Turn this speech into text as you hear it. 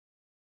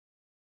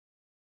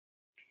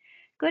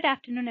Good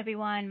afternoon,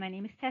 everyone. My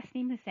name is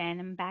Tasneem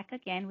Hussian. I'm back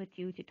again with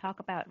you to talk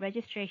about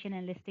registration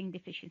and listing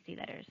deficiency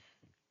letters.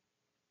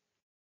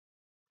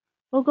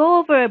 We'll go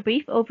over a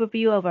brief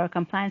overview of our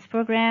compliance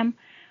program.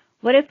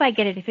 What if I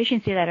get a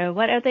deficiency letter?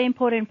 What are the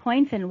important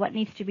points and what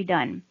needs to be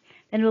done?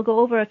 Then we'll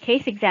go over a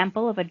case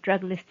example of a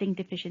drug listing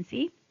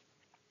deficiency.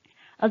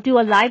 I'll do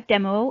a live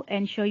demo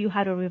and show you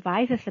how to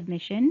revise a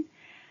submission.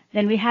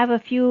 Then we have a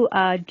few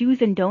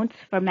do's and don'ts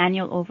for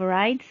manual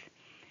overrides.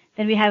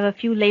 Then we have a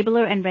few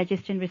labeler and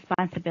registrant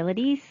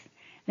responsibilities.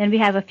 Then we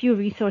have a few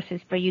resources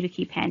for you to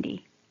keep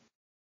handy.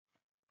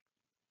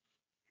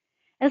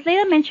 As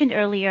Leyla mentioned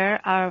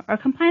earlier, our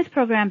compliance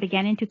program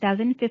began in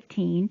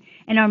 2015,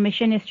 and our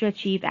mission is to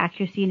achieve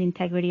accuracy and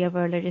integrity of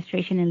our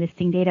registration and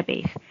listing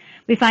database.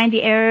 We find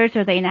the errors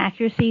or the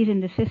inaccuracies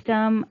in the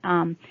system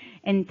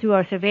and through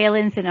our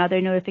surveillance and other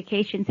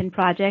notifications and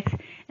projects,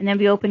 and then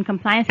we open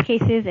compliance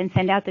cases and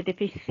send out the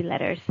deficiency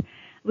letters.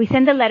 We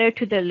send the letter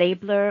to the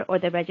labeler or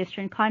the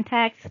registrant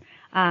contacts.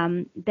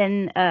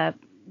 Then the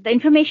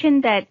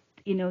information that,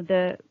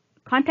 the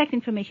contact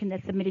information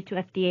that's submitted to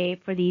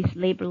FDA for these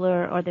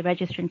labeler or the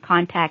registrant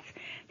contacts,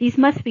 these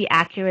must be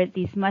accurate.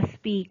 These must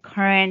be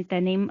current.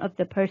 The name of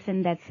the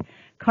person that's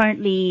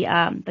currently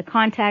the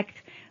contact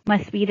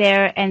must be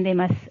there, and they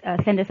must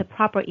send us a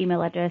proper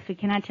email address. We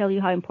cannot tell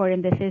you how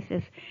important this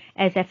is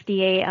as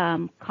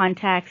FDA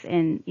contacts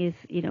and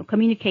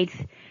communicates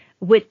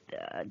with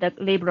the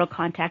labeler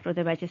contact or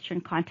the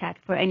registrant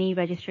contact for any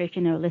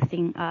registration or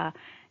listing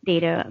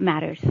data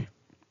matters.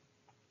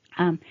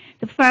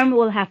 The firm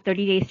will have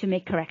 30 days to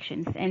make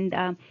corrections.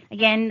 And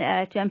again,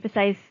 to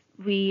emphasize,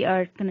 we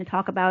are going to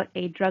talk about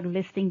a drug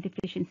listing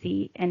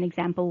deficiency. An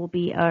example will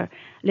be our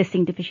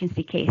listing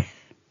deficiency case.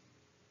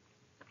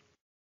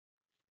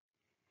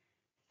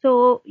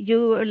 So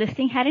your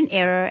listing had an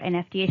error and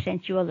FDA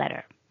sent you a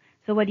letter.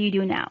 So what do you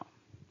do now?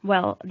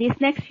 Well, these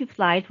next few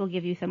slides will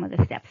give you some of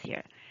the steps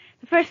here.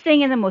 The first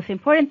thing and the most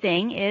important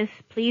thing is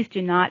please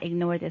do not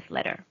ignore this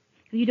letter.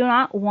 You do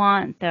not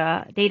want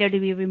the data to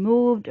be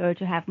removed or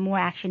to have more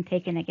action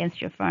taken against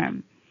your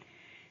firm.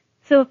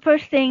 So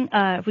first thing,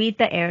 read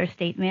the error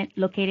statement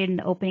located in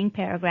the opening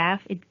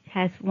paragraph. It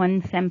has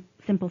one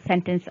simple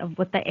sentence of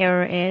what the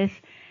error is.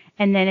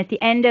 And then at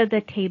the end of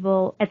the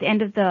table, at the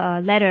end of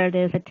the letter,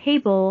 there's a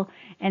table,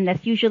 and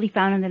that's usually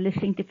found in the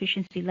listing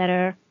deficiency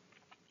letter.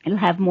 It'll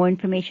have more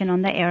information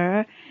on the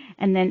error,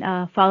 and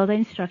then follow the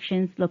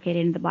instructions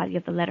located in the body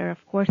of the letter,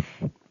 of course.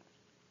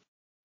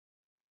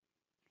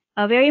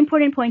 A very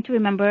important point to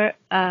remember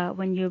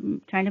when you're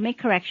trying to make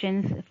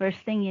corrections, the first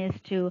thing is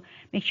to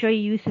make sure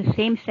you use the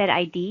same set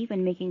ID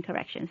when making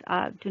corrections.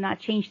 Do not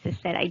change the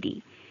set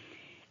ID.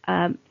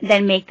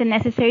 Then make the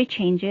necessary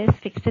changes,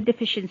 fix the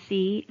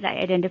deficiency that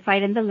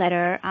identified in the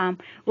letter.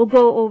 We'll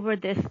go over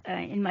this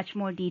in much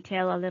more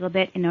detail a little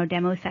bit in our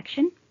demo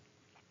section.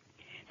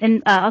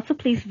 Then also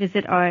please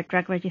visit our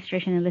drug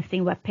registration and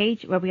listing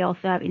webpage, where we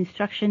also have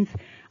instructions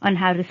on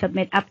how to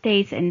submit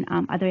updates and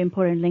other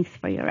important links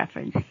for your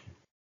reference.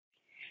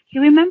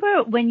 You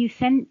remember when you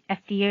send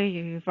FDA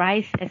your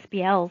revised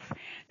SBLs,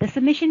 the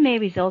submission may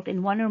result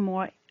in one or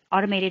more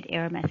automated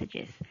error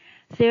messages.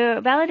 So there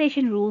are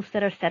validation rules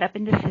that are set up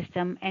in the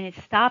system, and it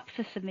stops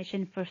the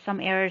submission for some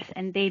errors,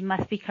 and they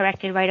must be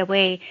corrected right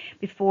away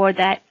before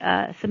that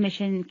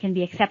submission can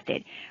be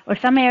accepted. Or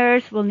some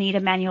errors will need a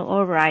manual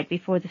override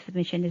before the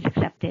submission is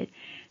accepted.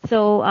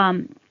 So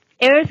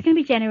errors can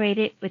be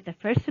generated with the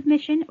first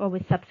submission or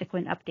with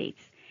subsequent updates.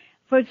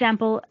 For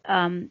example,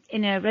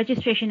 in a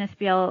registration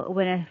SBL,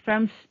 when a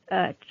firm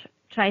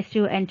tries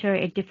to enter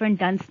a different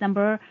DUNS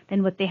number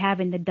than what they have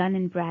in the Dun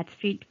and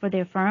Bradstreet for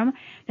their firm,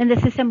 then the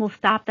system will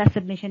stop that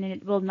submission and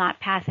it will not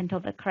pass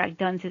until the correct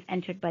DUNS is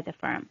entered by the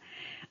firm.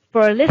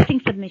 For a listing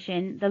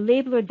submission, the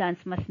labeler DUNS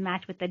must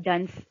match with the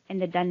DUNS in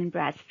the Dun and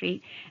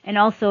Bradstreet, and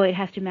also it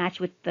has to match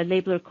with the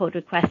labeler code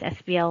request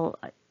SBL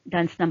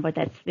DUNS number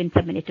that's been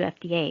submitted to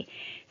FDA.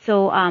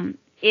 So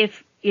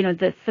if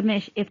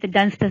the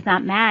DUNS does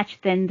not match,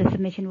 then the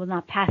submission will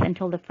not pass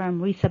until the firm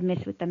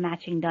resubmits with the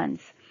matching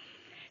DUNS.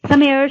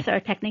 Some errors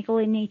are technical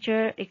in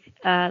nature,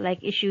 like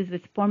issues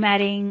with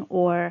formatting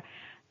or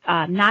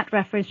not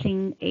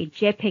referencing a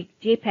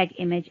JPEG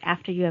image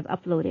after you have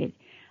uploaded.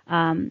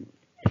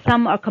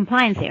 Some are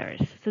compliance errors.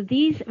 So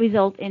these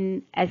result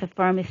in, as a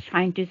firm is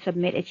trying to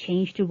submit a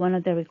change to one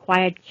of the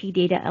required key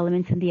data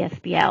elements in the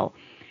SBL.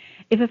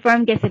 If a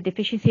firm gets a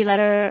deficiency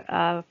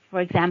letter,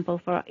 for example,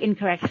 for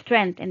incorrect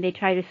strength, and they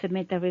try to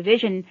submit the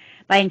revision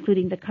by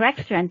including the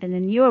correct strength in the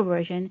newer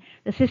version,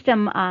 the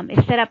system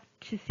is set up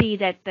to see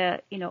that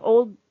the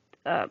old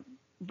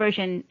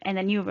version and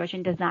the new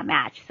version does not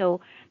match. So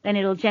then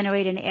it'll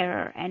generate an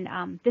error, and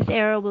this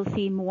error we'll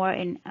see more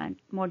in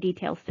more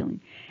detail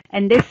soon.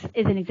 And this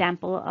is an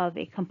example of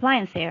a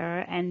compliance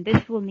error, and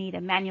this will need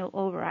a manual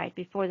override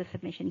before the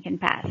submission can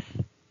pass.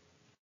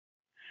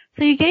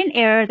 So you get an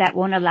error that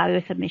won't allow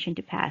your submission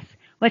to pass.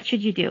 What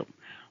should you do?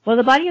 Well,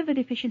 the body of the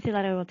deficiency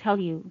letter will tell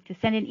you to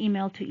send an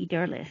email to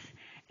eDRLS.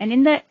 And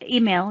in the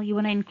email, you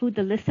want to include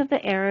the list of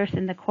the errors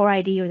and the core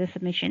ID or the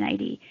submission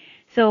ID.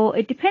 So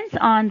it depends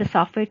on the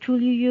software tool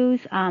you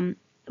use.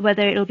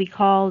 whether it'll be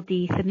called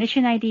the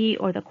submission ID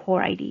or the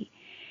core ID.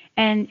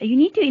 And you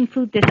need to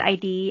include this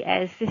ID,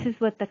 as this is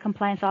what the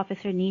compliance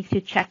officer needs to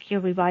check your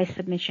revised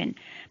submission.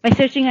 By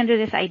searching under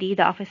this ID,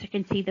 the officer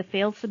can see the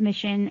failed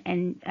submission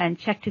and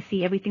check to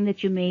see everything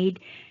that you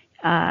made,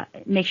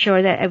 make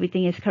sure that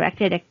everything is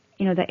corrected,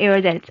 the error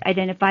that's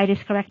identified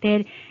is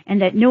corrected,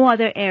 and that no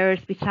other errors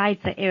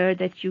besides the error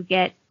that you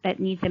get that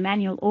needs a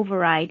manual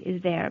override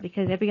is there,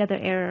 because every other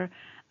error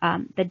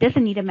that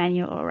doesn't need a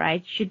manual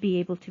override should be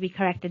able to be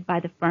corrected by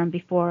the firm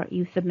before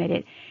you submit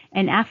it.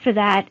 And after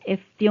that, if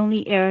the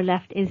only error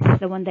left is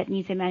the one that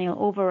needs a manual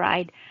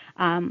override,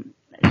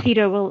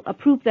 CDER will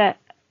approve that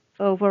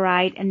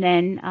override, and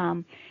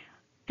then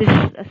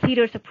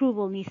CDER's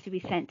approval needs to be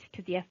sent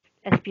to the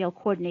SPL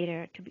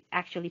coordinator to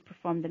actually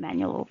perform the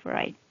manual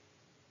override.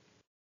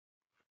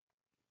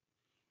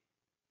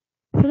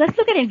 So let's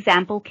look at an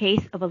example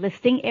case of a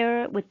listing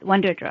error with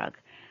Wonder Drug.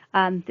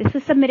 This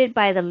was submitted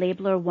by the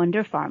labeler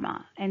Wonder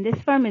Pharma, and this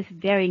firm is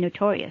very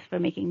notorious for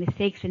making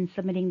mistakes in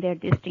submitting their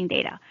listing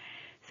data.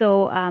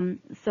 So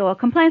a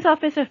compliance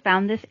officer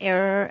found this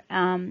error,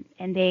 and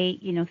they,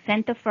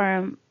 sent the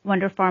firm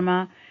Wonder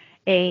Pharma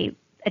a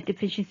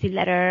deficiency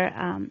letter,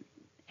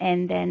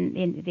 and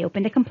then they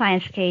opened a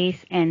compliance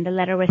case, and the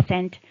letter was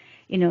sent,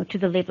 to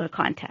the labeler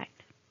contact.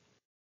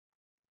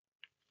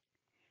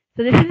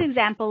 So this is an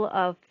example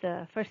of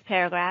the first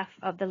paragraph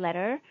of the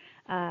letter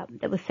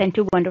that was sent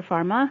to Wonder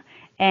Pharma,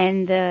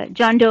 and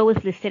John Doe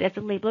was listed as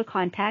a labeler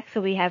contact,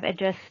 so we have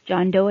addressed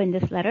John Doe in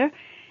this letter.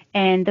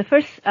 And the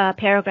first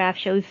paragraph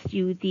shows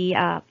you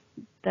the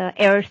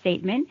error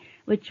statement,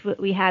 which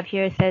we have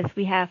here says,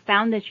 we have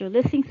found that your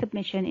listing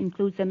submission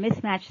includes a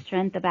mismatched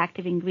strength of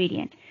active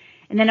ingredient.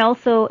 And then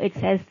also it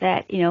says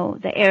that,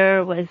 the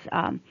error was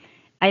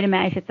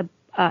itemized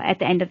at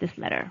the end of this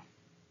letter.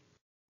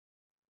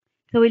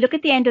 So we look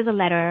at the end of the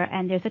letter,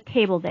 and there's a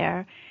table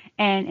there.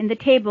 And in the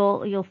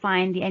table, you'll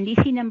find the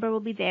NDC number will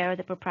be there,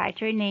 the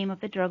proprietary name of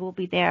the drug will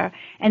be there,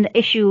 and the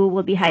issue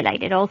will be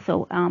highlighted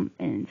also,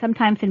 and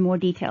sometimes in more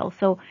detail.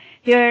 So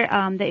here,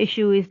 the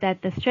issue is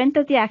that the strength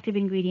of the active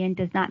ingredient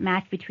does not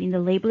match between the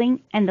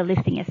labeling and the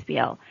listing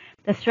SPL.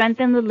 The strength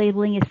in the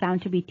labeling is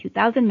found to be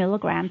 2,000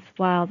 milligrams,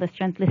 while the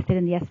strength listed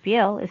in the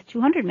SPL is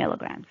 200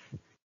 milligrams.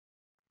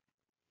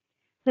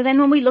 So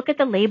then when we look at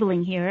the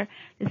labeling here,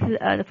 this is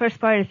the first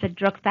part is the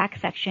drug fact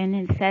section.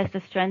 It says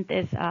the strength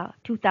is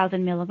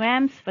 2,000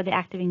 milligrams for the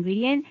active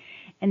ingredient.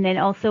 And then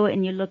also,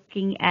 and you're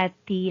looking at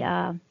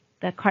the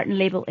carton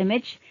label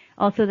image,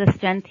 also the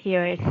strength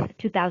here is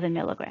 2,000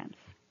 milligrams.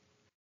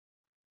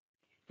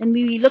 Then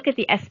we look at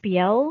the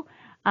SPL,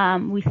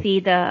 we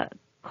see the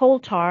coal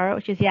tar,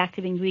 which is the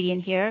active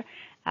ingredient here.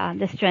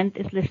 The strength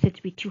is listed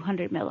to be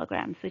 200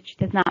 milligrams, which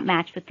does not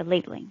match with the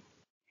labeling.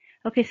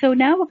 Okay, so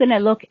now we're going to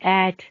look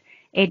at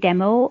a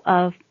demo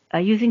of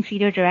using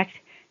CDER Direct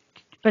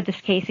for this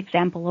case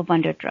example of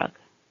Wonder Drug.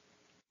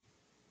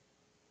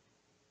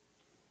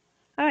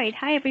 All right,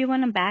 hi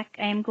everyone, I'm back.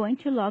 I am going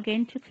to log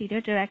in to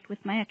CDER Direct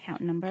with my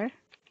account number.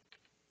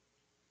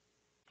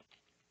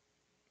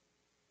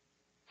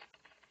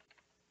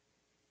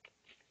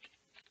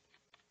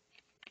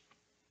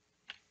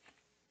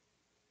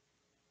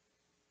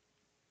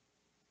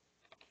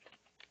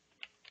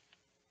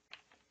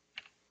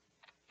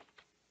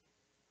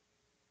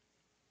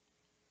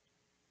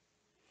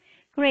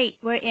 Great,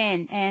 we're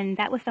in, and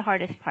that was the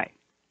hardest part.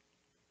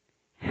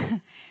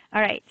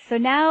 All right, so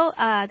now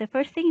the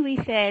first thing we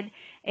said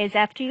is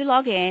after you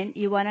log in,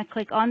 you want to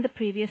click on the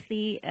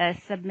previously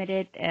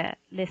submitted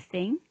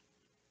listing.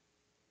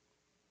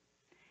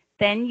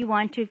 Then you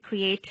want to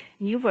create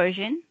new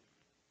version.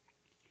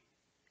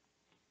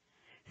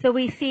 So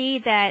we see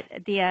that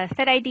the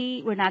set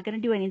ID, we're not going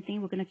to do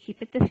anything. We're going to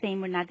keep it the same.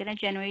 We're not going to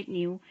generate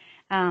new.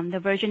 The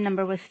version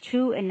number was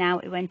 2, and now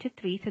it went to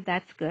 3, so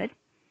that's good.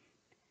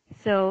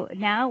 So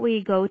now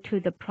we go to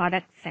the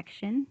product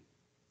section.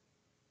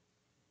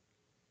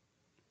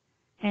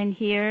 And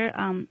here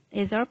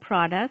is our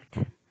product.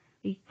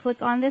 We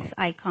click on this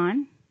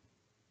icon.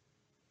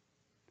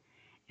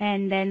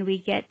 And then we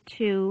get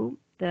to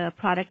the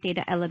product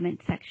data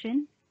element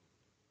section.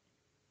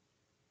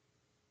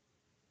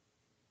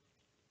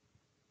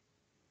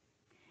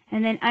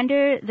 And then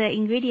under the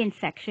ingredient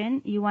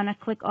section, you want to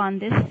click on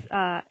this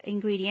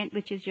ingredient,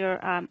 which is your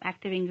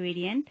active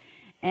ingredient.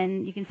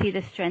 And you can see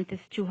the strength is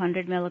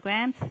 200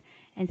 milligrams.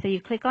 And so you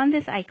click on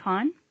this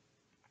icon,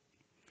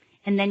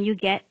 and then you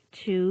get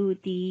to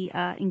the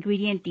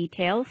ingredient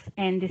details.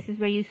 And this is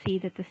where you see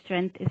that the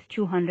strength is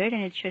 200,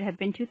 and it should have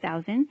been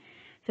 2,000.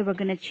 So we're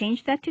going to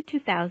change that to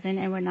 2,000,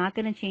 and we're not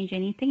going to change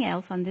anything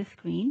else on this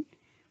screen.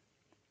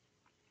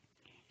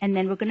 And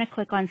then we're going to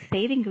click on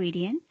Save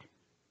Ingredient.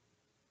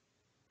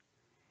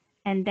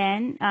 And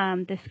then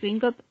the screen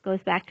goes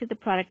back to the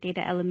product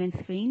data element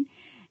screen.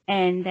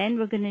 And then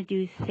we're going to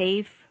do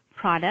Save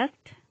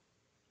Product.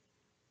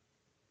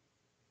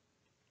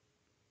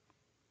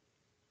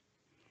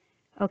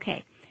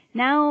 Okay,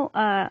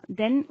 now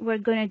then we're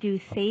going to do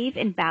Save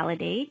and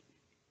Validate.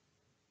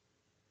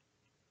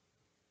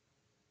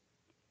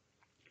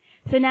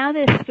 So now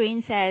the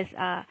screen says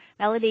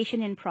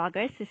validation in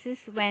progress. This is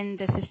when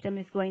the system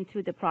is going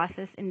through the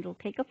process, and it'll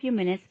take a few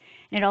minutes.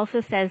 And it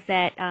also says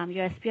that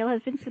your SPL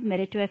has been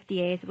submitted to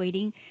FDA, is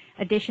waiting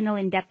additional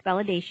in-depth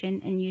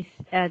validation,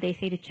 and they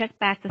say to check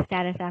back the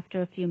status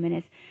after a few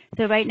minutes.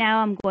 So right now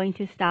I'm going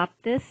to stop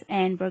this,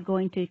 and we're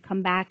going to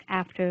come back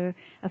after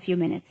a few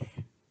minutes.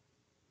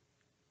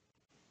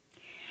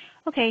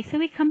 Okay, so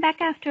we come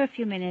back after a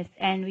few minutes,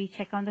 and we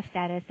check on the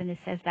status, and it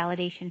says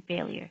validation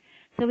failure.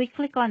 So we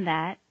click on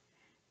that,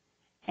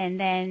 and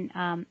then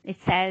it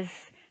says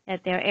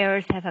that their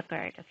errors have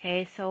occurred.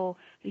 Okay, so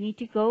we need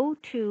to go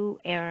to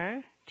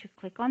error to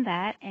click on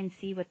that and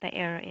see what the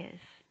error is.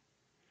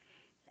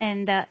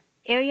 And the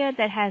area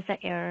that has the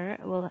error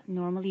will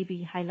normally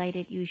be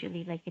highlighted,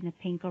 usually like in a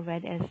pink or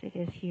red as it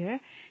is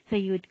here. So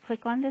you would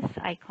click on this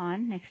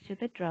icon next to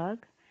the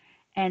drug,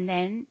 and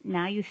then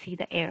now you see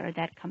the error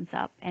that comes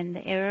up. And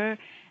the error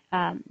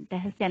that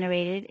has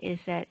generated is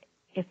that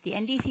if the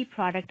NDC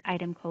product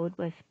item code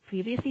was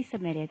previously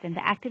submitted, then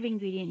the active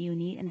ingredient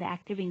unit and the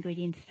active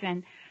ingredient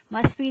strength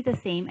must be the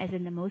same as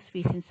in the most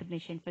recent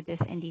submission for this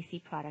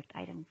NDC product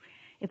item,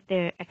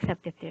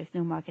 except if there's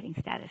no marketing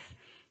status.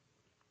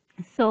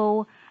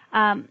 So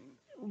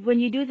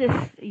when you do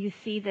this, you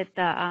see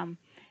that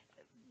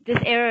this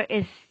error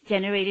is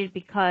generated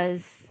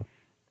because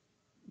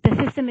the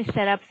system is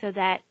set up so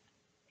that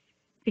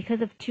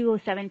because of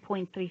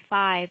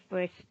 207.35,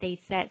 where it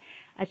states that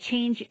a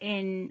change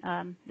in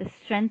the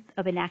strength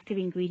of an active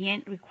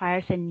ingredient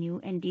requires a new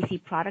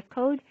NDC product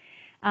code.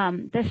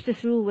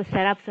 This rule was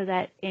set up so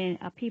that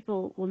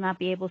people will not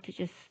be able to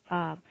just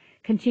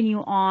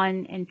continue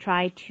on and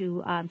try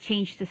to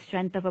change the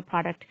strength of a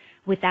product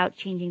without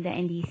changing the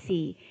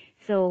NDC.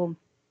 So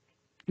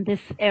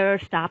this error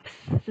stops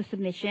the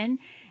submission.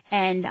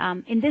 And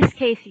in this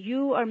case,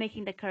 you are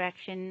making the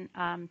correction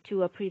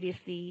to a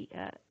previously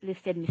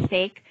listed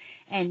mistake,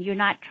 and you're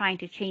not trying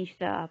to change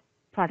the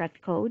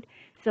product code.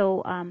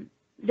 So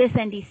this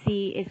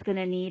NDC is going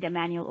to need a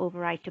manual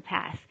override to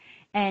pass.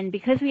 And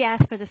because we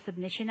asked for the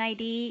submission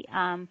ID,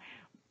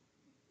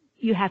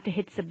 you have to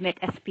hit Submit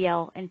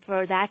SPL. And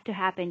for that to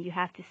happen, you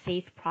have to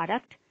save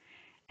product.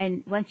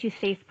 And once you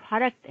save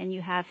product, and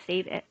you have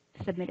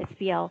Submit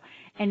SPL.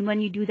 And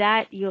when you do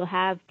that, you'll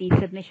have the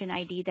submission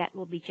ID that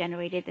will be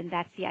generated, and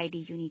that's the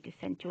ID you need to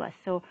send to us.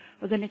 So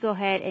we're going to go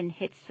ahead and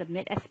hit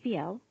Submit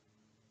SPL.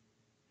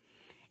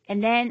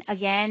 And then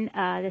again,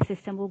 the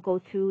system will go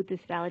through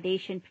this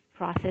validation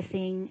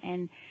processing,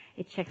 and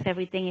it checks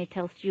everything. It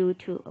tells you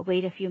to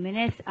wait a few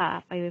minutes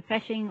by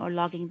refreshing or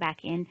logging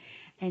back in.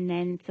 And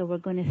then, so we're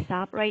going to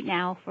stop right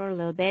now for a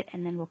little bit,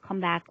 and then we'll come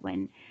back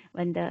when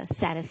the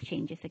status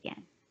changes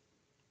again.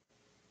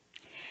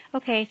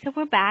 Okay, so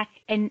we're back,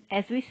 and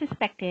as we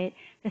suspected,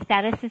 the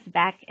status is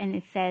back, and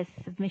it says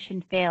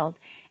submission failed.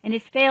 And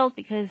it's failed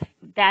because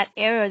that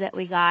error that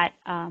we got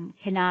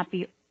cannot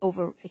be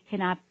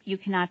you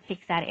cannot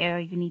fix that error.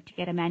 You need to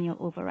get a manual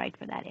override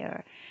for that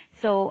error.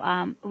 So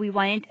we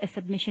wanted a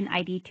submission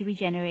ID to be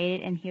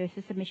generated, and here's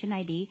the submission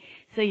ID.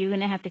 So you're going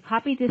to have to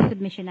copy this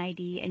submission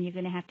ID, and you're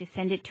going to have to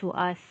send it to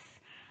us.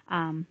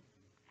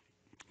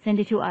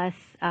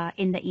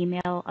 In the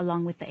email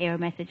along with the error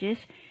messages,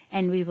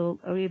 and we will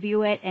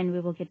review it, and we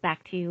will get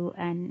back to you,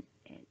 and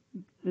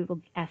we will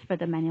ask for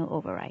the manual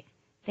override.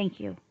 Thank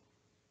you.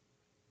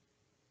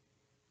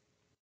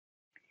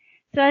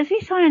 So as we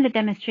saw in the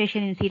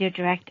demonstration in CDER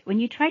Direct, when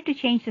you tried to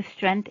change the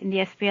strength in the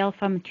SPL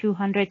from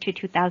 200 to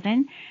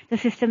 2000, the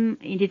system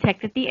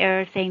detected the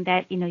error saying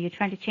that you're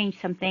trying to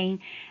change something.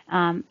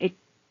 It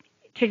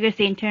triggers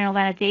the internal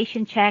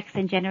validation checks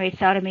and generates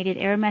the automated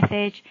error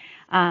message,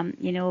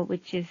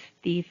 which is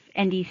the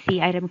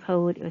NDC item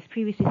code. It was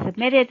previously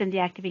submitted, and the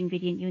active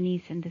ingredient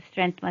units and the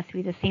strength must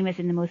be the same as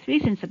in the most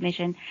recent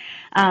submission.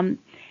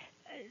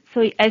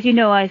 So as you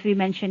know, as we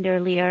mentioned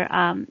earlier,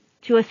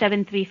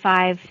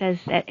 207.35 says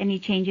that any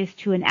changes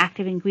to an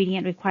active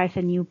ingredient requires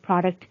a new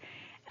product,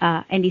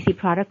 NDC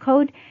product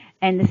code,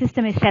 and the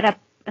system is set up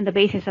on the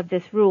basis of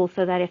this rule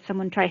so that if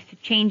someone tries to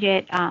change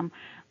it,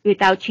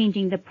 without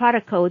changing the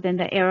product code, then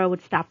the error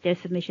would stop their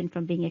submission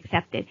from being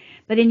accepted.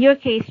 But in your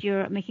case,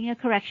 you're making a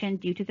correction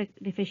due to the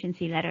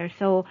deficiency letter.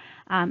 So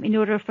in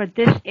order for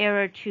this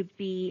error to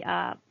be,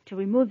 to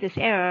remove this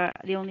error,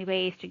 the only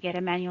way is to get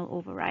a manual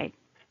override.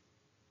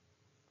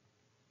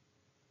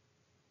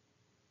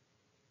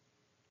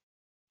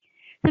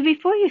 So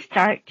before you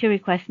start to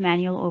request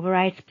manual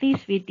overrides,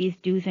 please read these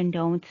do's and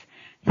don'ts.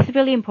 This is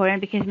really important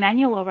because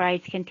manual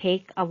overrides can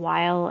take a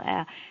while,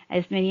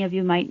 as many of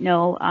you might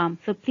know.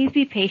 So please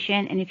be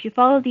patient, and if you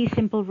follow these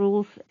simple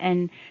rules,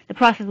 and the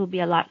process will be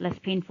a lot less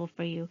painful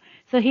for you.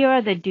 So here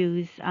are the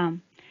do's.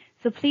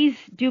 So please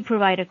do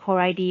provide a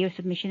core ID or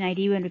submission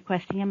ID when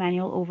requesting a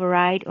manual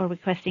override or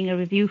requesting a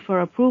review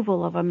for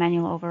approval of a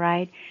manual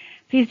override.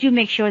 Please do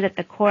make sure that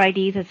the core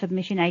IDs or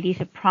submission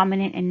IDs are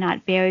prominent and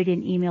not buried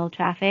in email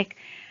traffic.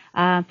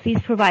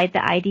 Please provide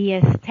the ID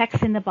as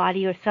text in the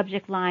body or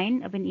subject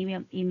line of an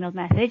email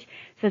message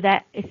so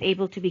that it's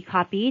able to be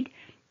copied.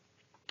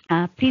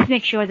 Please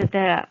make sure that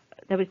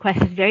the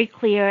request is very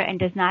clear and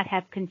does not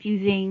have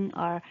confusing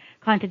or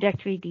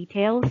contradictory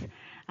details.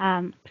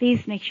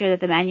 Please make sure that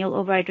the manual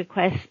override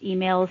request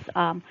emails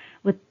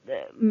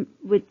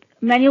with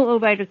manual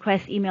override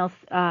request emails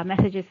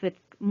messages with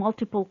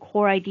multiple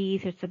core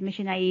IDs or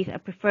submission IDs are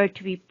preferred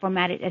to be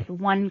formatted as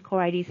one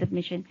core ID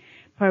submission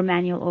per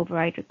manual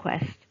override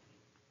request.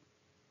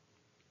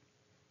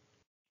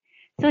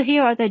 So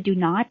here are the do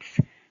nots.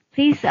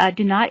 Please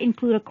do not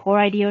include a core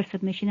ID or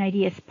submission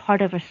ID as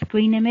part of a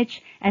screen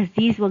image, as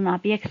these will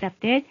not be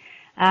accepted.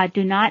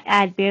 Do not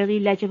add barely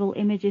legible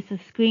images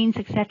of screens,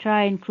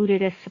 etc.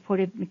 included as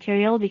supportive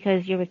material,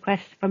 because your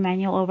request for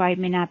manual override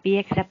may not be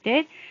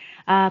accepted.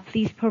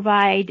 Please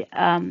provide,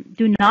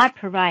 do not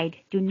provide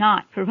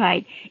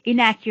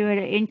inaccurate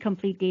or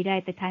incomplete data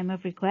at the time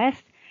of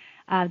request.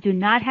 Do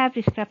not have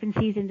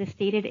discrepancies in the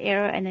stated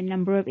error and the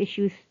number of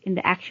issues in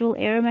the actual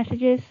error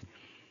messages.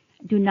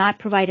 Do not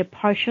provide a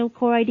partial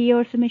core ID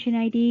or submission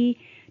ID.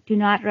 Do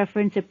not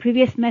reference a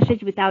previous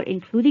message without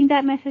including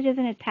that message as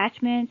an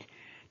attachment.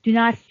 Do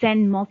not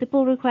send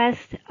multiple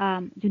requests.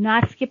 Do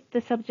not skip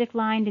the subject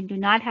line, and do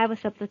not have a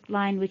subject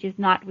line which is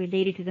not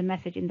related to the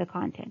message in the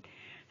content.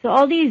 So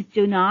all these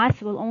do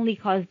nots will only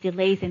cause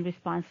delays in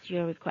response to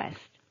your request.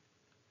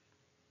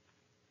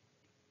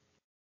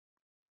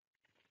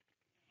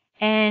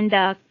 And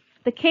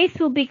the case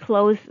will be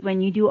closed when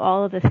you do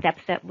all of the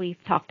steps that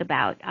we've talked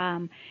about.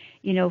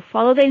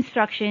 Follow the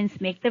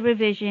instructions, make the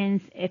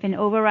revisions. If an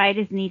override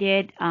is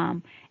needed,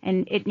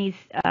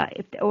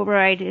 if the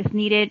override is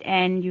needed,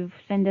 and you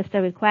send us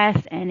the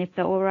request, and if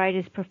the override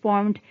is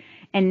performed,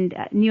 and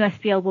new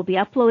SPL will be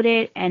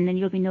uploaded, and then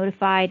you'll be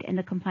notified, and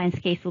the compliance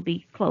case will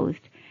be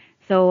closed.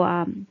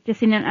 So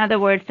just in other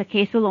words, the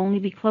case will only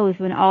be closed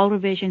when all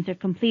revisions are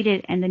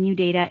completed and the new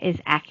data is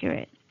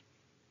accurate.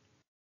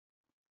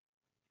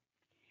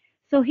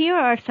 So here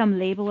are some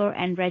labeler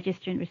and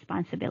registrant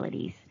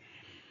responsibilities.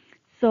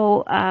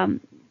 So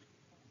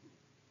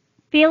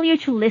failure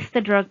to list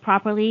the drug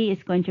properly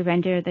is going to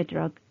render the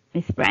drug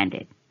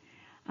misbranded.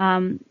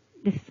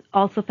 This is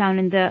also found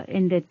in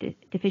the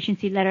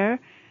deficiency letter.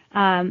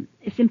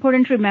 It's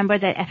important to remember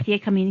that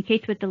FDA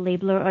communicates with the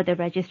labeler or the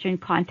registrant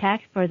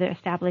contact for the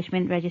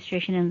establishment,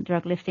 registration, and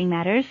drug listing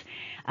matters.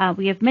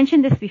 We have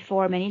mentioned this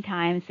before many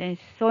times, and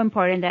it's so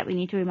important that we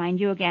need to remind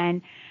you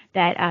again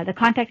that the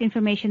contact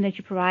information that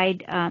you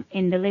provide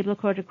in the labeler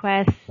code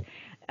requests,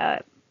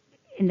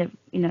 in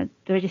the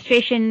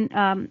registration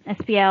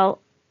SPL,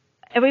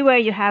 everywhere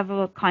you have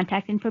a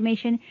contact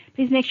information,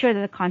 please make sure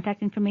that the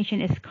contact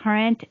information is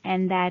current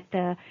and that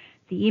the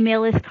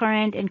email is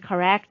current and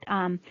correct.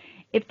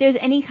 If there's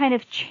any kind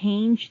of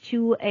change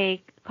to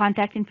a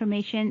contact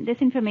information,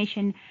 this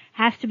information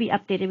has to be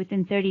updated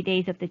within 30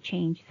 days of the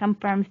change. Some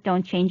firms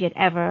don't change it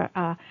ever.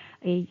 A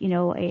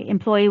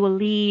employee will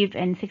leave,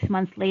 and 6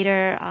 months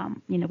later,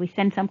 we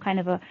send some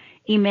kind of a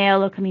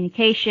email or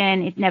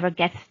communication. It never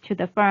gets to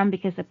the firm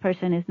because the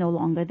person is no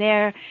longer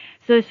there.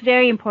 So it's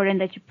very important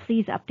that you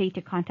please update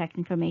your contact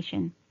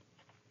information.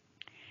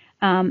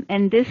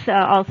 And this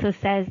also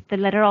says, the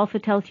letter also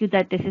tells you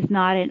that this is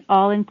not an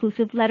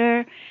all-inclusive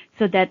letter,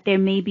 so that there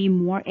may be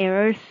more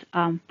errors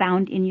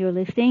found in your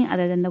listing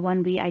other than the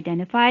one we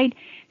identified.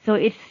 So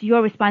it's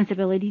your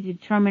responsibility to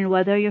determine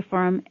whether your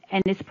firm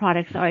and its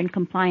products are in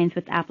compliance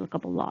with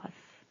applicable laws.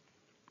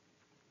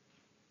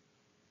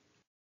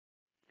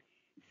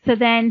 So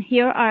then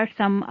here are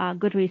some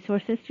good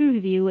resources to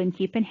review and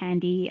keep in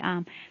handy.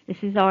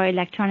 This is our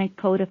electronic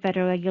code of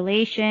federal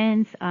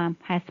regulations,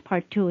 has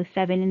part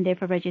 207 in there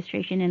for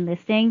registration and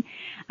listing.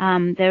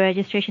 The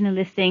registration and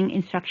listing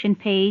instruction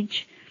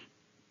page.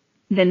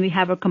 Then we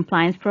have our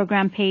compliance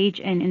program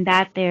page, and in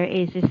that there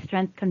is a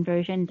strength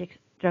conversion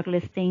drug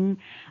listing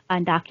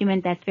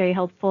document that's very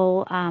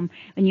helpful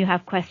when you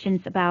have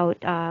questions about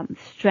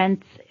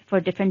strengths for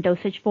different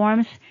dosage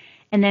forms.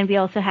 And then we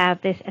also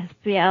have this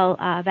SPL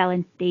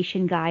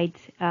validation guides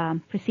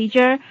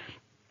procedure.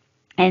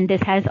 And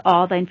this has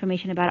all the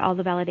information about all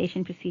the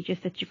validation procedures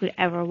that you could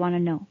ever want to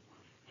know.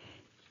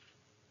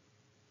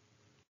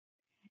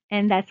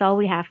 And that's all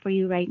we have for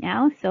you right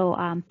now.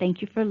 So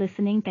thank you for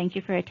listening. Thank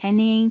you for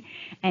attending.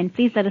 And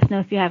please let us know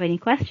if you have any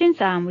questions.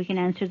 We can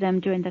answer them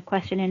during the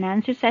question and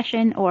answer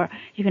session, or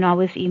you can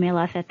always email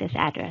us at this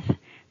address.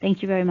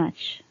 Thank you very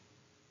much.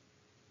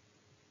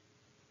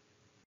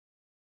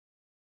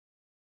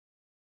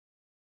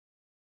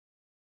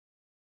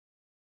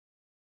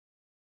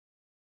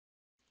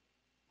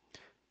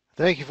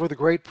 Thank you for the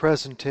great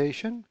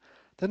presentation.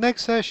 The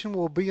next session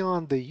will be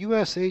on the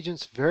U.S.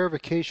 Agents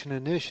Verification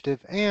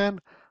Initiative and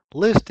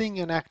Listing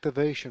and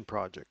Activation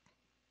Project.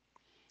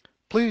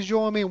 Please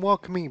join me in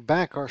welcoming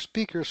back our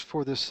speakers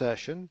for this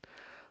session,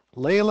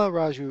 Leyla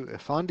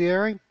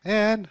Rahjou-Esfandiary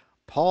and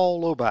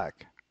Paul Loebach.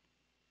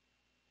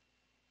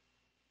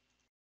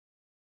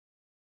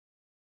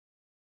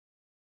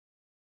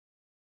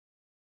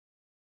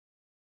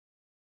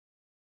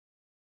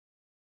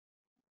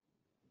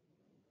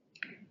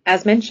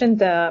 As mentioned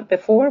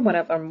before, one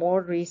of our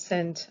more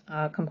recent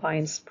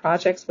compliance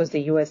projects was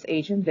the U.S.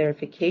 Agent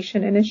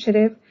Verification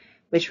Initiative,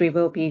 which we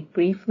will be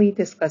briefly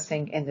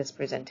discussing in this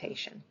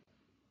presentation.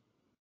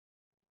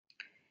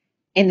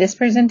 In this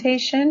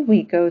presentation,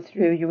 we go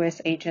through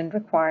U.S. agent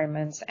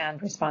requirements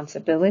and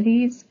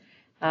responsibilities,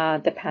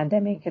 the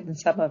pandemic and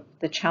some of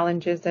the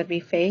challenges that we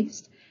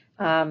faced,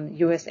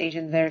 U.S.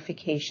 agent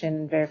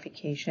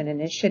verification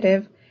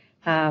initiative,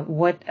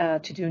 what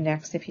to do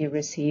next if you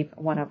receive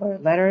one of our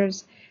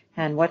letters,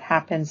 and what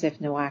happens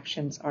if no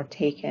actions are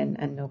taken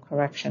and no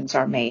corrections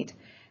are made.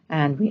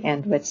 And we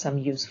end with some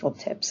useful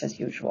tips as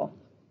usual.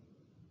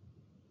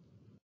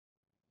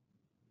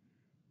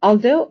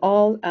 Although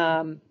all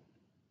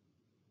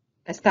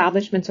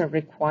establishments are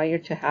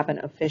required to have an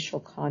official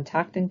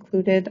contact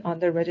included on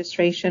the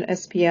registration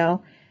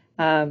SPL,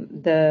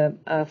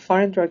 the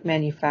foreign drug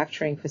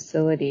manufacturing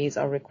facilities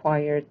are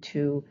required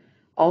to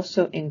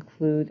also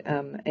include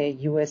a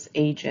U.S.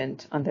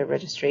 agent on their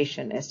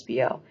registration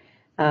SPL.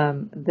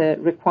 The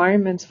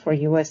requirements for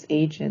U.S.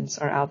 agents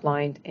are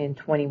outlined in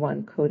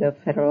 21 Code of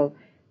Federal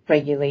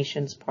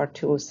Regulations, Part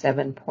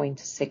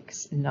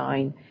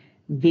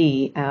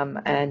 207.69B,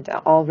 and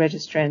all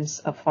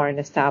registrants of foreign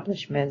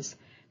establishments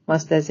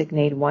must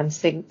designate one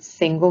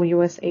single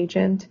U.S.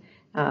 agent,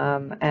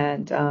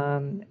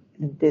 and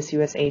this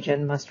U.S.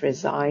 agent must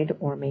reside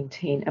or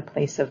maintain a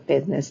place of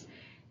business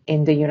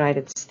in the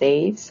United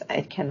States.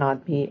 It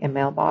cannot be a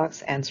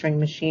mailbox, answering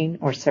machine,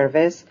 or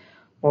service,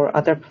 or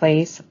other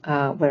place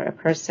where a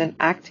person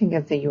acting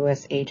as the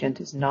U.S.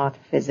 agent is not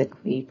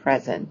physically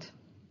present.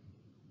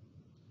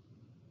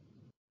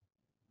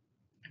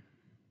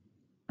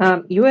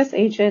 U.S.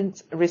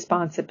 agents'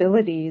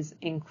 responsibilities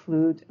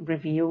include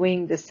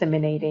reviewing,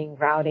 disseminating,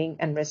 routing,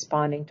 and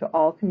responding to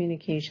all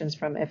communications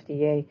from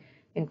FDA,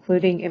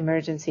 including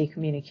emergency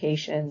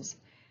communications,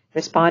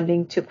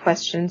 responding to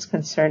questions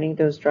concerning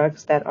those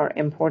drugs that are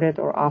imported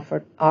or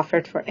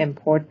offered for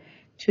import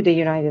to the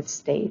United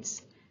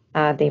States.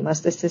 They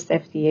must assist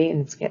FDA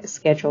in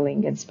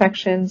scheduling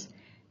inspections.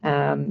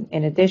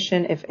 In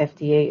addition, if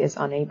FDA is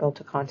unable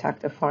to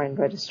contact a foreign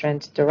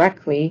registrant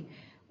directly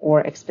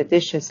or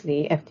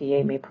expeditiously,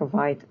 FDA may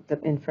provide the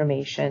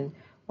information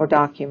or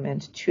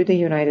document to the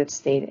United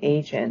States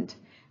agent,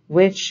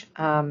 which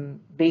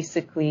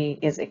basically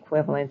is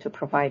equivalent to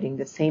providing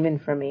the same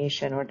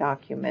information or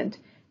document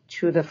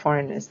to the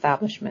foreign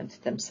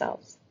establishment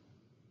themselves.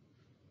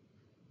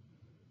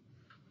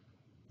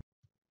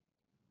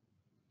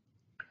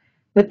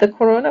 With the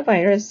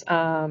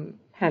coronavirus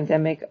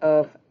pandemic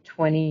of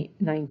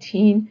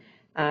 2019,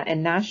 a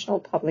national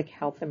public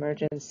health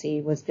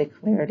emergency was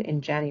declared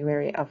in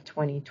January of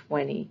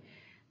 2020.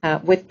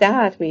 With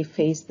that, we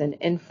faced an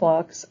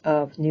influx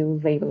of new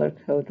labeler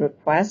code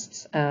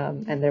requests,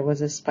 and there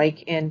was a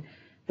spike in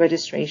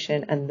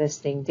registration and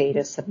listing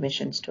data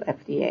submissions to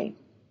FDA.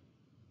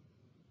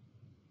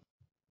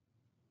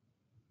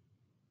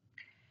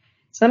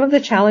 Some of the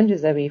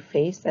challenges that we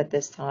faced at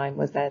this time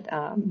was that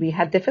we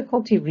had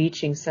difficulty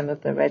reaching some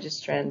of the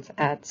registrants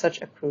at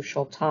such a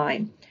crucial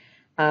time.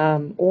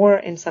 Or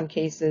in some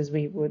cases,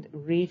 we would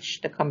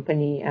reach the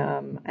company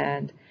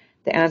and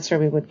the answer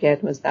we would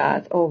get was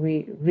that, oh,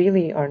 we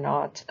really are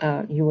not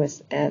the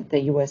U.S.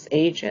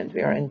 agent.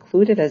 We are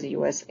included as a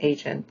U.S.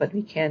 agent, but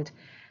we can't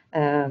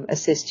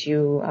assist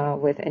you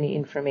with any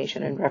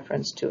information in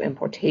reference to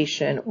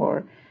importation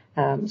or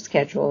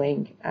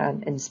scheduling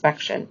and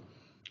inspection.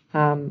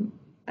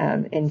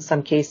 In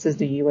some cases,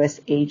 the U.S.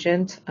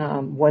 agent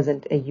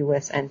wasn't a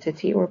U.S.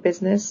 entity or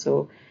business,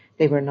 so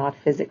they were not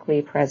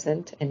physically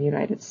present in the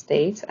United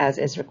States, as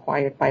is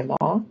required by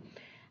law.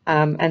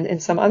 And in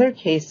some other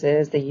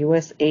cases, the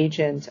U.S.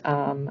 agent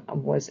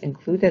was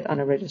included on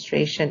a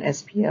registration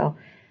SPL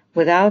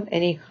without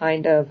any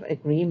kind of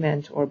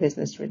agreement or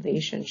business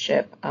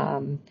relationship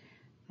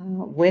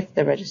with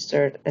the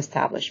registered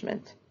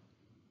establishment.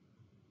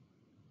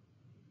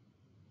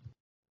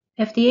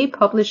 FDA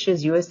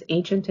publishes U.S.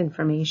 agent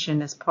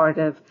information as part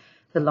of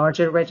the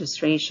larger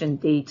registration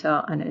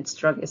data on its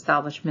drug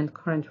establishment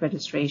current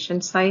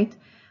registration site.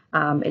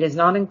 It is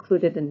not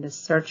included in the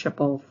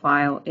searchable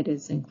file. It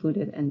is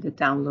included in the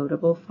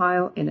downloadable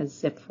file in a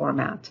zip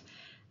format.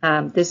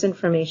 This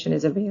information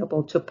is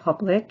available to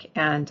public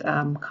and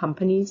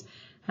companies,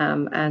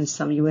 and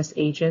some U.S.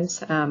 agents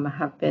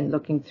have been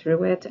looking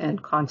through it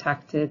and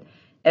contacted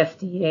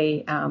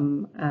FDA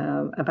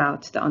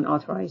about the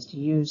unauthorized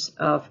use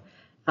of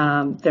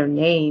their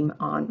name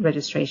on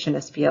registration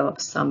SPL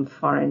of some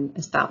foreign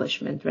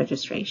establishment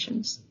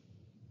registrations.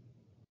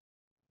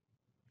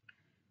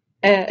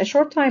 A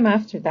short time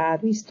after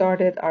that, we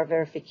started our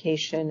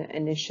verification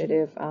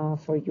initiative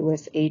for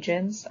U.S.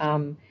 agents.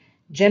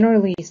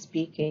 Generally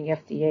speaking,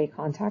 FDA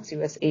contacts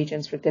U.S.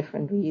 agents for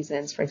different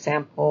reasons. For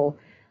example,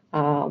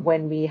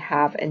 when we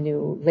have a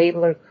new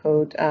labeler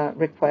code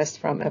request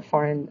from a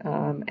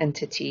foreign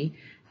entity,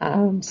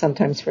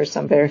 sometimes for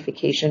some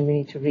verification, we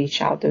need to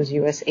reach out those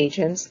U.S.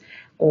 agents,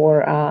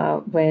 or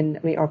when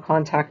we are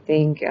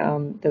contacting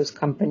those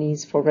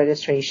companies for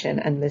registration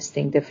and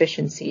listing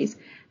deficiencies,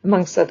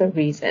 amongst other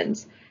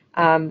reasons.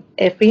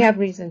 If we have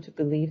reason to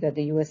believe that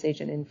the U.S.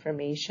 agent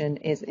information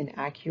is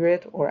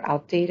inaccurate or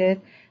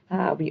outdated,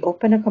 we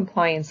open a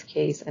compliance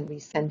case and we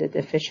send a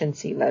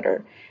deficiency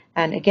letter.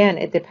 And again,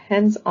 it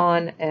depends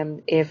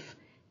on if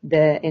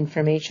the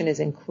information is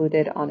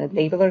included on a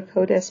labeler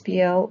code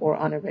SPL or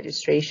on a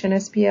registration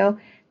SPL,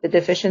 the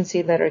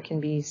deficiency letter can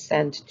be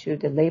sent to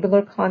the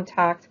labeler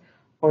contact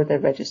or the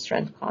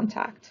registrant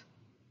contact.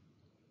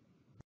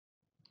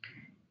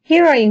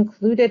 Here I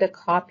included a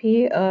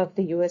copy of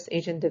the U.S.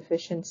 agent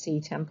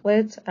deficiency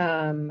template,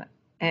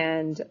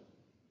 and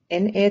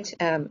in it,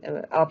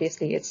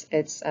 obviously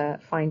it's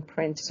fine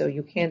print, so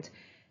you can't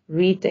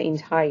read the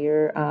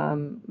entire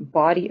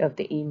body of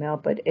the email,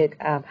 but it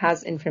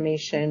has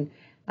information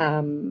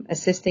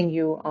assisting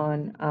you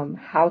on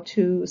how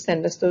to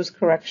send us those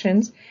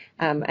corrections,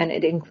 and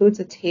it includes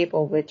a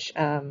table which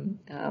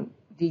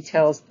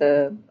details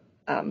the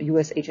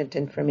U.S. agent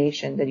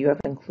information that you have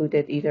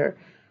included either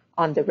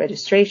on the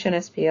registration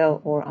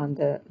SPL or on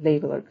the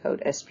labeler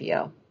code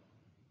SPL.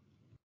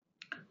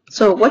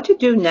 So what to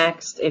do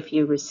next if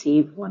you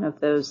receive one of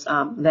those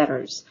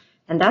letters?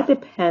 And that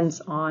depends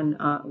on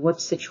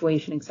what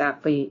situation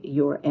exactly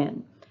you're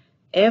in.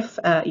 If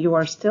you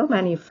are still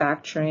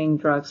manufacturing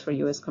drugs for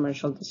U.S.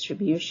 commercial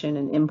distribution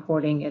and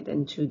importing it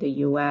into the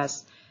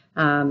U.S.,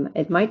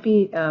 it might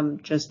be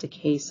just a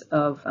case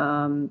of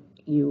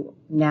you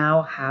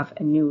now have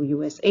a new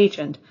U.S.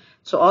 agent.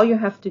 So all you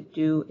have to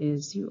do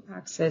is you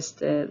access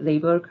the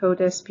labeler code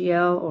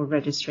SPL or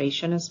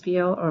registration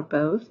SPL or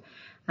both,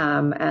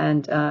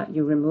 and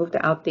you remove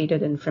the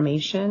outdated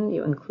information,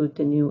 you include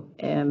the new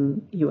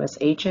U.S.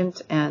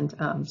 agent, and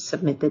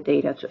submit the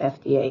data to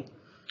FDA.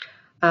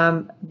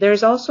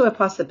 There's also a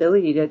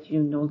possibility that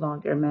you no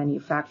longer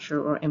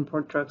manufacture or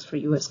import drugs for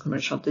U.S.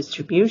 commercial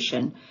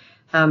distribution.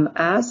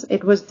 As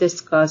it was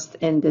discussed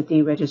in the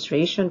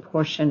deregistration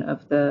portion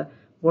of the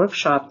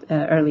workshop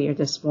earlier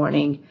this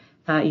morning,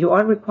 you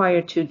are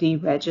required to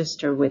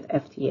deregister with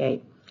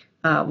FDA.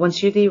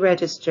 Once you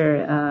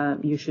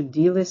deregister, you should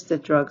delist the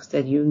drugs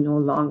that you no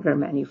longer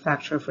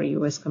manufacture for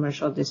U.S.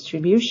 commercial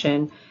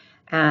distribution,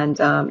 and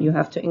you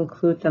have to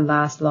include the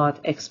last lot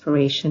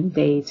expiration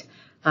date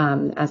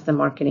as the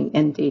marketing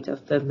end date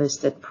of the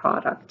listed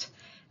product.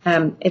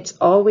 It's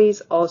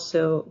always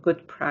also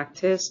good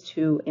practice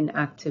to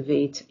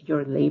inactivate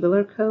your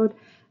labeler code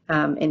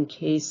in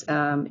case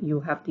you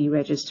have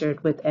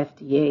deregistered with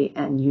FDA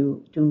and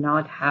you do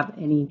not have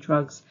any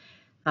drugs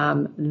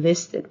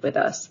listed with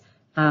us.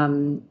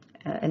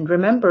 And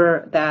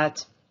remember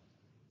that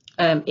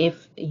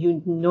if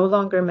you no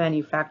longer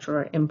manufacture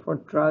or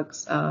import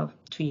drugs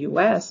to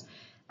U.S.,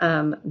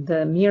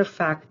 the mere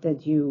fact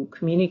that you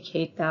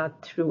communicate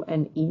that through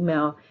an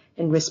email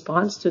in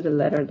response to the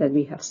letter that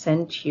we have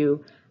sent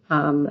you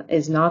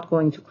is not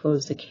going to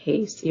close the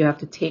case. You have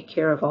to take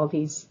care of all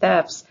these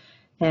steps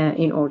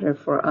in order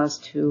for us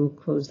to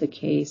close the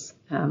case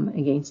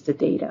against the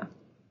data.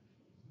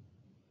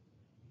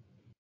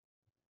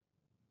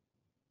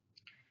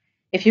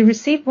 If you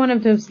receive one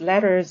of those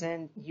letters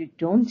and you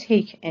don't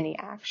take any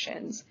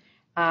actions,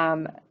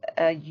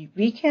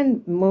 we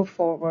can move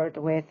forward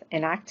with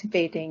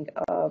inactivating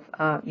of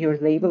your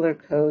labeler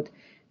code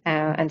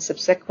and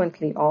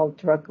subsequently all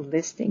drug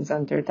listings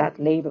under that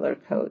labeler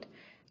code.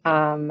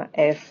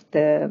 If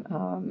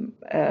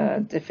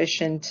the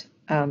deficient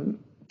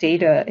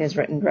data is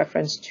written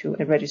reference to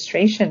a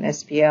registration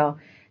SPL,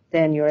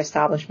 then your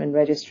establishment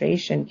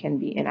registration can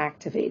be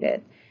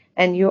inactivated.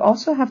 And you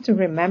also have to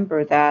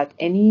remember that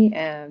any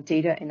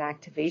data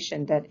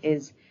inactivation that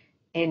is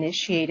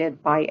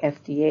initiated by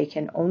FDA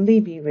can only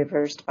be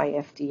reversed by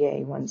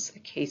FDA once a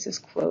case is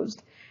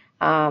closed.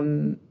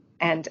 And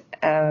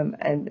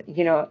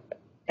you know,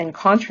 in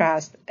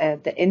contrast,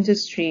 the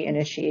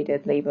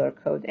industry-initiated labeler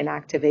code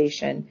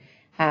inactivation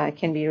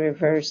can be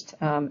reversed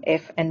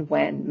if and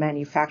when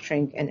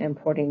manufacturing and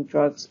importing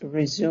drugs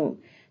resume.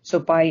 So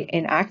by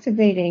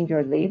inactivating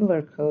your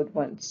labeler code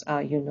once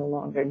you no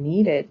longer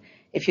need it,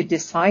 if you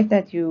decide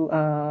that you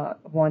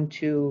want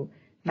to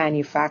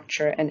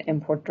manufacture and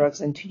import drugs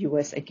into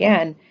U.S.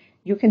 again,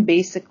 you can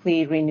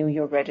basically renew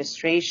your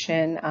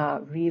registration,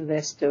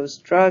 relist those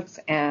drugs,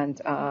 and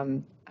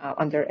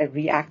under a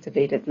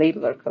reactivated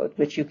labeler code,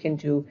 which you can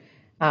do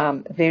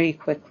very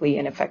quickly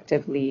and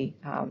effectively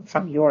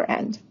from your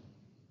end.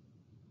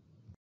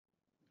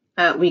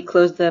 We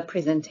close the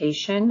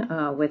presentation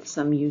with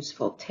some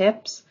useful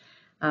tips.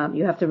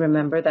 You have to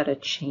remember that a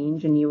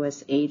change in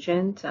U.S.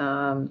 agent,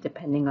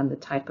 depending on the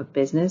type of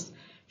business,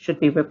 should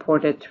be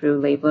reported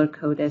through labeler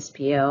code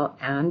SPL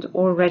and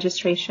or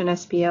registration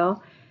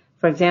SPL.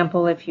 For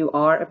example, if you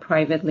are a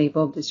private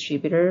label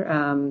distributor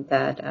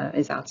that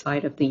is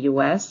outside of the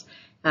U.S.,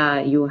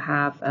 you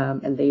have a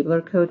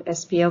labeler code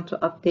SPL to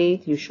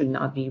update. You should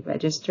not be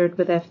registered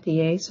with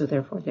FDA, so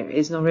therefore there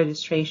is no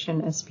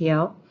registration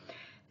SPL.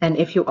 And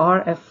if you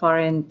are a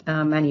foreign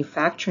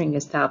manufacturing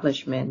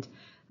establishment,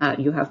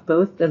 you have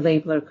both the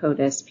labeler code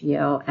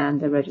SPL and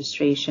the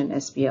registration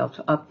SPL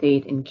to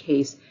update in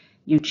case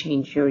you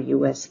change your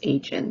U.S.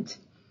 agent.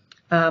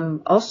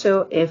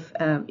 Also, if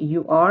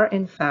you are,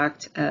 in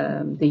fact,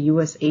 the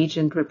U.S.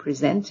 agent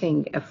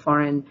representing a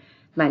foreign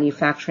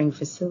manufacturing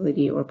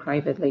facility or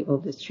private label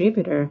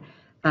distributor,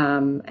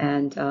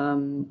 and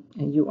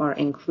you are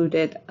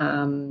included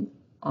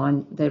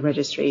on the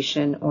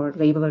registration or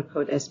labeler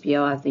code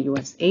SBL as the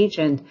U.S.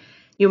 agent,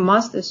 you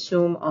must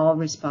assume all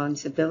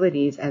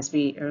responsibilities as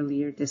we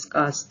earlier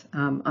discussed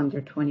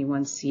under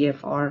 21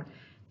 CFR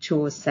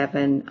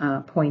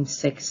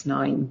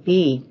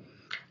 207.69b.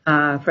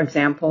 For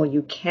example,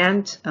 you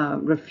can't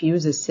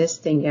refuse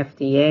assisting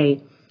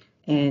FDA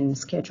in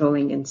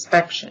scheduling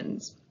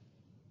inspections.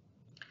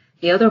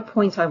 The other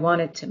point I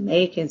wanted to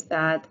make is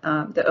that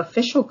the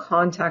official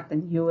contact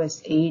and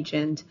U.S.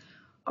 agent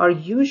are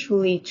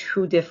usually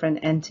two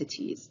different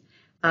entities.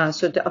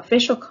 So the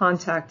official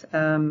contact,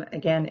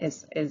 again,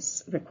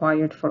 is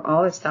required for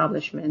all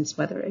establishments,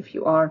 whether if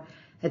you are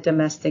a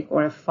domestic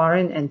or a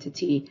foreign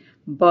entity.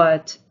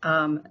 But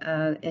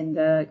in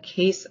the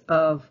case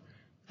of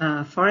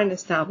foreign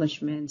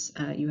establishments,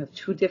 you have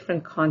two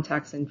different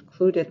contacts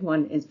included.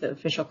 One is the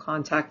official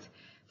contact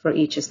for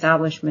each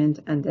establishment,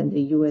 and then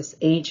the U.S.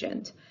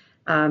 agent.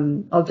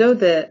 Although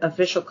the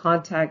official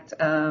contact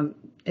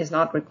is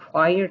not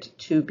required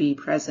to be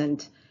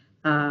present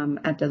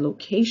at the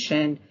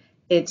location,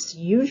 it's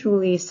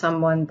usually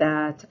someone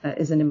that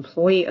is an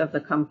employee of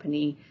the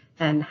company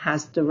and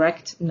has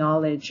direct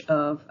knowledge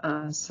of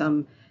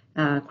some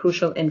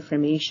crucial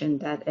information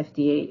that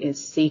FDA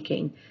is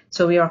seeking.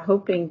 So we are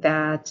hoping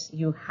that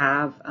you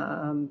have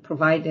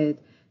provided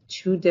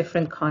two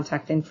different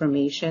contact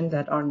information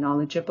that are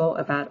knowledgeable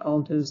about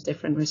all those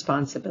different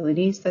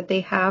responsibilities that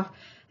they have,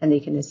 and they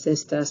can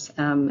assist us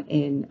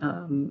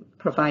in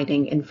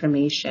providing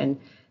information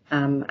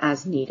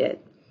as needed.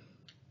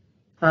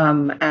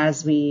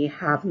 As we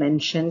have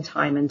mentioned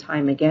time and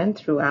time again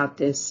throughout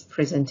this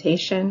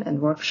presentation and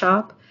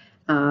workshop,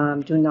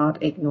 do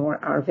not ignore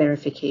our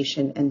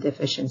verification and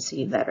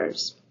deficiency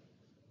letters.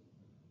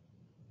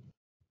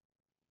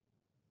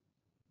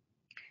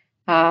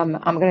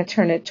 I'm going to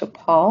turn it to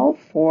Paul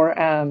for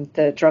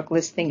the drug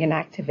listing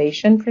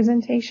inactivation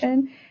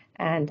presentation.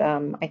 And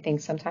I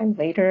think sometime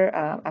later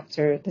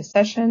after the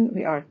session,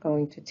 we are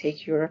going to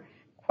take your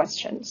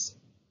questions.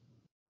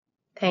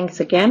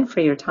 Thanks again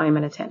for your time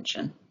and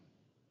attention.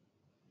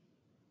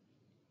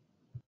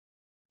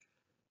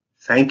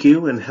 Thank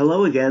you, and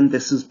hello again.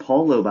 This is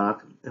Paul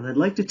Loebach, and I'd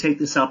like to take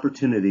this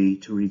opportunity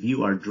to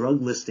review our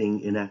drug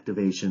listing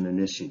inactivation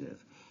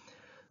initiative.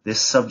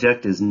 This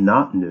subject is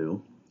not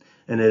new,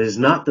 and it is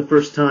not the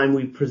first time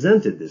we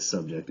presented this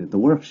subject at the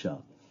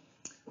workshop.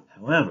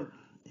 However,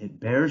 it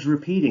bears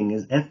repeating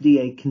as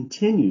FDA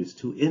continues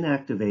to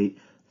inactivate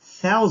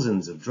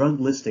thousands of drug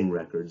listing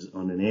records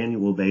on an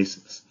annual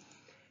basis.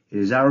 It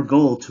is our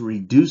goal to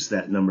reduce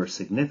that number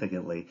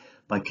significantly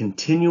by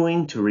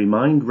continuing to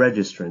remind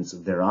registrants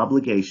of their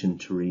obligation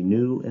to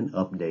renew and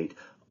update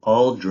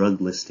all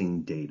drug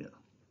listing data.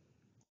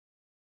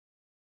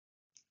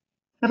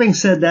 Having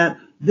said that,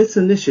 this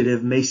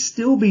initiative may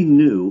still be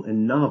new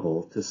and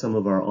novel to some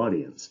of our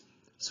audience.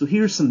 So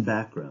here's some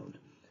background.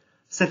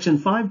 Section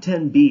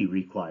 510B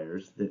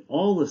requires that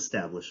all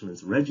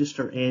establishments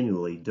register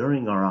annually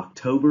during our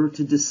October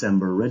to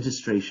December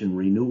registration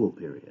renewal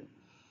period.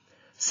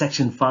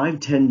 Section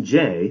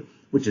 510J,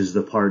 which is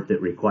the part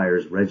that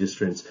requires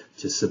registrants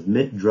to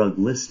submit drug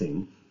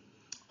listing,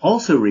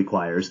 also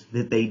requires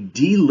that they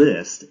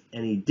delist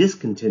any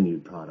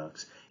discontinued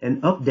products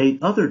and update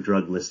other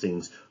drug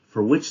listings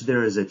for which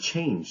there is a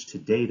change to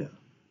data.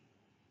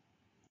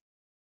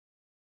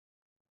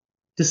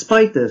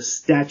 Despite the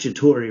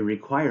statutory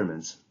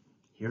requirements,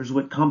 here's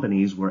what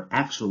companies were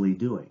actually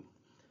doing.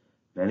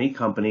 Many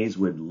companies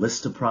would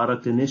list a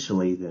product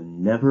initially,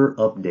 then never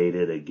update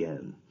it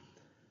again.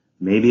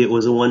 Maybe it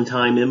was a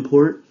one-time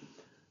import.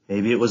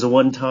 Maybe it was a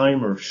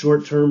one-time or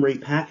short-term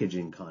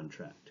repackaging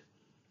contract.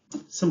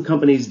 Some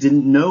companies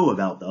didn't know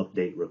about the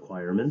update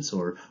requirements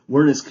or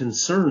weren't as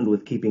concerned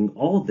with keeping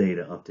all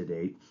data up to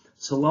date,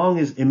 so long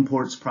as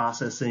imports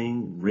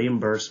processing,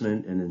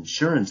 reimbursement, and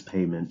insurance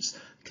payments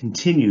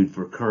continued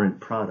for current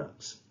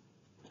products.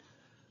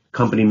 The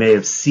company may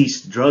have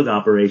ceased drug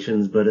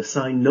operations but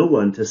assigned no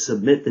one to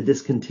submit the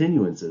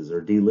discontinuances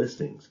or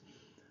delistings.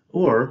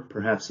 Or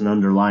perhaps an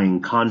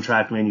underlying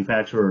contract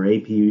manufacturer or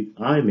API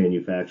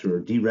manufacturer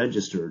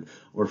deregistered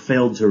or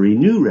failed to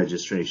renew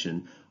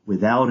registration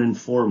without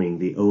informing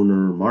the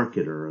owner or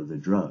marketer of the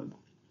drug.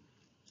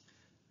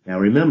 Now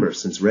remember,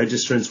 since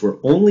registrants were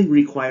only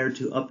required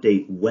to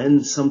update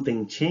when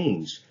something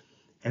changed,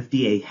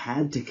 FDA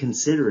had to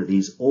consider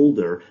these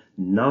older,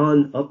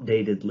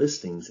 non-updated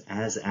listings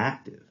as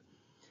active.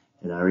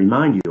 And I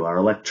remind you, our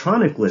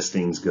electronic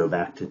listings go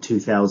back to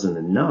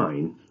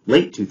 2009,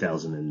 late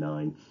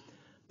 2009,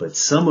 but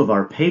some of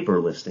our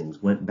paper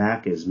listings went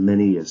back as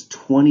many as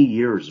 20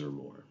 years or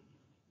more.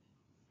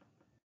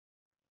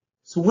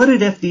 So what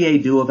did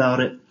FDA do about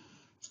it?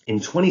 In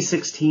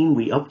 2016,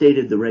 we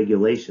updated the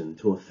regulation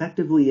to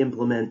effectively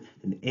implement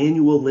an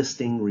annual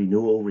listing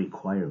renewal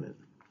requirement.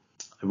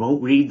 I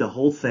won't read the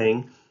whole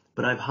thing,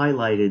 but I've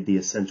highlighted the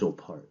essential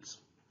parts.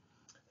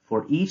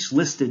 For each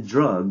listed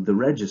drug, the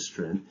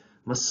registrant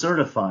must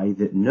certify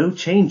that no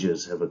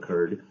changes have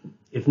occurred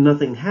if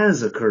nothing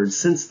has occurred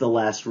since the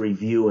last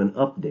review and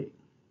update.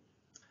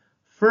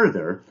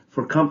 Further,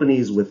 for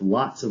companies with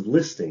lots of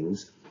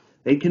listings,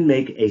 they can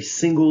make a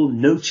single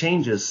no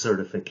changes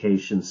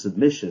certification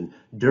submission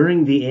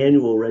during the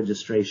annual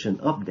registration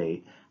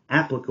update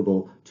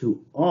applicable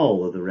to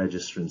all of the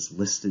registrant's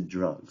listed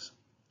drugs.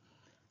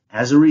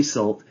 As a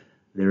result,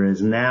 there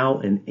is now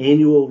an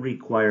annual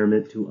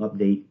requirement to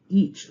update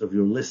each of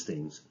your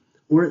listings,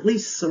 or at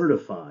least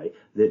certify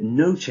that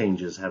no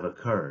changes have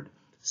occurred,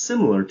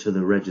 similar to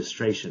the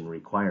registration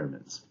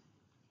requirements.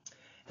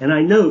 And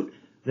I note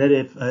that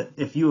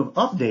if you have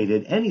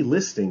updated any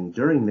listing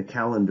during the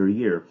calendar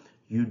year,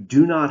 you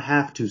do not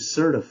have to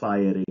certify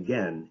it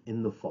again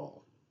in the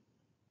fall.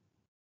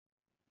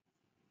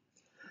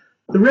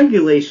 The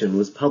regulation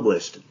was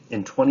published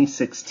in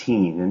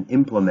 2016 and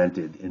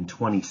implemented in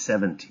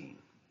 2017.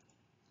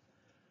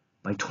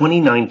 By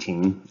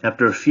 2019,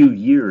 after a few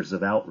years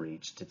of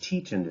outreach to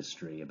teach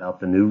industry about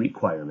the new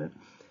requirement,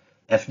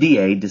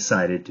 FDA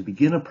decided to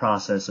begin a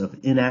process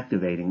of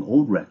inactivating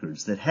old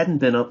records that hadn't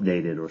been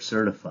updated or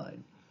certified.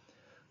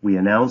 We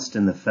announced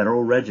in the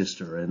Federal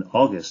Register in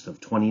August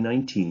of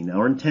 2019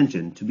 our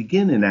intention to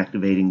begin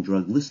inactivating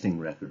drug listing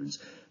records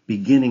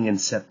beginning in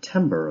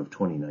September of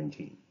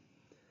 2019.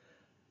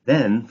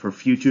 Then, for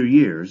future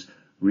years,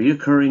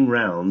 reoccurring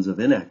rounds of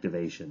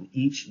inactivation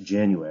each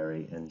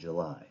January and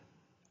July.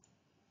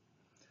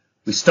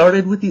 We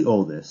started with the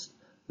oldest,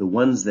 the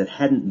ones that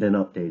hadn't been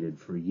updated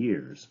for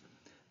years,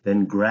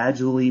 then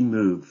gradually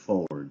moved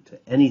forward to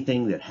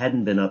anything that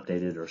hadn't been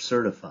updated or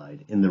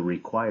certified in the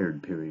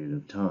required period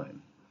of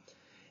time.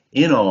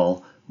 In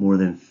all, more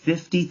than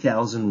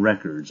 50,000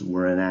 records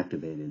were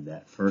inactivated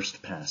that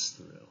first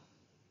pass-through.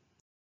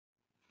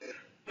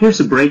 Here's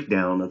a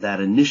breakdown of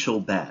that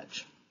initial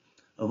batch.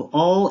 Of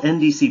all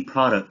NDC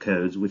product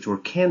codes which were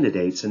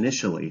candidates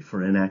initially for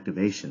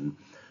inactivation,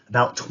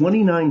 about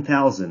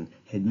 29,000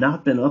 had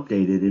not been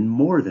updated in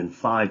more than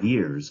 5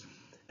 years,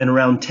 and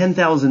around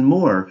 10,000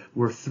 more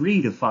were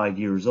 3 to 5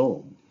 years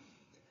old.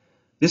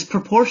 This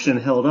proportion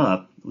held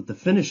up with the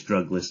finished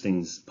drug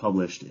listings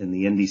published in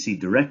the NDC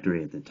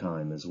directory at the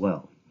time as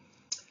well.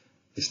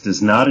 This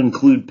does not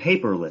include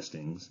paper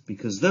listings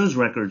because those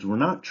records were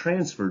not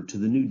transferred to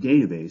the new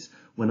database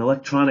when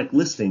electronic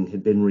listing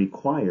had been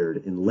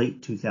required in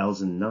late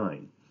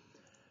 2009.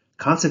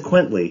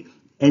 Consequently,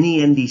 any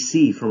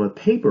NDC from a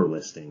paper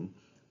listing,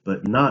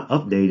 but not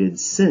updated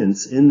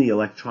since in the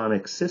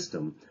electronic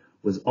system,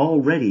 was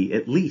already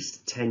at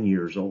least 10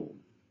 years old.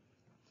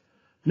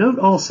 Note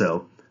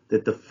also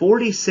that the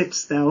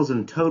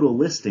 46,000 total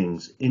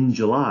listings in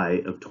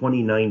July of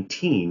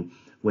 2019,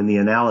 when the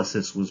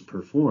analysis was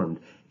performed,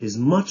 is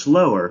much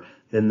lower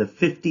than the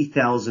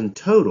 50,000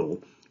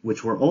 total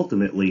which were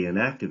ultimately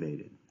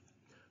inactivated.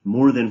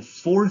 More than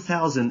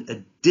 4,000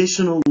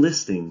 additional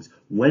listings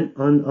went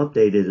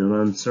unupdated and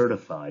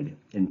uncertified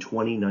in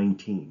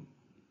 2019.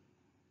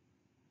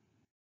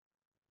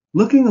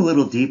 Looking a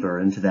little deeper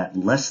into that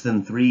less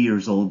than 3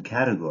 years old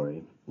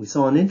category, we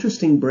saw an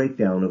interesting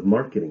breakdown of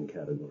marketing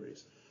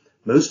categories.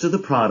 Most of the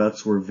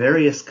products were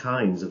various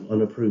kinds of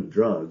unapproved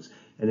drugs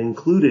and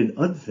included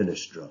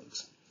unfinished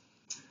drugs.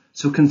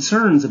 So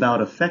concerns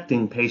about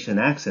affecting patient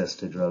access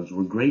to drugs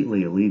were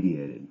greatly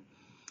alleviated.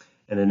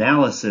 An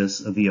analysis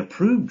of the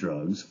approved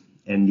drugs,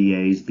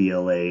 NDAs,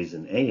 BLAs,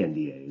 and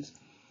ANDAs,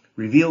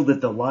 revealed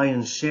that the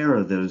lion's share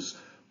of those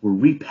were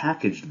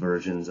repackaged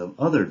versions of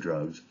other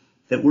drugs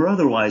that were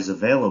otherwise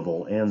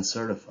available and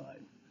certified.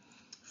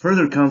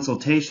 Further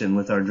consultation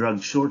with our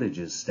drug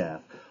shortages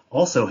staff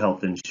also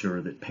helped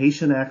ensure that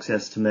patient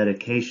access to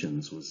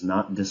medications was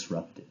not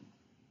disrupted.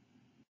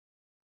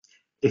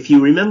 If you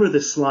remember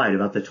the slide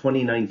about the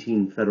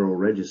 2019 Federal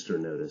Register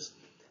notice,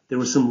 there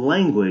was some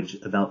language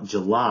about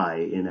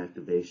July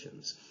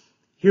inactivations.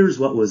 Here's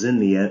what was in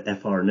the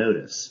FR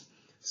notice,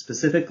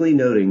 specifically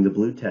noting the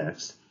blue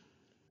text.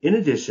 In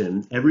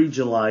addition, every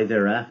July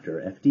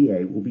thereafter,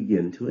 FDA will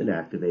begin to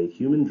inactivate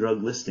human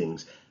drug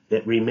listings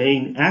that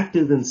remain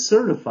active and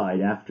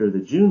certified after the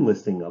June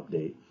listing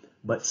update,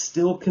 but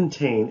still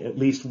contain at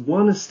least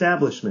one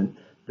establishment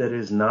that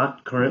is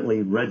not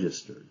currently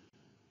registered.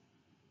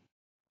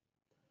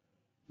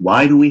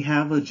 Why do we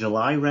have a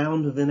July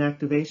round of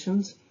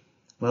inactivations?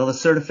 Well, the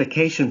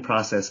certification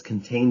process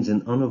contains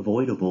an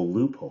unavoidable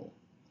loophole.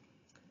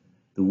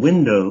 The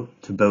window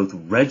to both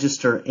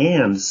register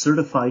and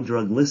certify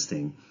drug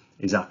listing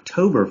is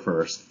October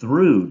 1st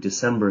through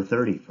December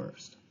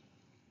 31st.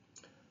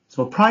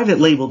 So a private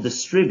label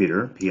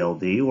distributor,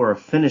 PLD, or a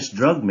finished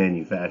drug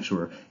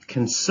manufacturer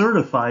can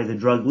certify the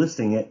drug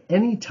listing at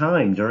any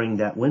time during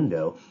that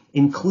window,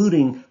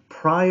 including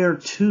prior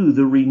to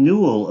the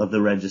renewal of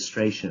the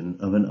registration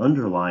of an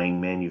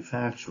underlying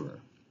manufacturer.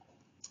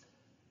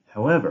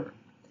 However,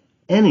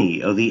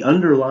 any of the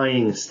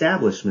underlying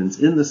establishments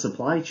in the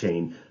supply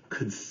chain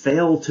could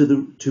fail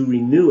to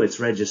renew its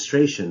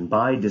registration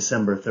by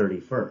December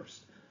 31st.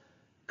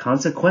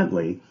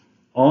 Consequently,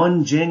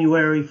 on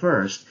January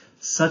 1st,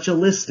 such a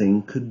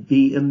listing could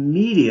be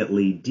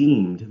immediately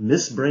deemed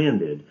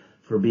misbranded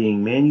for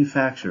being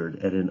manufactured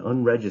at an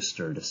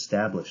unregistered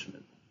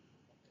establishment.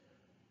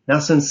 Now,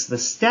 since the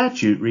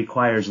statute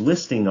requires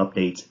listing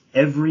updates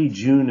every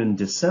June and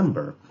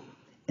December,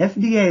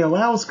 FDA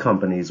allows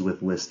companies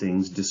with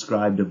listings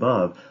described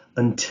above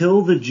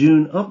until the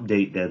June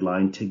update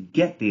deadline to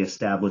get the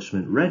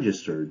establishment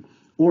registered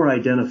or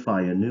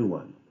identify a new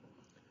one.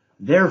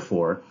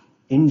 Therefore,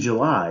 in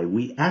July,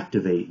 we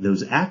activate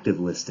those active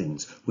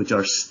listings which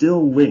are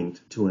still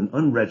linked to an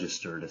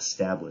unregistered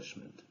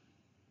establishment.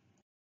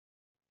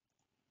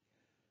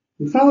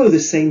 We follow the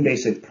same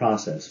basic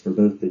process for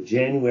both the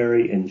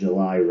January and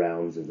July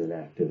rounds of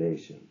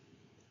inactivation.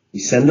 We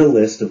send a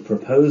list of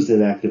proposed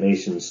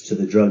inactivations to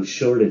the Drug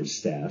Shortage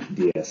Staff,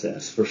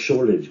 DSS, for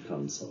shortage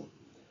consult,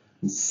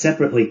 and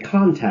separately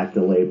contact the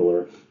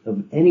labeler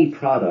of any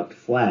product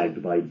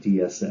flagged by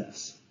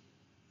DSS.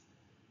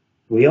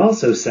 We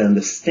also send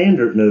a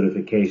standard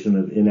notification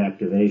of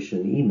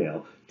inactivation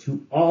email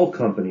to all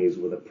companies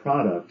with a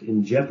product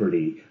in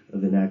jeopardy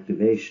of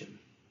inactivation.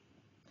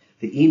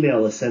 The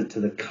email is sent to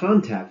the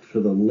contact for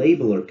the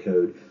labeler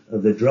code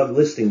of the drug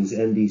listings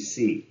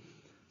NDC.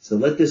 So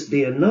let this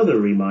be another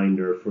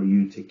reminder for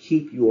you to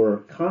keep your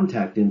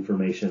contact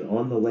information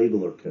on the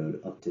labeler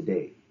code up to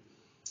date.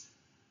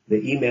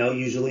 The email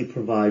usually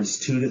provides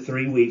 2 to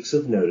 3 weeks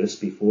of notice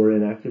before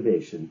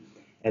inactivation,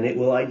 and it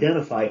will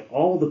identify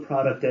all the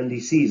product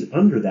NDCs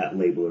under that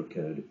labeler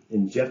code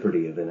in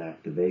jeopardy of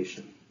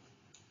inactivation.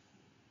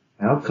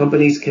 How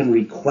companies can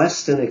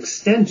request an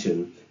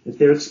extension if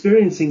they're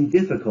experiencing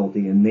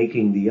difficulty in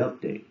making the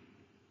update.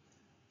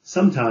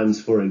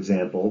 Sometimes, for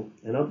example,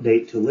 an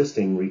update to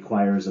listing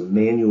requires a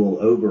manual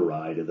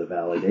override of the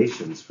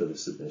validations for the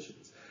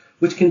submissions,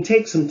 which can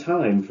take some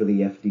time for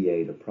the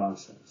FDA to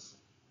process.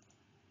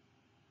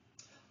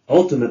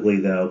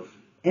 Ultimately, though,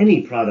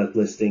 any product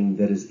listing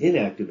that is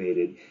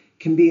inactivated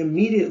can be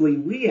immediately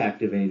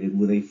reactivated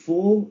with a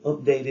full,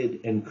 updated,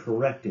 and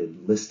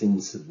corrected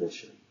listing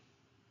submission.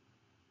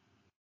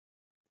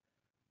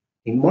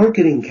 A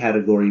marketing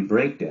category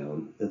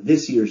breakdown of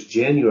this year's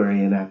January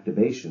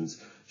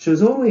inactivations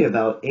shows only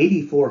about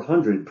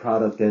 8,400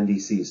 product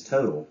NDCs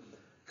total,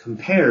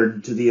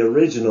 compared to the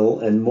original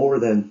and more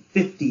than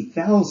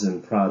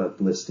 50,000 product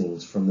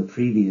listings from the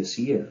previous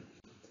year.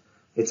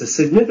 It's a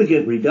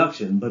significant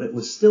reduction, but it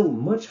was still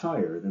much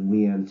higher than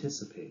we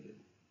anticipated.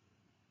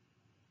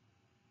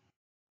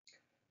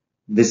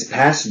 This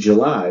past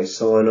July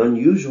saw an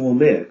unusual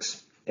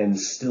mix, and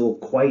still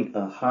quite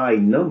a high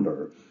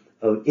number,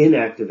 of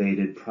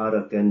inactivated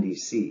product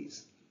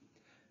NDCs.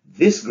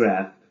 This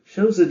graph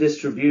shows the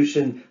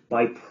distribution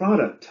by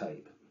product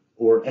type,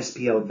 or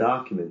SPL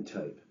document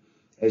type.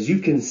 As you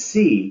can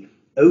see,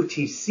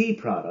 OTC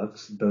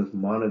products, both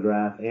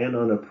monograph and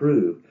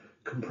unapproved,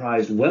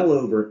 comprise well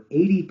over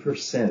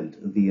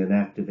 80% of the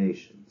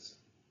inactivations.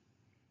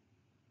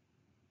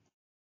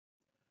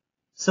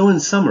 So in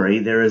summary,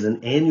 there is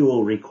an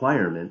annual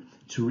requirement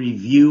to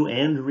review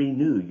and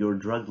renew your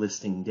drug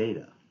listing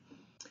data.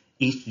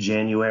 Each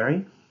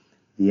January,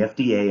 the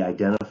FDA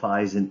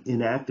identifies and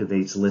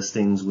inactivates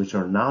listings which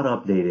are not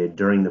updated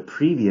during the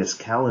previous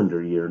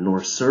calendar year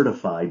nor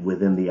certified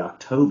within the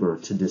October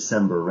to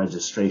December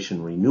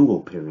registration renewal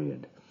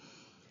period.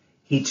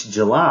 Each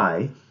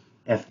July,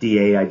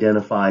 FDA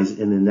identifies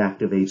and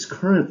inactivates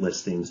current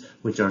listings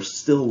which are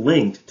still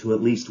linked to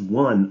at least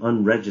one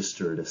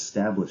unregistered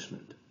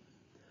establishment.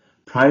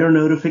 Prior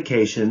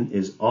notification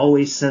is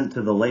always sent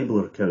to the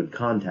labeler code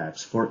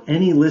contacts for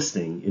any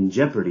listing in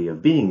jeopardy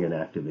of being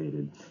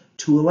inactivated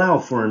to allow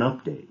for an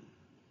update.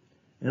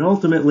 And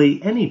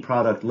ultimately, any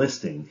product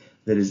listing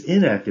that is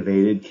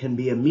inactivated can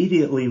be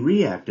immediately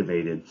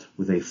reactivated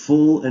with a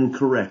full and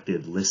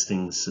corrected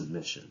listing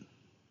submission.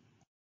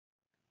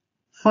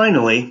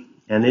 Finally,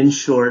 and in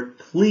short,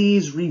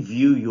 please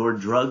review your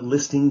drug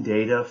listing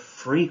data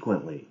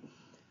frequently.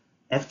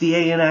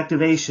 FDA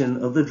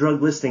inactivation of the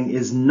drug listing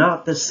is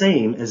not the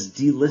same as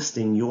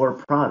delisting your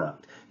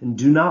product, and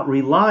do not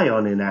rely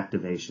on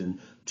inactivation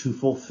to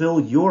fulfill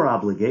your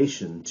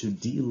obligation to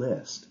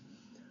delist.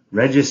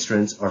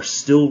 Registrants are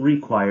still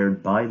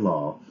required by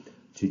law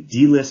to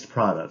delist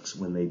products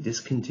when they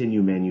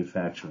discontinue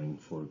manufacturing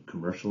for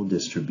commercial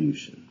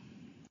distribution.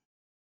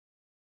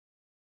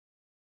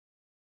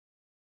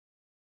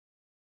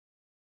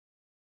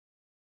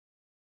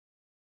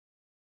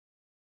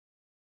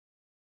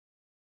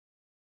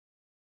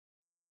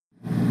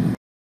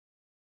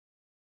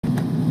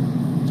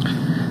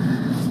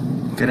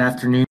 Good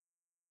afternoon.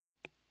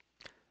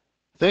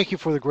 Thank you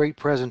for the great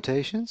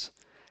presentations.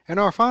 In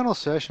our final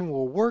session,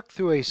 we'll work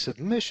through a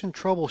submission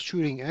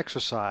troubleshooting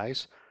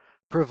exercise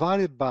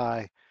provided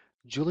by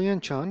Julian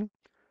Chun,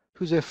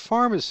 who's a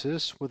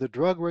pharmacist with the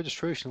Drug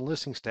Registration and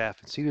Listing Staff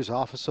at CDER's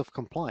Office of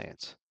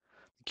Compliance.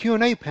 The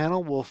Q&A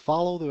panel will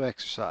follow the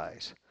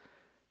exercise.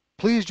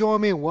 Please join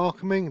me in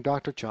welcoming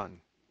Dr. Chun.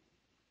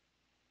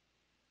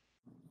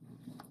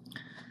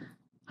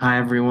 Hi,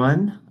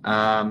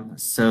 everyone.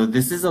 So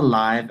this is a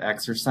live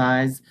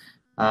exercise.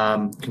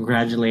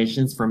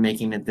 Congratulations for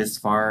making it this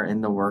far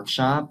in the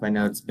workshop. I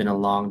know it's been a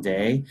long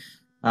day.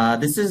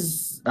 This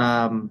is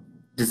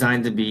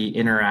designed to be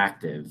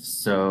interactive,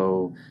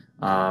 so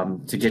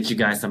to get you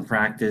guys some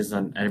practice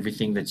on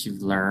everything that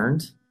you've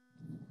learned.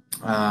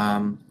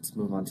 Let's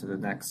move on to the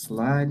next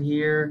slide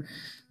here.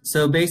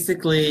 So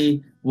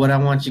basically, what I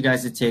want you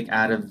guys to take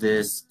out of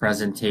this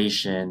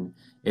presentation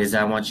is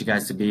I want you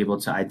guys to be able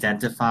to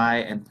identify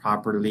and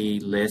properly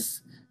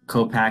list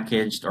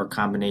co-packaged or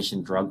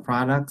combination drug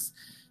products.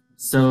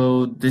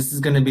 So this is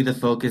going to be the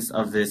focus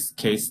of this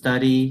case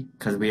study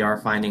because we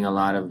are finding a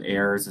lot of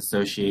errors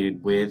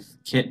associated with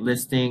kit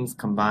listings,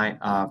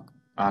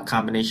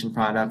 combination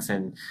products,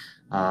 and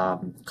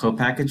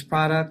co-packaged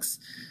products.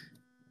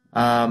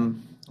 I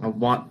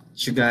want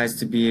you guys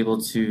to be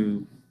able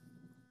to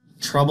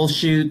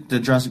troubleshoot the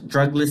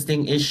drug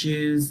listing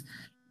issues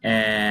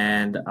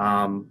and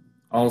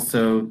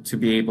also to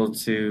be able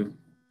to,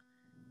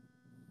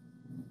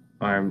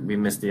 or we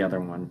missed the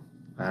other one.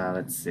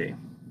 Let's see.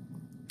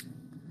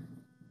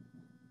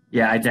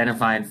 Yeah,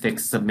 identify and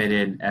fix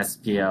submitted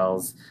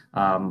SPLs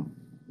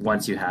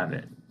once you have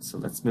it. So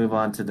let's move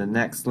on to the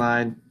next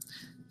slide.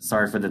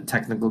 Sorry for the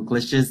technical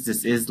glitches.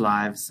 This is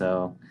live,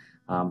 so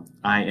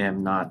I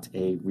am not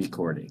a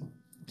recording.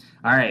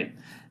 All right,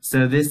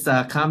 so this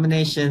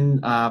combination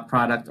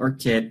product or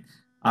kit,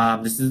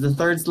 this is the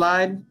third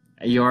slide.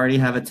 You already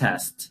have a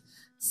test.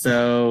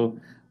 So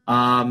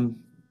for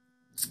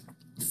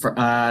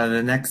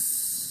the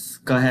next,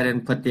 go ahead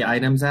and put the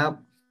items out.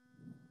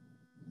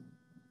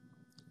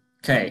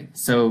 Okay,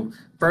 so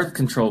birth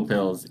control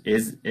pills,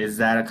 is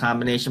that a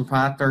combination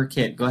product or a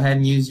kit? Go ahead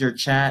and use your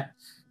chat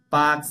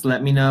box.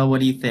 Let me know,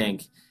 what do you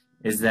think?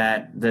 Is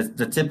that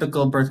the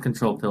typical birth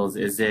control pills,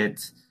 is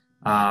it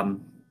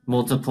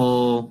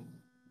multiple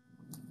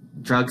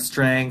drug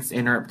strengths,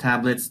 inert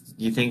tablets?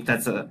 Do you think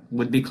that's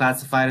would be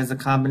classified as a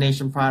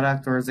combination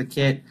product or as a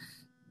kit?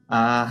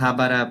 How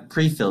about a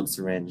pre-filled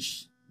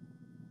syringe?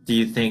 Do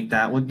you think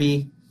that would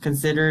be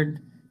considered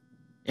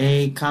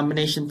a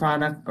combination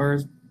product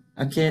or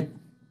a kit?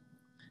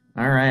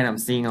 All right, I'm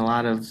seeing a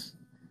lot of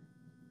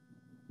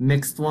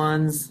mixed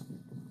ones.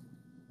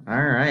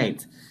 All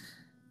right.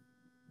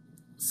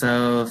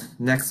 So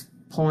next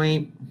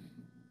point,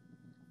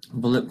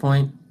 bullet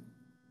point.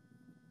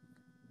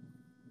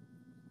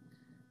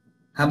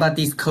 How about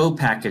these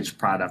co-packaged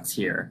products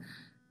here?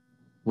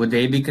 Would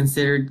they be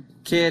considered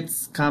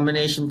kits,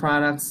 combination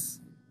products?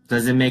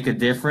 Does it make a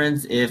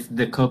difference if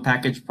the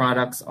co-packaged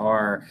products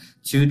are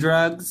two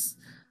drugs,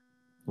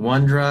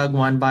 one drug,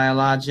 one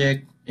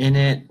biologic in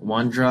it,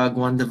 one drug,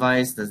 one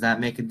device? Does that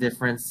make a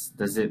difference?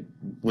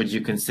 Would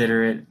you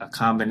consider it a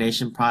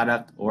combination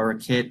product or a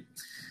kit?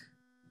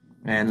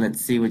 And let's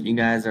see what you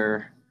guys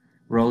are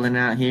rolling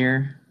out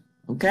here.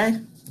 Okay.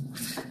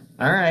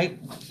 All right.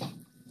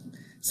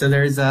 So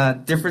there's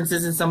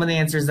differences in some of the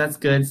answers. That's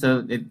good.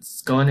 So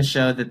it's going to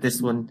show that this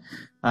one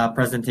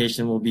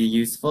presentation will be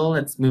useful.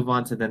 Let's move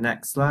on to the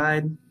next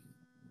slide.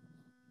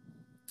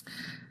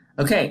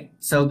 Okay,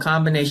 so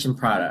combination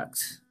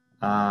product.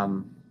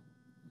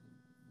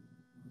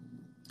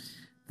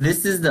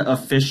 This is the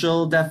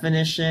official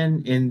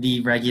definition in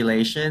the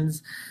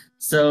regulations.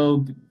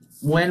 So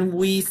when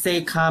we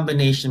say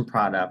combination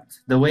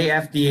product, the way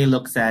FDA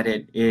looks at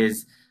it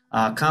is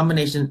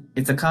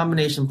it's a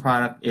combination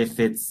product if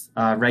it's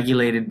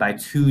regulated by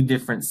two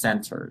different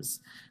centers.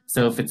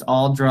 So if it's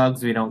all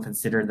drugs, we don't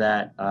consider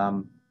that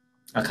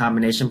a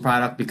combination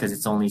product because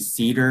it's only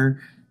CDER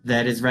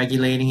that is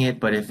regulating it.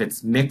 But if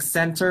it's mixed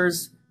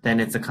centers, then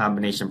it's a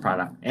combination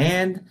product.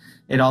 And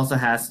it also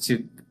has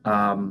to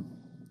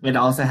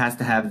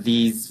have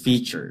these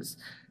features.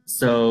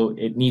 So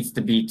it needs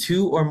to be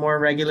two or more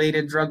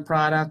regulated drug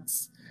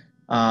products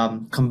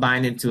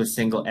combined into a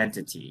single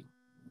entity.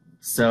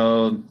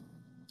 So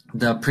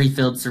the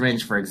pre-filled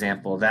syringe, for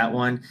example, that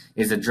one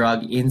is a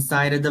drug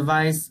inside a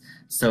device,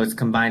 so it's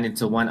combined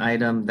into one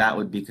item. That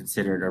would be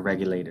considered a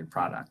regulated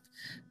product.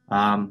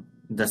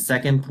 The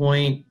second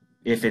point,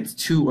 if it's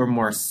two or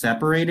more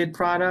separated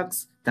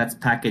products that's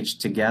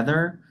packaged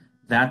together,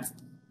 that's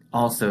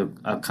also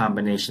a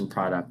combination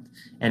product.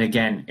 And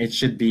again, it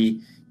should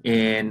be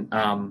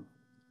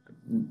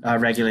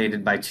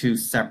regulated by two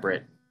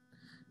separate.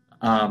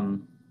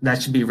 That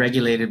should be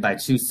regulated by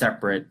two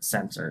separate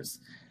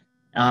centers.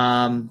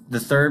 The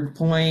third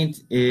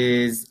point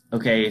is,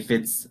 okay, if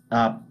it's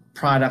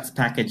products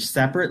packaged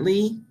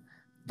separately,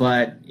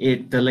 but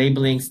the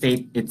labeling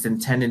state it's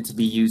intended to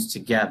be used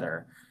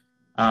together,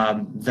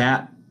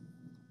 that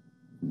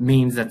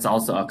means that's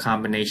also a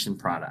combination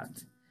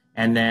product.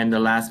 And then the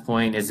last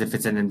point is if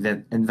it's an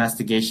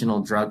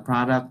investigational drug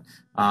product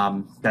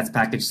that's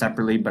packaged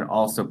separately but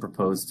also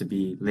proposed to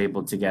be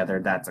labeled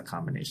together, that's a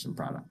combination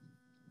product.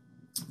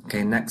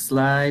 Okay, next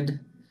slide.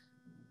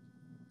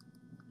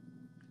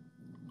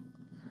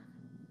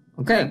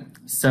 Okay,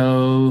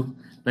 so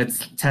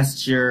let's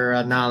test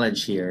your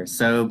knowledge here.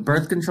 So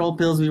birth control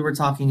pills, we were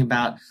talking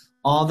about,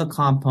 all the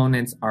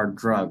components are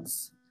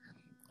drugs.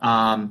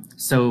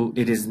 So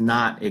it is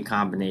not a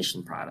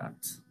combination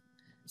product.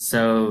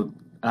 So,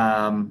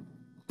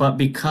 but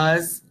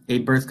because a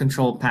birth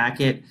control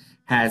packet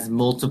has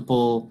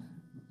multiple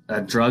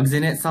drugs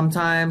in it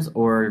sometimes,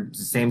 or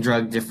the same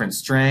drug, different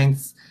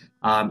strengths,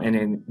 and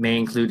it may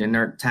include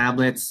inert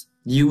tablets,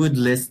 you would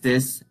list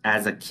this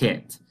as a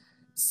kit.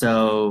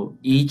 So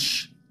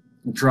each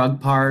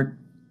drug part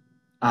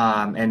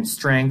and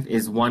strength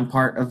is one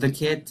part of the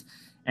kit,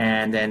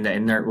 and then the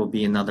inert will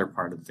be another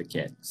part of the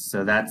kit.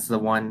 So that's the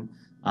one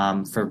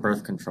for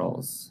birth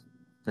controls.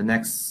 The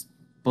next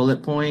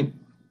bullet point,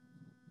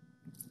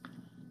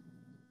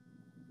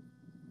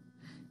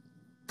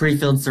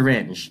 pre-filled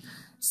syringe.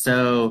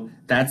 So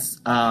that's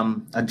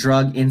a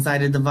drug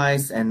inside a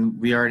device, and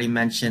we already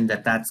mentioned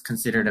that that's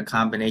considered a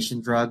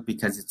combination drug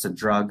because it's a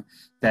drug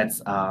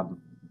that's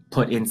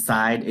put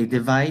inside a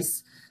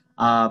device.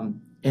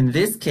 In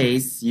this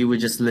case, you would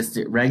just list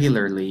it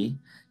regularly,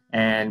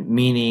 and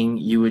meaning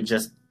you would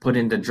just put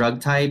in the drug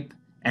type,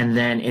 and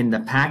then in the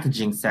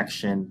packaging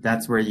section,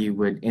 that's where you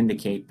would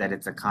indicate that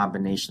it's a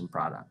combination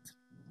product.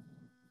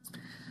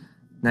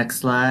 Next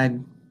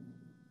slide.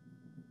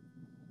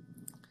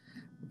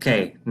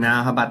 Okay,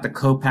 now how about the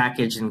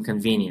co-packaged and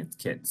convenient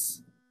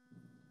kits?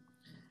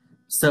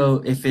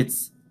 So if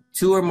it's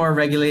 2 or more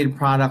regulated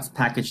products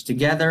packaged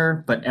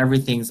together, but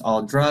everything's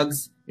all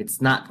drugs,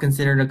 it's not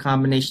considered a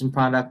combination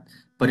product,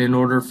 but in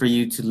order for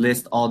you to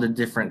list all the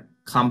different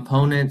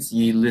components,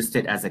 you list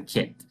it as a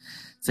kit.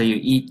 So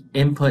you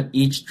input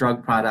each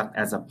drug product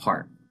as a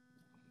part.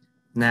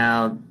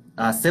 Now,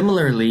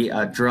 similarly,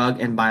 a drug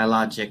and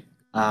biologic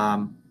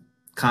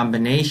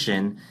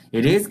combination,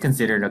 it is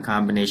considered a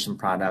combination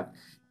product.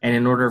 And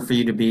in order for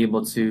you to be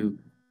able to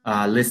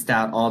list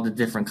out all the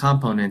different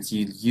components,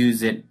 you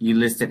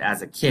list it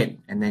as a kit,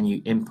 and then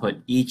you input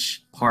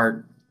each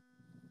part,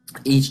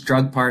 each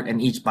drug part and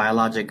each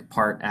biologic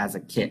part as a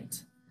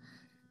kit.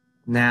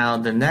 Now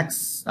the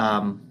next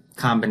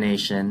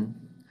combination,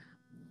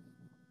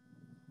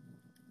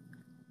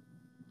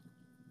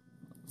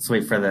 let's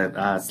wait for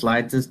the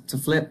slide to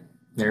flip,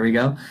 there we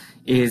go,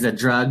 is a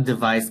drug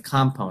device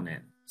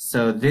component.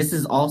 So this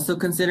is also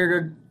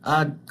considered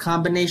a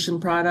combination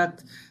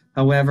product.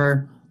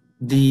 However,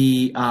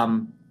 the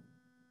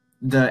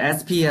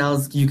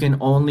SPLs, you can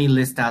only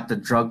list out the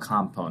drug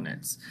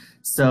components.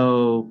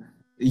 So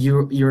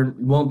you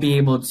won't be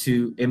able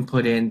to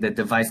input in the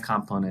device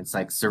components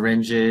like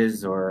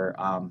syringes or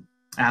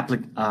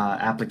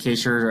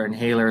applications or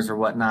inhalers or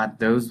whatnot.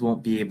 Those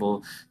won't be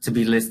able to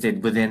be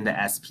listed within the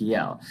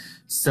SPL.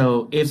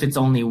 So if it's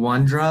only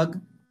one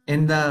drug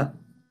in the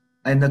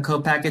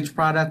co-packaged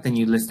product, then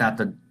you list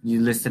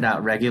it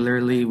out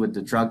regularly with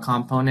the drug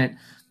component,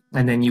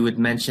 and then you would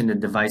mention the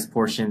device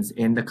portions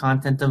in the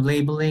content of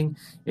labeling.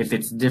 If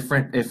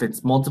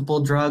it's multiple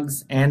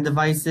drugs and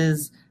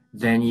devices,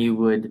 then you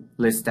would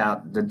list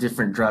out the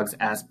different drugs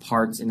as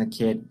parts in a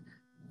kit,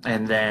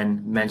 and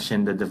then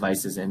mention the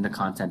devices in the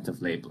content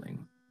of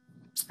labeling.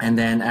 And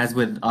then, as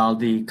with all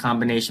the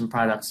combination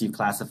products, you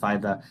classify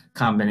the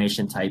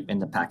combination type in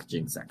the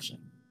packaging section.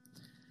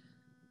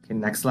 Okay,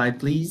 next slide,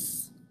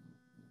 please.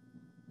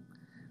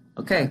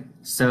 Okay,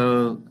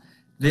 so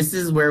this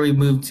is where we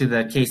move to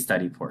the case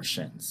study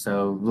portion.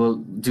 So we'll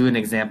do an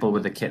example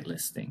with a kit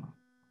listing.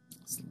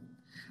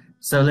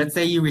 So let's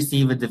say you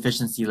receive a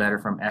deficiency letter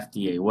from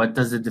FDA. What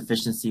does the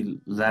deficiency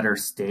letter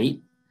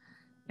state?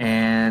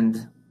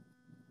 And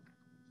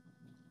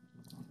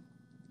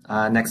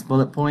next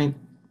bullet point.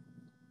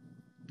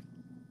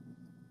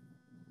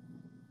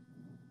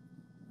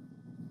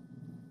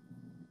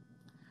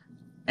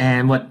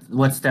 And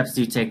what steps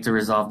do you take to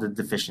resolve the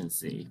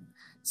deficiency?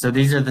 So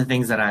these are the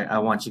things that I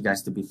want you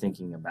guys to be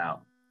thinking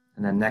about.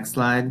 And then next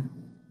slide.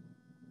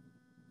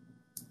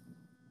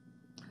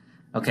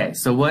 Okay,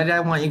 so what I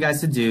want you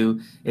guys to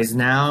do is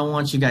now I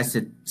want you guys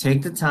to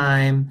take the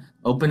time,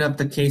 open up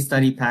the case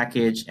study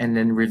package, and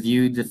then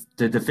review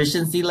the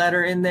deficiency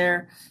letter in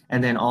there,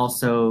 and then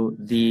also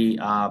the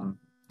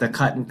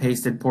cut and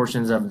pasted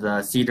portions of the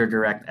CDER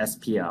Direct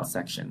SPL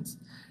sections.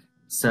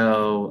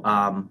 So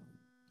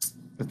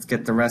let's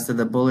get the rest of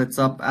the bullets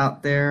up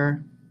out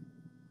there.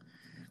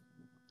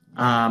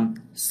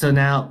 So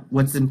now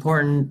what's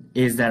important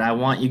is that I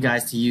want you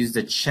guys to use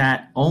the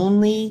chat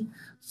only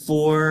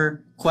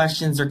for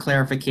questions or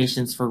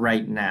clarifications for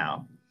right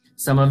now.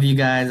 Some of you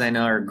guys I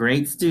know are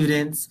great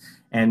students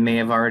and may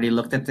have already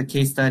looked at the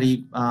case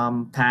study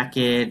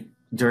packet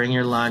during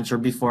your lunch or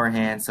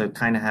beforehand, so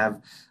kind of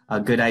have a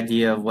good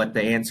idea of what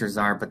the answers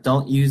are, but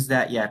don't use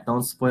that yet.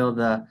 Don't spoil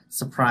the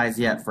surprise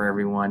yet for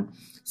everyone.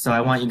 So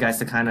I want you guys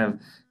to kind of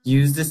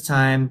use this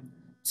time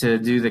to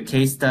do the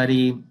case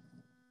study,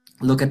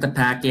 look at the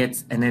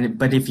packets, and then,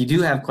 but if you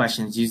do have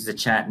questions, use the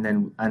chat, and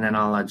then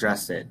I'll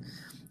address it.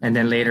 And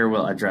then later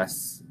we'll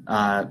address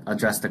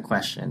the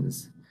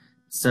questions.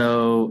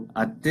 So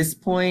at this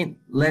point,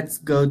 let's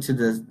go to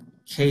the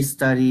case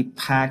study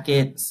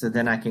packet, so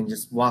then I can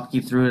just walk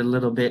you through it a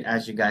little bit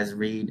as you guys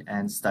read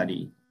and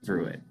study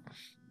through it.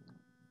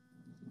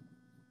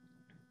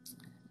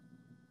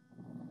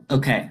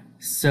 Okay,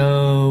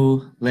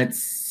 so let's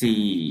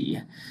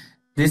see.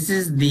 This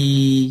is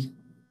the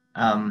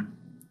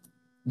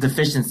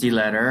deficiency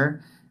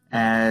letter,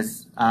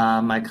 as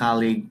my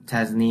colleague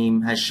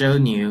Tasneem has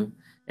shown you.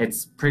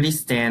 It's pretty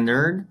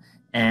standard,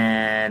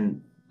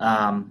 and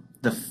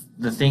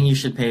the thing you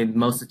should pay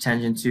most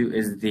attention to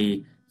is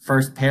the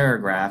first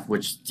paragraph,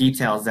 which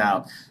details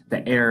out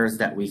the errors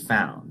that we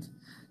found.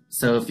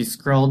 So if you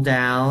scroll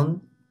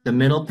down the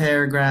middle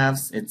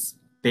paragraphs, it's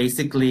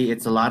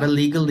a lot of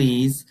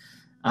legalese.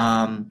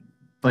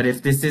 But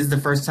if this is the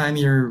first time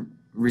you're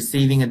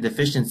receiving a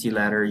deficiency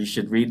letter, you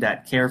should read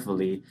that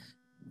carefully,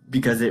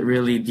 because it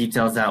really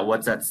details out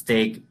what's at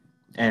stake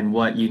and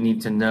what you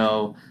need to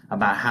know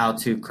about how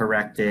to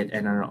correct it,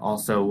 and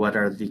also what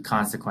are the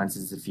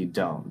consequences if you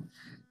don't.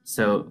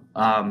 So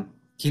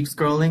keep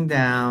scrolling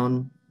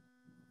down.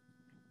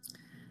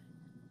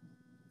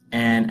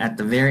 And at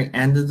the very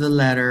end of the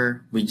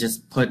letter, we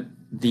just put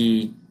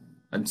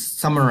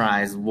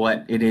summarize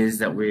what it is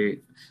that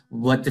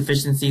what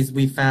deficiencies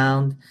we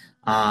found,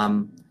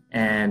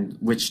 and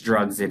which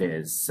drugs it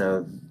is.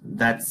 So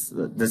that's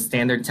the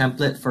standard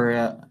template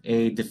for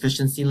a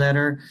deficiency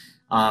letter.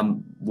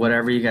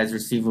 Whatever you guys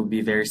receive will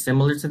be very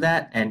similar to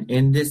that. And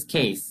in this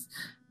case,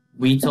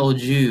 we told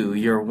you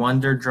your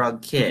Wonder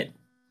Drug Kit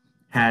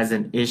has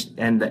an issue,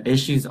 and the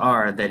issues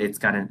are that it's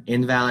got an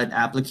invalid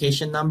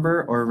application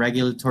number or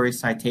regulatory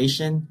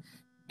citation,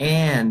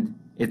 and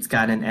it's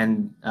got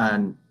an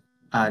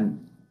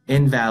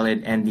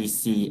invalid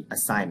NDC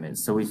assignment.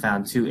 So we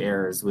found 2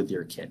 errors with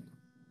your kit.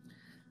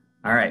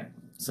 All right,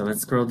 so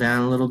let's scroll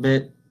down a little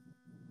bit.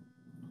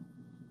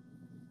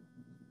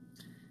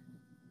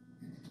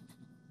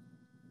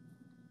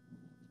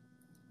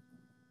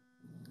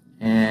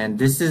 And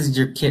this is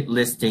your kit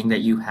listing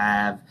that you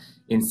have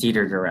in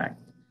CDER Direct.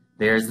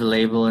 There's the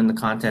label and the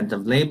content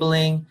of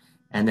labeling,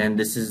 and then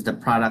this is the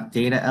product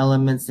data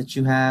elements that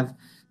you have.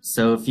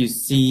 So if you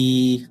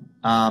see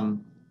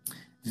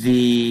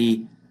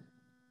the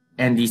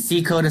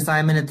NDC code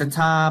assignment at the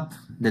top,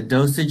 the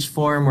dosage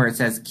form where it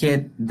says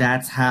kit,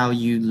 that's how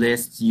you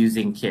list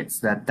using kits.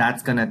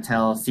 That's going to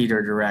tell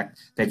CDER Direct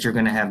that you're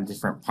going to have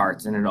different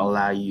parts, and it'll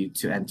allow you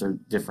to enter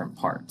different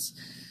parts.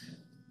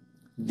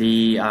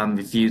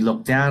 If you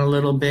look down a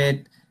little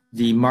bit,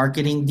 the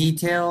marketing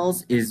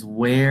details is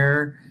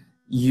where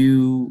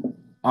you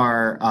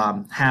are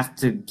have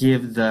to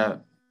give the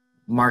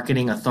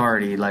marketing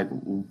authority, like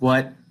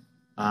what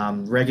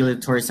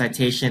regulatory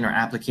citation or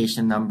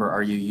application number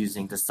are you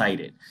using to cite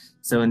it.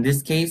 So in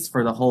this case,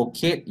 for the whole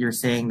kit, you're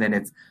saying that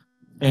it's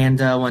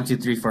ANDA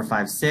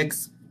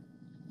 123456.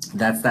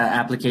 That's that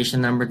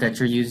application number that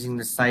you're using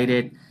to cite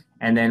it.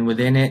 And then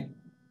within it,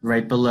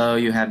 right below,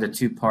 you have the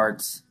 2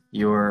 parts,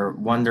 your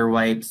Wonder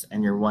Wipes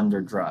and your Wonder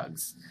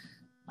Drugs.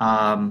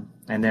 And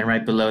then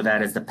right below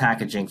that is the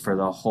packaging for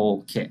the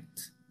whole kit.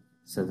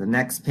 So the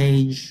next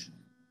page.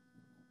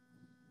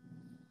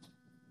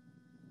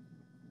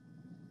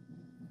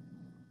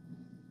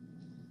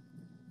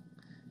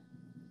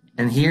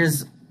 And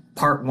here's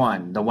part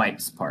 1, the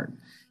wipes part.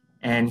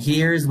 And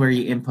here's where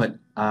you input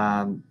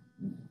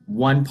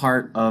one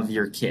part of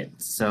your kit.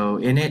 So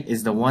in it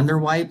is the Wonder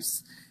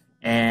Wipes,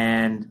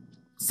 and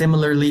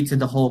similarly to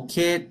the whole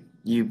kit,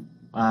 you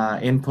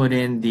input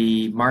in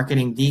the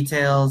marketing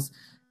details.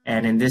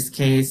 And in this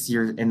case,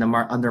 you're in the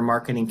under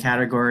marketing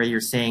category,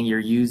 you're saying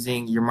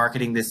you're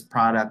marketing this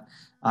product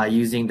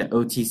using the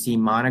OTC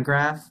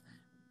monograph,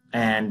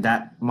 and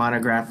that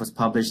monograph was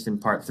published in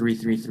part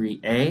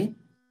 333A.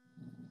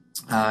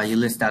 You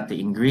list out the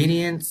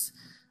ingredients,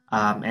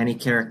 any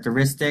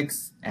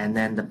characteristics, and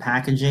then the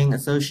packaging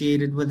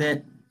associated with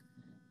it.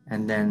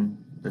 And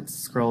then let's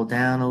scroll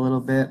down a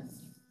little bit.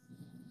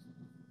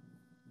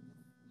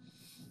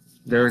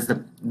 There's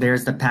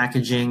the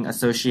packaging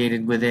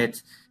associated with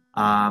it.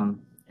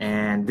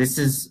 And this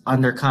is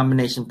under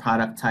combination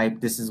product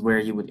type. This is where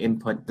you would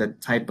input the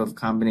type of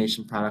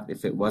combination product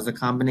if it was a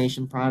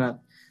combination product.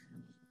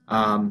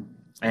 And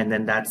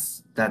then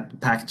that's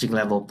that packaging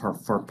level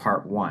for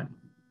part 1.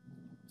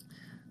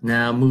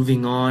 Now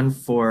moving on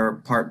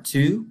for part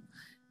 2,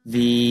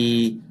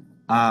 this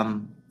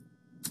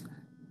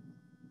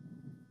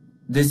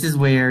is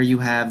where you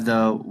have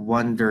the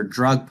Wonder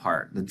Drug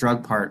part, the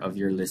drug part of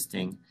your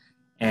listing.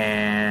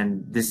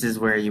 And this is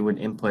where you would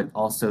input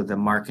also the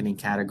marketing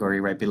category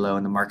right below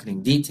and the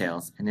marketing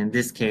details. And in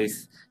this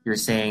case, you're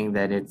saying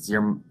that it's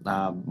your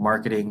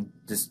marketing,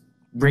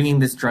 bringing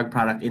this drug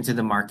product into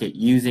the market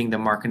using the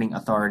marketing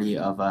authority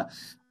of a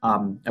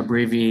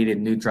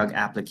abbreviated new drug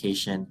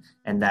application,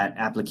 and that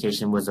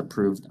application was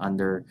approved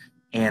under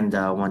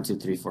ANDA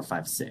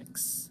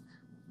 123456.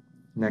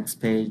 Next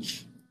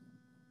page.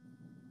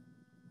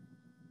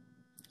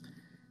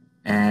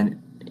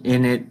 And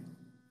in it,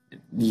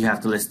 you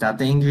have to list out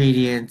the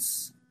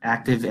ingredients,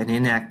 active and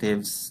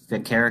inactives,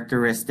 the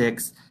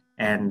characteristics,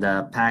 and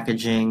the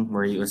packaging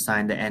where you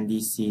assign the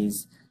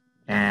NDCs.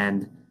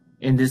 And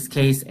in this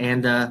case,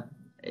 ANDA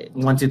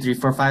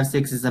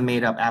 123456 is a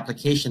made-up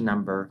application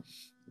number,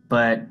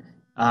 but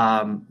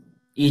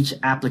each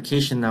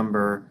application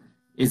number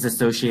is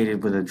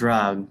associated with a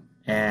drug.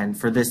 And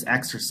for this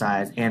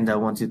exercise, ANDA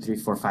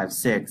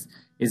 123456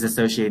 is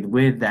associated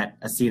with that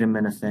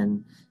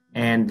acetaminophen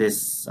and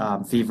this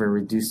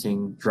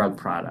fever-reducing drug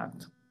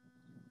product.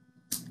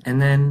 And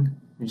then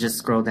you just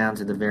scroll down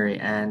to the very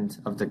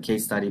end of the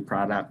case study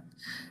product.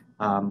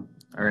 All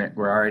right,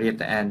 we're already at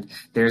the end.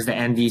 There's the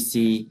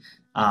NDC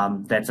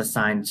that's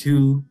assigned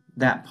to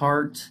that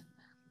part.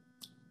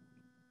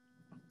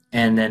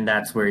 And then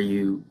that's where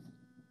you,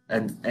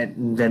 and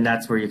then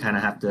that's where you kind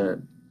of have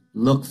to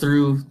look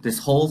through this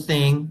whole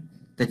thing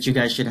that you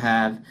guys should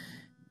have,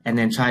 and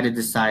then try to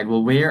decide,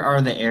 well, where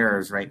are the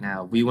errors right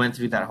now? We went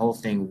through that whole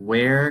thing.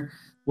 Where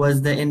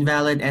was the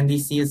invalid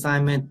NDC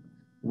assignment?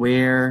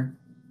 Where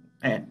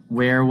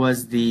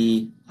was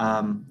the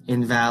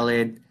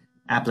invalid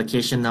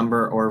application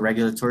number or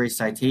regulatory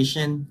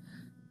citation?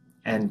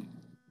 And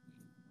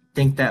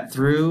think that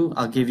through.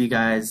 I'll give you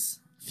guys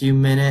a few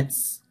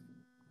minutes,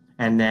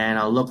 and then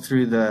I'll look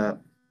through the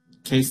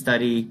case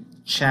study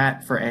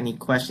chat for any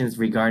questions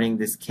regarding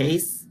this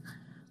case.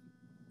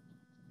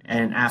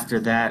 And after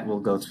that, we'll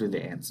go through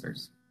the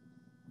answers.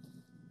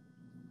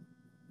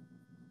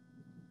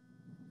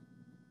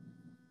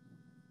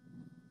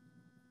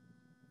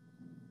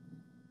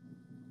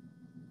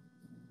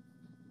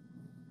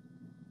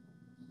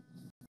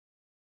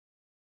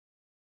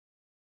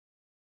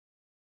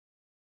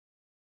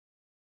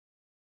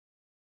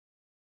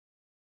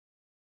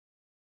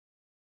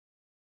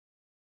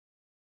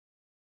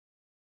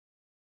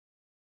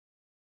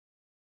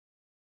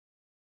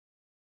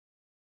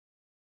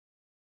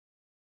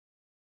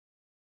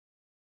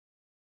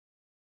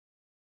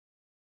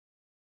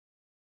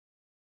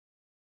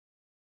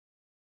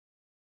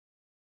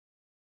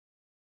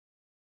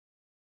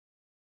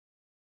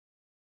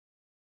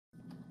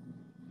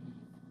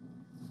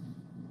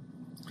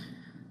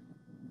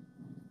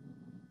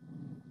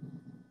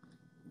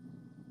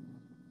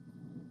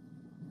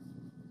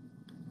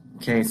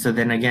 Okay, so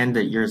then again,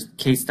 your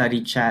case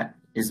study chat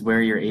is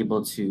where you're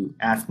able to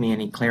ask me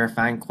any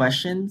clarifying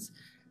questions.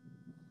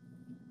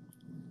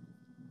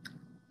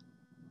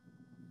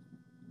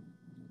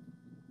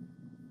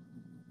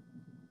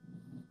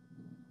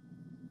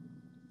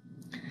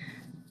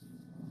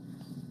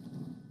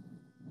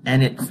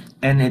 And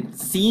it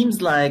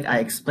seems like I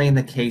explained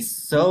the case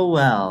so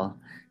well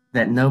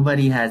that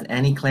nobody has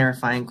any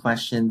clarifying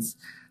questions.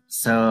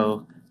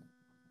 So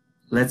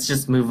let's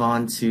just move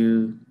on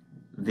to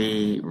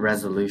the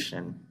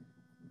resolution.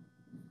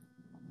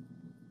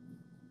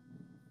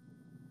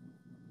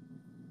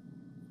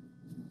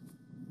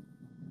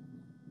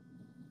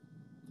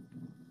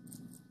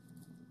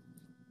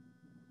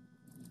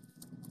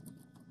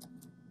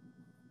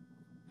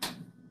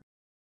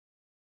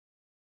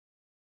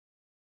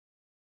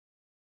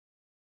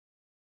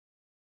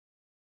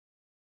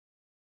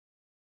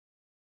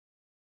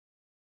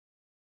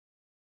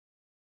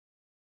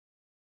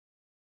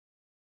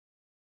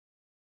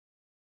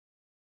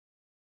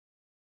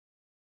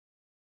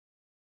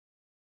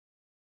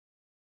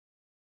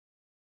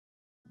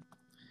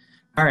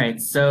 All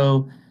right,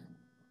 so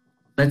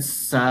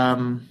let's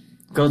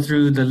go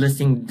through the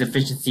listing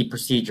deficiency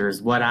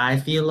procedures. What I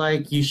feel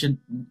like you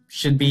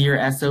should be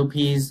your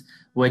SOPs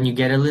when you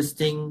get a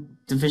listing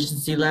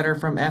deficiency letter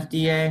from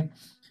FDA.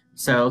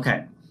 So,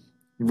 okay,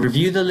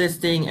 review the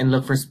listing and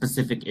look for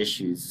specific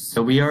issues.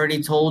 So we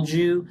already told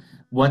you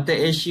what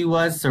the issue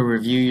was, so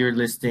review your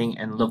listing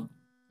and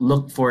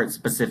look for it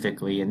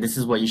specifically. And this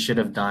is what you should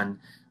have done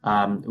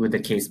with the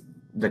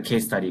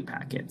case study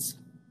packets.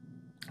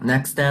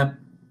 Next step,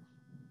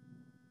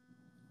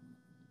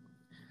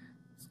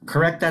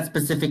 correct that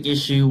specific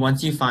issue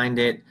once you find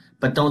it,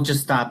 but don't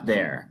just stop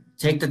there.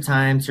 Take the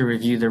time to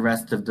review the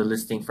rest of the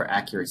listing for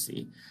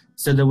accuracy.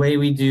 So the way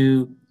we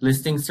do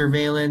listing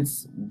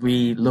surveillance,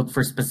 we look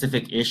for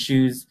specific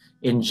issues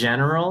in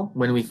general.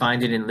 When we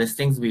find it in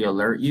listings, we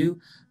alert you,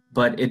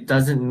 but it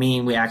doesn't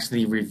mean we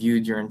actually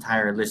reviewed your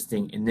entire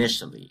listing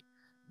initially.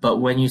 But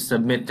when you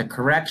submit the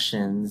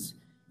corrections,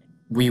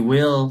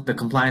 the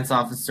compliance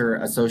officer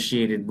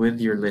associated with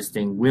your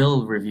listing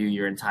will review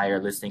your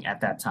entire listing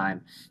at that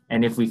time.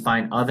 And if we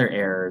find other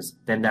errors,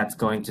 then that's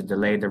going to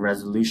delay the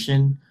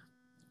resolution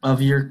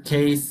of your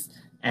case,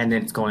 and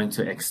it's going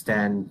to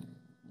extend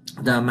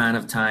the amount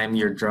of time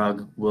your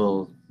drug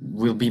will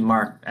be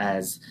marked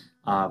as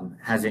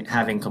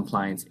having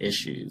compliance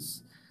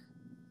issues.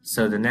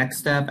 So the next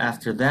step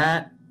after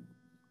that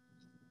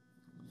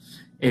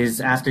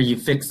is after you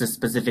fix the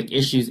specific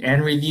issues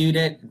and reviewed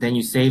it, then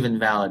you save and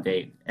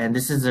validate. And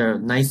this is a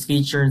nice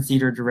feature in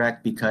CDER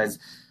Direct because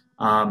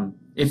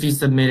if you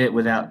submit it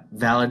without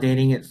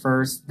validating it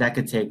first, that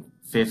could take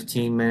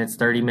 15 minutes,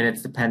 30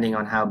 minutes, depending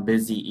on how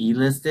busy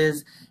eList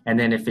is. And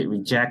then if it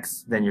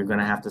rejects, then you're going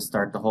to have to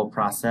start the whole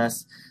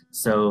process.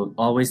 So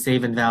always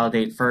save and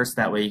validate first.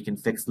 That way you can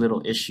fix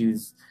little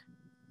issues.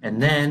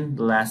 And then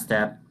the last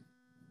step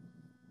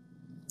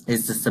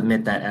is to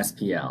submit that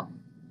SPL.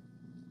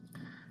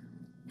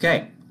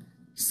 Okay,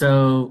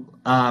 so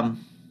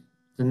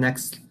the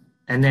next,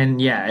 and then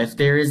if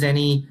there is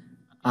any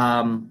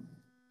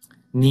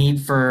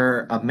need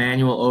for a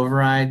manual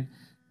override,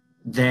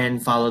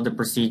 then follow the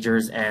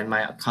procedures, and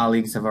my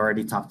colleagues have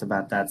already talked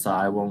about that, so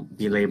I won't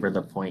belabor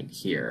the point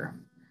here.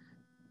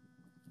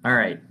 All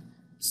right,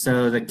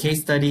 so the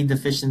case study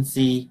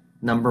deficiency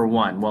number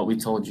 1, what we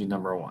told you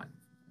number 1.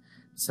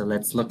 So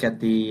let's look at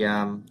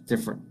the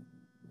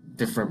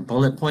different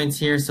bullet points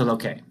here. So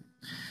okay.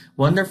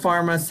 Wonder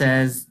Pharma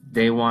says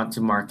they want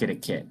to market a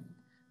kit.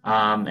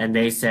 And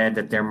they said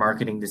that they're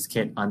marketing this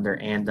kit under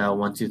ANDA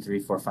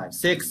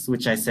 123456,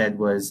 which I said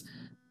was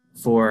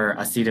for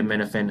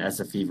acetaminophen as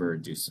a fever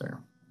reducer.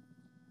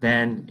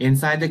 Then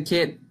inside the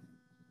kit,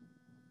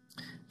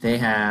 they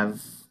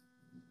have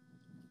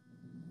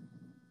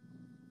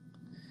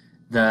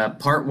the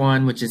part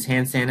 1, which is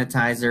hand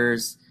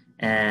sanitizers,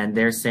 and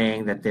they're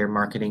saying that they're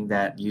marketing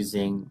that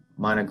using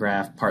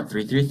monograph part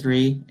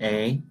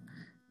 333A,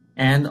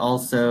 and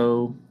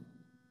also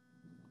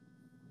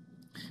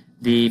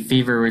the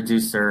fever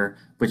reducer,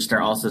 which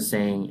they're also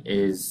saying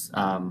is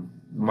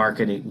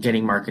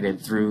getting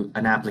marketed through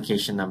an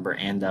application number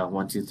ANDA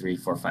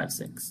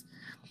 123456.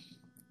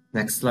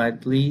 Next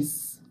slide,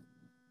 please.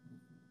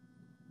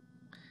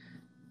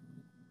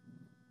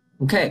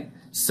 Okay,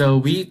 so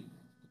we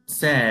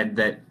said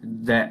that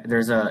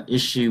there's an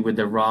issue with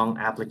the wrong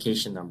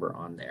application number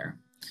on there.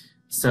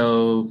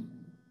 So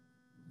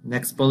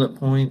next bullet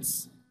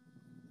points.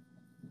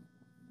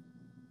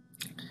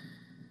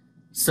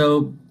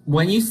 So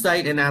when you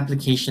cite an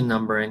application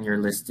number in your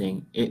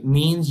listing, it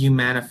means you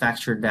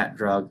manufactured that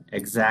drug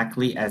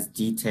exactly as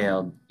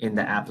detailed in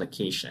the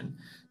application.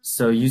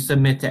 So you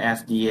submit to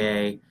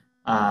FDA,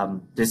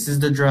 this is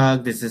the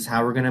drug, this is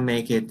how we're going to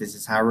make it, this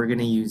is how we're going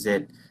to use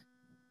it.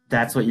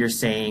 That's what you're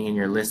saying in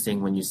your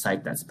listing when you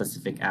cite that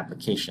specific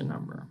application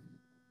number.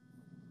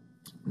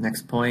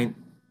 Next point.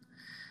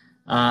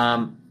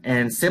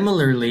 And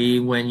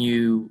similarly, when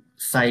you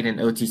cite an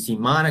OTC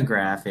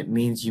monograph, it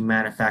means you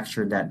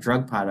manufactured that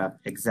drug product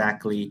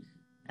exactly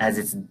as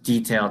it's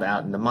detailed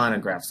out in the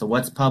monograph. So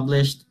what's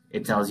published,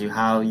 it tells you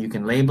how you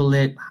can label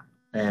it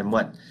and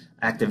what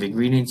active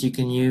ingredients you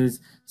can use.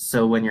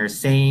 So when you're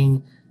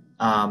saying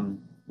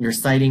you're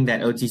citing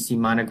that OTC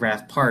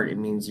monograph part, it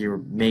means you're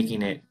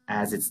making it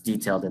as it's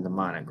detailed in the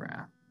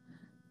monograph.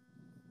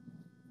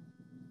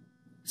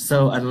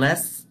 So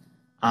unless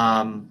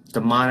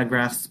the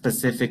monograph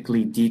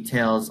specifically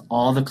details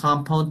all the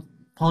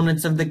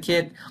components of the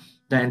kit,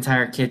 the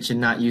entire kit should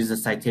not use a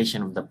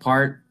citation of the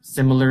part.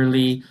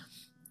 Similarly,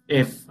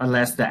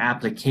 unless the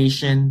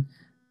application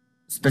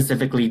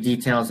specifically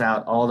details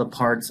out all the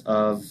parts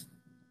of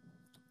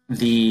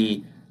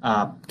the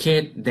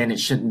kit, then it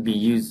shouldn't be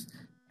used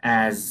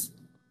as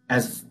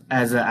an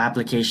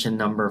application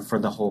number for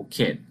the whole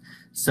kit.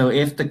 So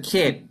if the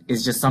kit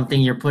is just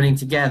something you're putting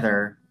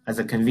together as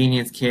a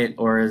convenience kit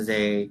or as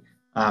a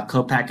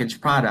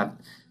co-packaged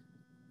product,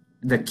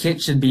 the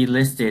kit should be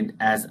listed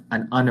as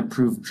an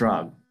unapproved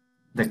drug.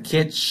 The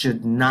kit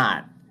should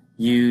not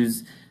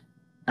use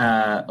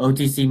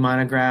OTC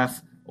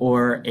monograph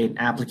or an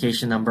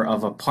application number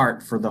of a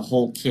part for the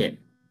whole kit.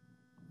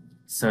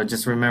 So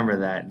just remember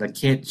that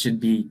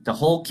the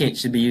whole kit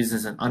should be used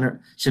as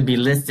should be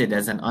listed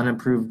as an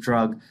unapproved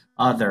drug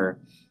other,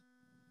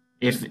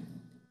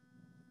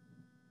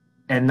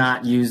 and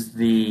not use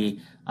the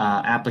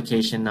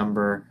application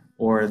number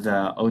or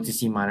the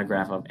OTC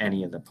monograph of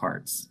any of the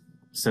parts.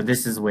 So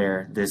this is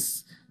where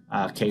this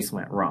case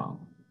went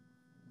wrong.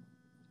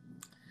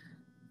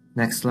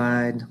 Next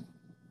slide.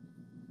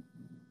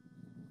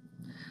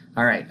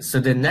 All right,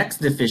 so the next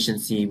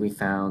deficiency we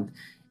found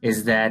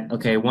is that,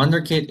 okay,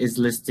 Wonder Kit is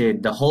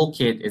listed, the whole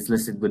kit is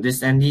listed with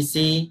this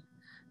NDC.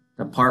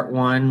 The part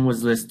 1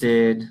 was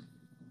listed.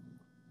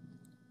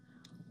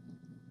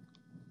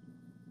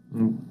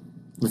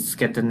 Let's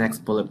get the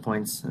next bullet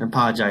points. I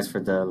apologize for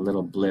the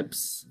little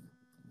blips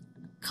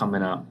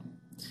coming up.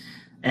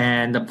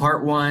 And the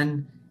part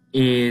 1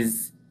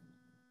 is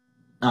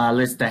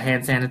the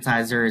hand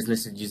sanitizer is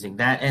listed using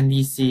that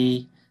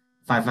NDC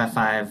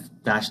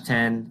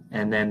 555-10,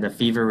 and then the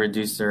fever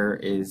reducer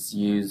is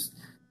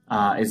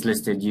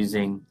listed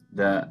using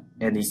the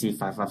NDC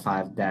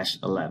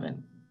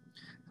 555-11.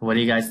 What do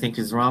you guys think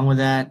is wrong with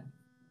that?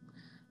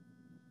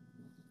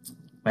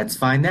 Let's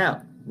find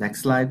out.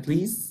 Next slide,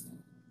 please.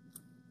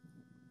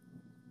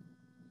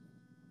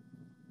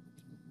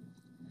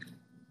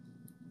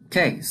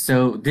 Okay,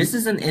 so this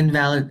is an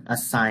invalid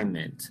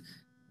assignment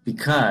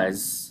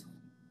because,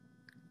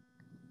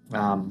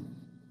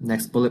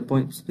 next bullet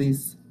points,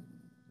 please.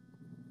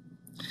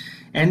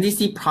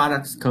 NDC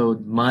products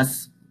code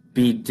must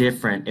be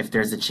different if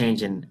there's a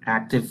change in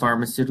active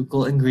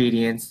pharmaceutical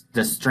ingredients,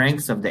 the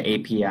strengths of the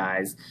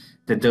APIs,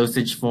 the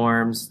dosage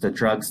forms, the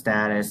drug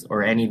status,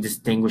 or any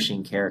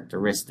distinguishing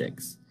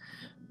characteristics.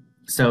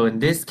 So in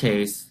this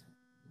case,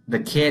 the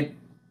kit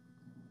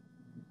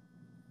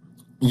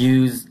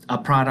used a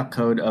product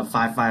code of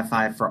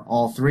 555 for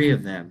all 3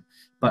 of them,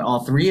 but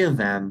all 3 of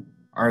them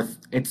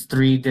it's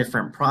 3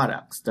 different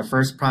products. The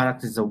first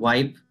product is a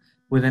wipe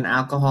with an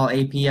alcohol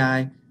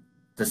API.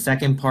 The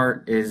second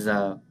part is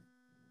a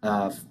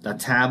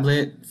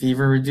tablet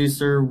fever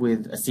reducer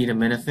with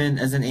acetaminophen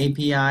as an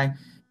API,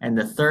 and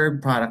the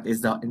third product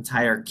is the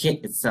entire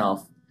kit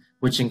itself,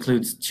 which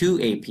includes 2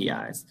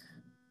 APIs.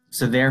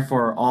 So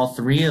therefore, all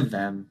 3 of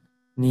them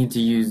need to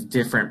use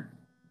different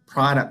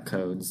product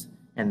codes,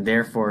 and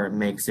therefore it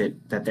makes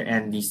it that the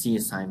NDC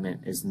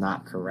assignment is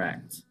not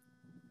correct.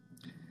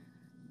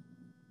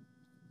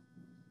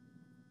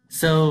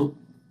 So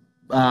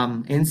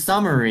in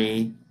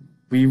summary,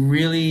 we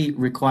really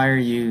require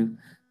you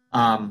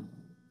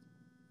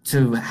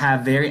to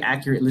have very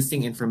accurate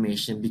listing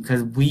information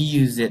because we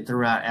use it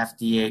throughout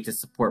FDA to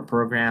support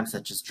programs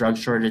such as drug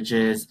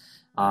shortages,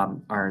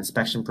 our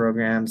inspection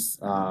programs,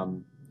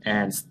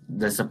 and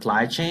the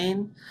supply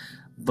chain,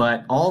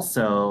 but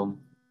also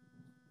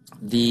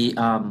the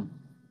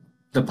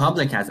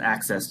public has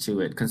access to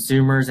it.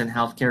 Consumers and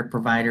healthcare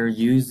providers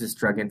use this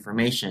drug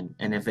information,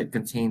 and if it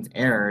contains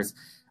errors,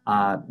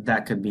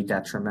 that could be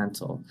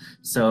detrimental.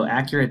 So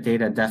accurate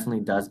data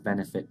definitely does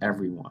benefit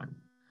everyone.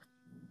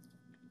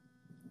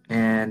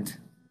 And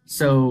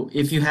so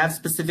if you have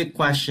specific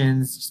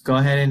questions, just go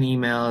ahead and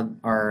email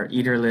our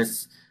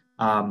eDRLS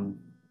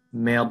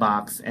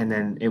mailbox, and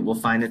then it will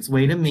find its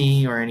way to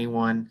me or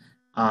anyone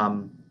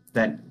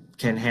that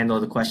can handle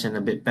the question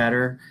a bit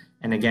better.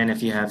 And again,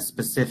 if you have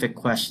specific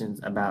questions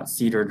about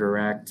CDER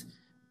Direct,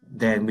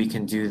 then we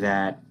can do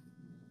that.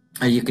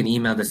 You can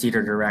email the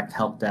CDER Direct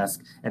help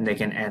desk, and they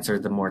can answer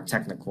the more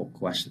technical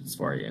questions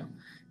for you.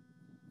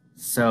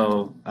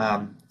 So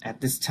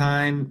at this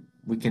time,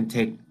 we can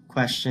take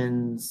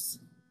questions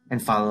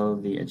and follow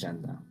the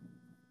agenda.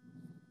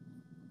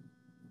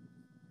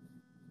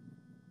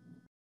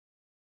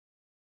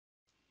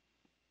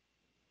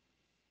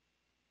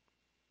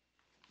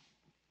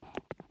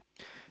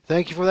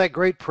 Thank you for that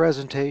great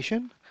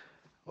presentation.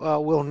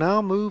 We'll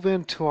now move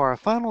into our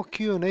final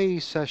Q&A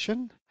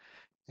session.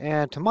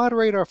 And to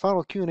moderate our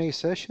final Q&A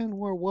session,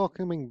 we're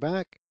welcoming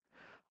back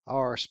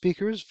our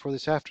speakers for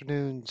this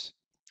afternoon's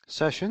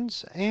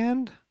sessions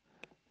and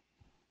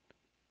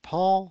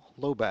Paul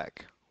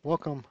Loebach.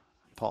 Welcome,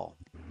 Paul.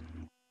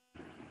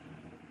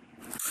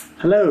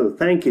 Hello,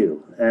 thank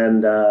you.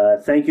 And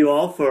thank you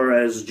all for,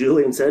 as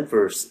Julian said,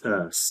 for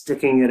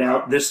sticking it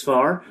out this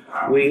far.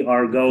 We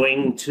are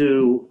going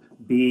to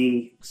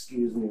be,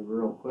 excuse me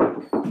real quick,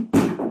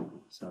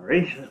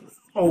 sorry.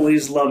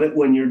 Always love it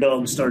when your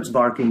dog starts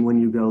barking when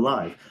you go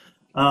live.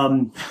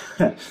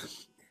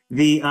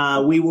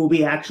 We will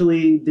be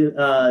actually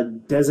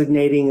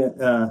designating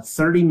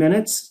 30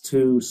 minutes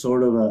to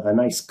sort of a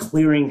nice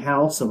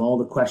clearinghouse of all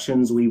the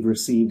questions we've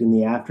received in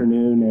the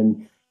afternoon,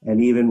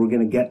 and even we're going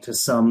to get to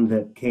some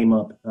that came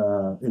up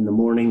in the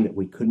morning that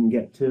we couldn't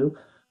get to.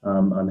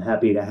 I'm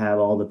happy to have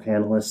all the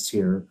panelists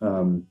here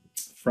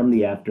from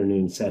the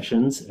afternoon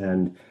sessions,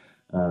 and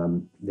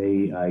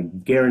I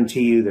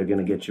guarantee you they're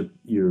going to get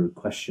your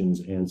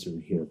questions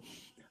answered here.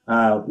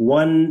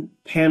 One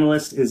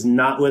panelist is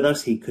not with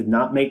us. He could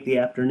not make the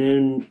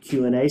afternoon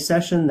Q&A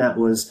session. That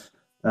was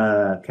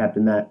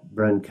Captain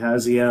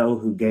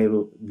Brancazio, who gave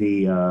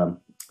the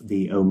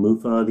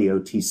OMUFA, the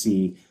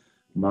OTC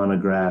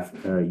monograph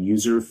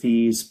user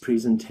fees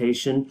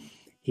presentation.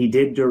 He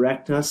did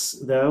direct us,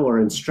 though, or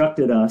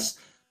instructed us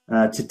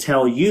to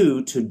tell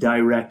you to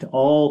direct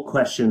all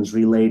questions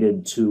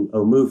related to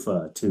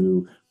OMUFA,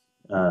 to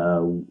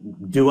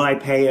do I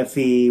pay a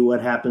fee?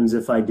 What happens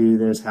if I do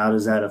this? How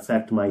does that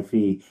affect my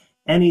fee?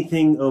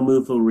 Anything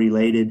OMUFA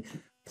related,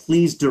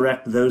 please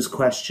direct those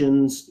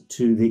questions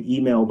to the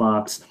email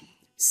box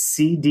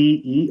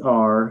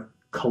CDER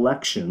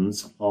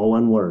Collections, all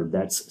one word.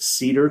 That's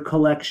CDER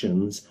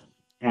Collections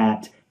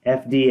at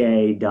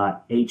fda.hhs.gov.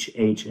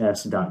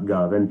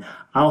 And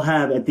I'll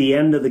have, at the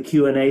end of the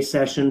Q&A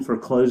session for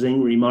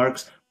closing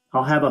remarks,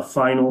 I'll have a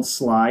final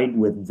slide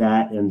with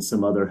that and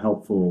some other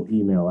helpful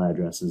email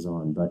addresses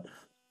on. But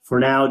for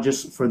now,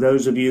 just for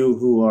those of you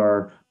who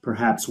are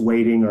perhaps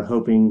waiting or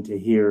hoping to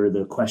hear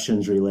the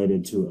questions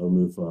related to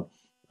OMUFA,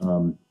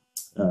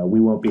 we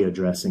won't be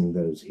addressing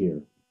those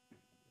here.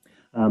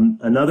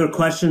 Another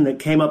question that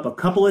came up a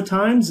couple of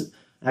times,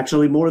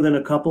 actually more than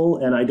a couple,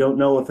 and I don't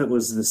know if it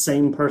was the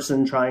same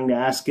person trying to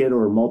ask it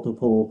or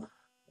multiple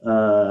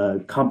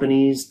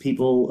companies,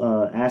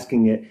 people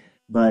asking it,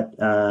 but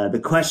the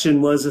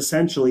question was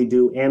essentially,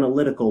 do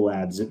analytical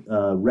labs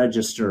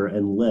register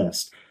and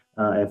list?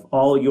 If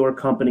all your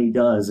company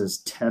does is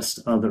test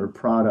other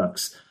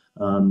products,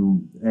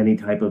 any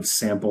type of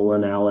sample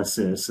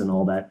analysis and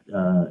all that,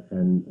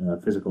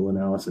 and physical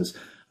analysis,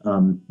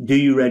 do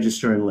you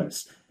register and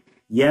list?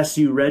 Yes,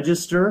 you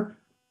register.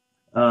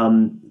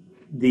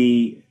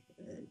 The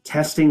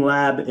testing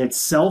lab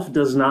itself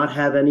does not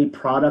have any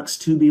products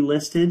to be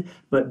listed,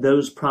 but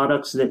those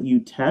products that you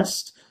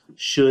test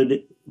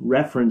should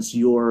reference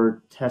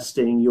your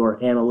testing,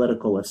 your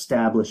analytical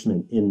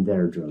establishment in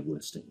their drug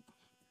listing.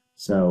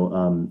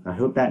 So I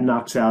hope that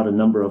knocks out a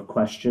number of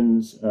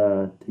questions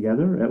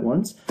together at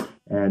once,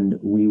 and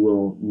we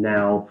will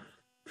now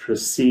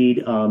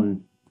proceed.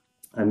 I'm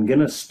going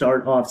to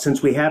start off,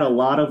 since we had a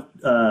lot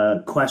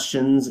of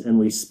questions and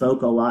we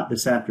spoke a lot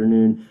this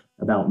afternoon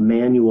about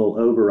manual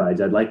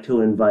overrides. I'd like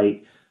to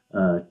invite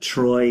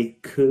Troy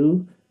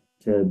Koo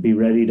to be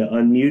ready to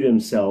unmute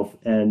himself.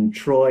 And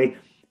Troy,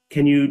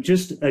 can you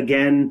just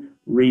again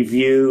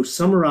review,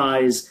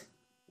 summarize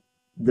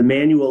the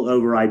manual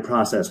override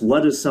process?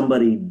 What does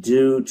somebody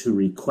do to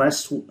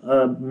request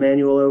a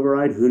manual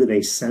override? Who do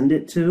they send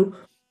it to?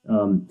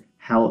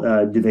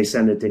 How do they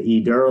send it to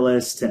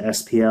eDRLS, to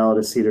SPL,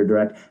 to CDER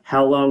Direct?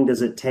 How long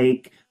does it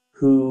take?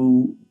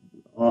 Who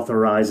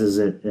authorizes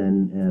it,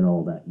 and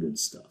all that good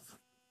stuff.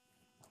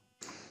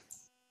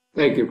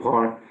 Thank you,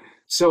 Paul.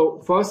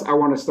 So first, I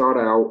want to start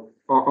out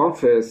our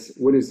office.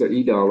 What is the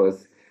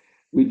eDRLS?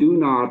 We do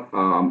not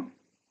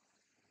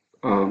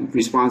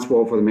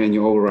responsible for the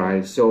manual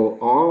override. So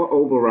all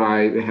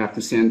override we have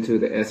to send to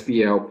the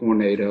SBL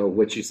coordinator,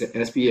 which is the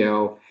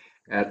SBL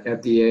at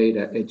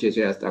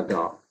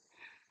fda.hhs.gov.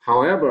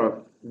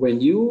 However,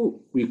 when you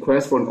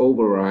request for an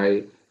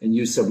override and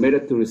you submit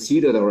it to the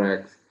CDER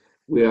Direct,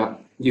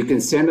 you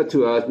can send it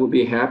to us. We'll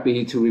be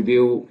happy to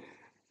review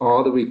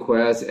all the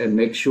requests and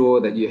make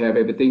sure that you have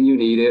everything you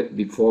needed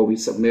before we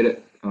submit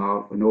it,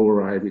 an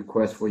override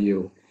request for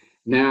you.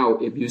 Now,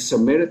 if you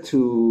submit it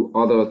to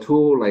other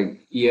tools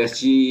like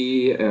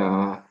ESG,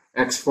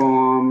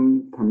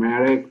 XForm,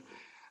 Pragmatic,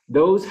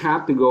 those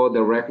have to go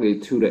directly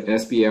to the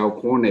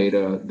SBL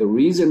coordinator. The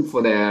reason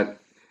for that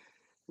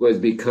was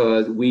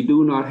because we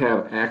do not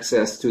have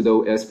access to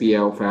those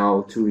SBL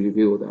files to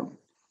review them.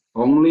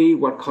 Only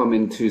what come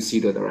into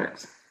CDER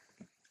Direct.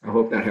 I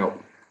hope that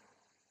helped.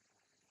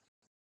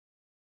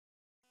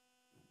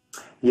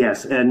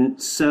 Yes,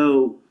 and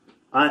so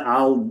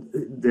I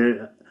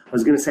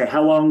was going to say,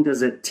 how long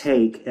does it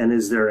take, and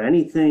is there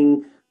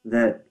anything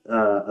that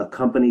a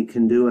company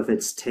can do if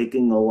it's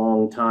taking a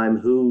long time?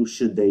 Who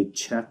should they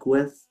check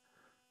with?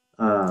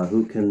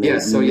 Who can they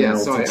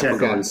to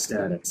check on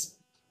status?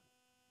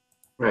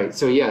 Right.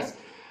 So yes.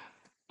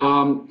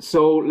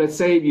 So let's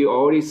say you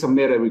already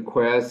submit a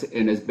request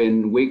and it's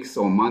been weeks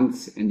or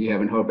months and you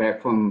haven't heard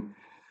back from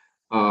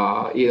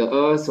either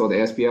us or the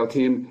SBL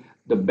team.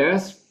 The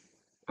best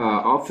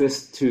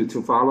office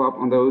to follow up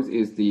on those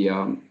is the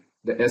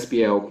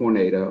SBL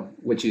coordinator,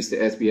 which is the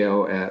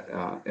SBL at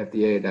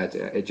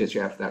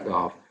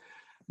fda.hhs.gov.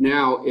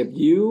 Now, if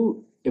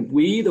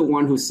we the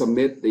one who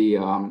submit the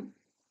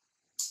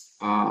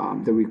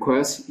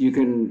request, you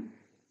can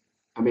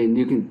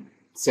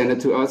send it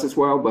to us as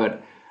well,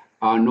 but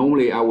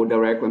normally I would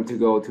direct them to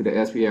go to the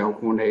SBL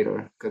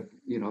coordinator because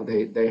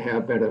they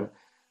have better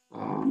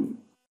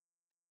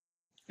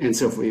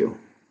answer for you.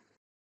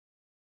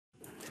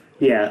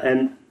 Yeah,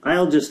 and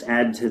I'll just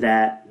add to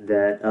that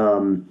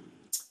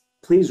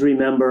please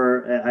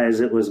remember,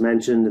 as it was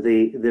mentioned,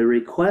 the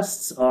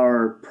requests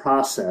are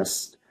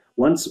processed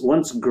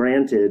once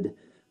granted.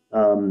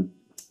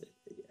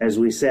 As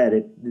we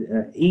said,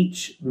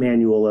 each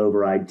manual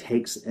override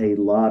takes a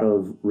lot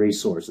of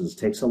resources,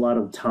 takes a lot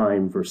of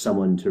time for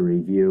someone to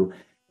review,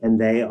 and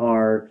they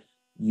are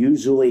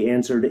usually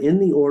answered in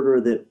the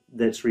order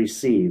that's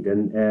received.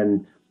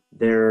 And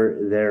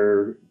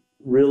there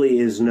really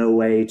is no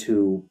way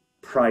to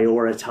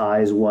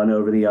prioritize one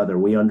over the other.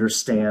 We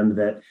understand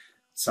that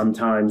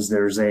sometimes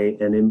there's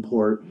an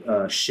import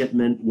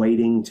shipment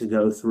waiting to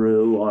go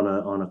through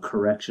on a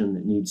correction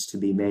that needs to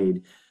be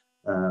made.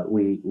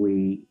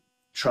 We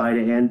try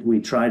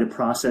to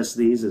process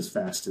these as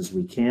fast as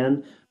we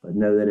can, but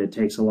know that it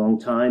takes a long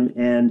time,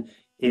 and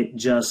it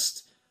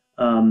just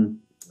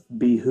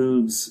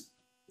behooves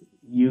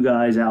you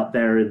guys out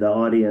there in the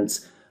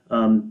audience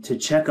to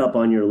check up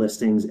on your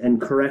listings and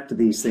correct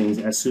these things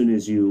as soon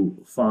as you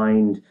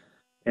find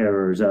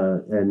errors,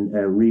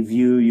 and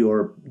review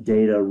your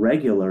data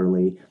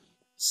regularly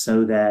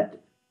so that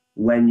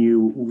when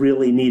you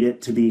really need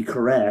it to be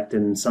correct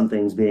and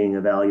something's being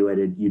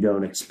evaluated, you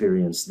don't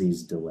experience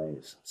these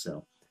delays.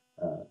 So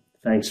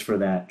thanks for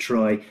that,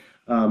 Troy.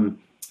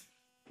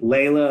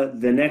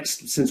 Leyla,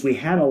 since we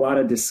had a lot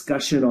of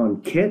discussion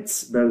on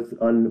kits, both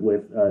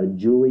with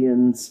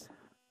Julian's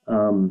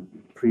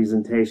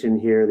presentation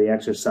here, the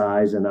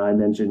exercise, and I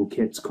mentioned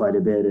kits quite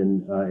a bit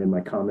in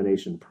my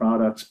combination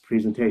products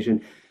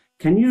presentation.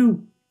 Can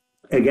you,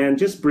 again,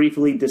 just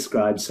briefly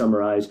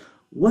summarize,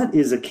 what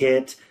is a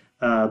kit?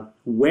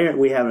 Where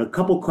we have a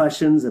couple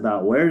questions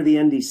about where the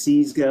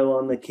NDCs go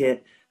on the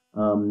kit.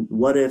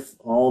 What if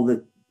all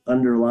the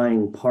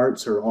underlying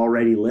parts are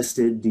already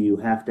listed? Do you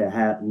have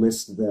to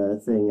list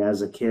the thing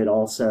as a kit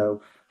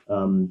also?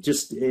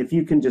 Just if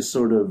you can just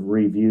sort of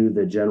review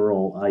the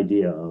general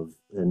idea of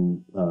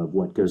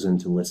what goes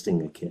into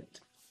listing a kit.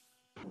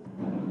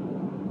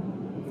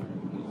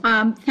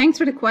 Thanks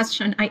for the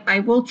question. I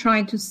will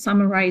try to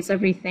summarize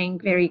everything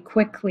very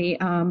quickly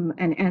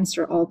and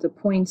answer all the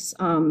points,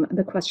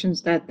 the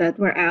questions that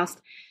were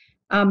asked.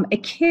 A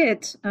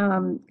kit,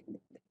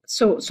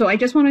 so I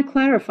just want to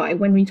clarify,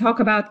 when we talk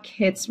about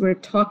kits, we're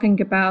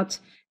talking about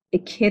a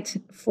kit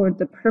for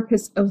the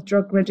purpose of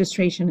drug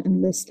registration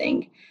and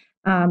listing.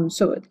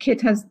 So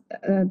kit has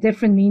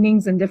different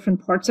meanings in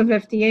different parts of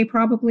FDA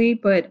probably,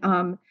 but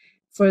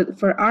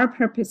for our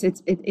purpose,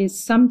 it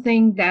is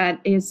something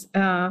that is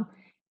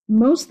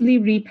mostly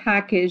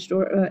repackaged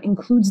or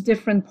includes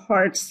different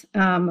parts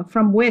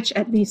from which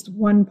at least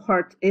one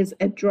part is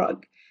a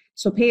drug.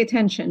 So pay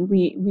attention,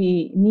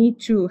 we need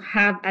to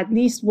have at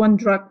least one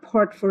drug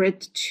part for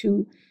it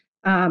to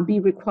be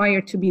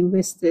required to be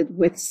listed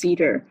with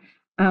CDER.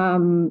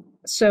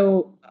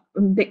 So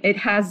it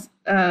has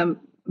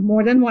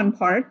more than one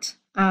part,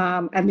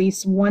 at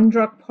least one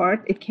drug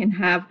part. It can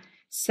have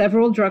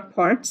several drug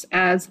parts,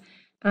 as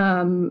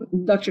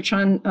Dr.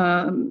 Chun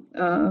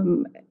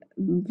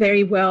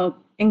very well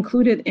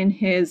included in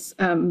his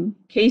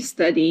case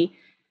study,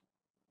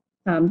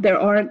 there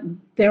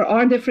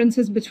are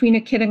differences between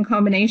a kit and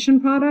combination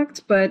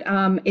product, but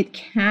it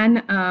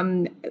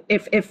can,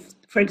 if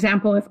for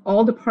example, if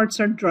all the parts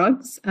are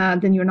drugs,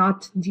 then you're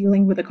not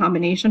dealing with a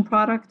combination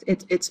product.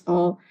 It's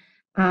all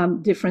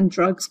different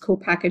drugs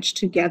co-packaged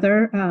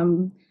together.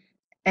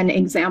 An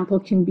example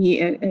can be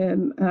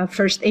a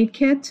first aid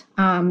kit.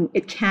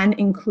 It can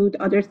include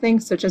other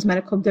things such as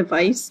medical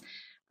device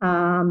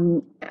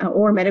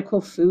or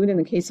medical food. In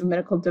the case of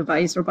medical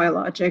device or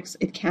biologics,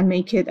 it can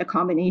make it a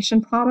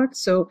combination product.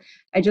 So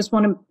I just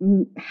want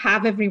to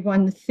have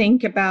everyone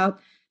think about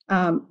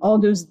all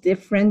those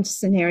different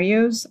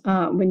scenarios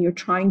when you're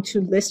trying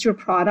to list your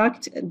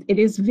product. It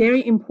is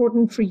very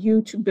important for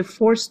you to,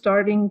 before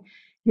starting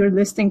your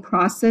listing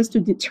process, to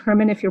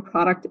determine if your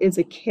product is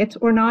a kit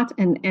or not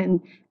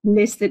and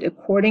list it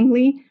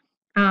accordingly.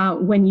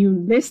 When you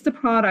list the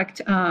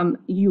product,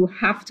 you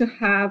have to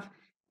have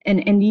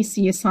an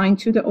NDC assigned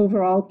to the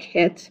overall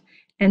kit,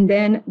 and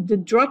then the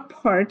drug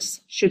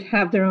parts should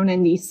have their own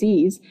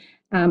NDCs.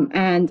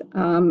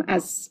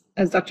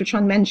 As Dr.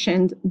 Chun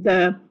mentioned,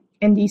 the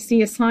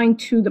NDC assigned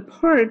to the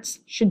parts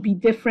should be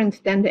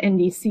different than the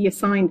NDC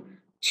assigned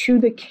to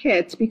the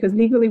kit, because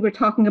legally we're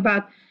talking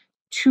about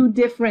two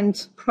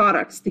different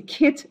products. The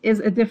kit is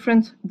a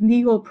different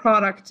legal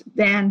product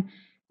than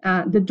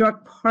the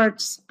drug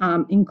parts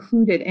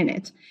included in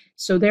it.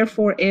 So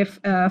therefore, if,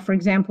 for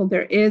example,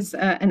 there is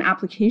an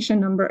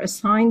application number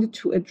assigned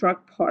to a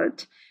drug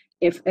part,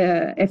 if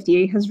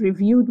FDA has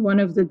reviewed one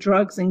of the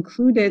drugs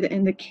included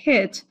in the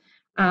kit,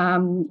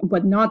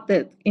 but not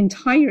the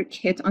entire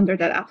kit under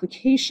that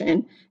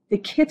application, the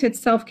kit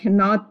itself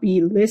cannot be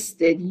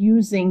listed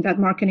using that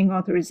marketing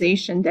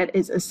authorization that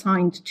is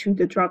assigned to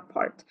the drug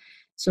part.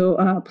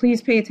 So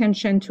please pay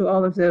attention to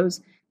all of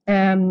those.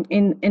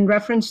 In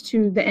reference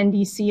to the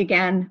NDC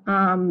again,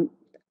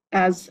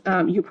 as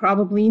you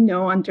probably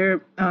know,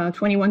 under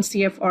 21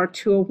 CFR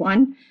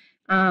 201,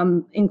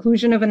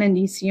 inclusion of an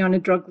NDC on a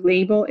drug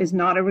label is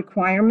not a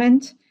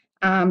requirement.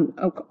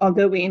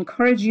 Although we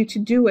encourage you to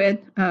do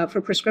it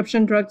for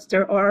prescription drugs,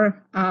 there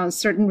are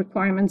certain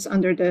requirements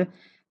under the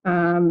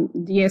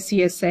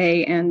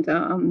DSCSA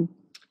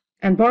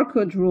and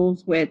barcode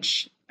rules,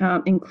 which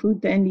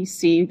include the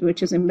NDC,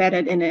 which is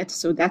embedded in it.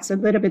 So that's a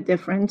little bit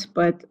different,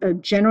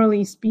 but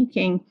generally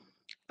speaking,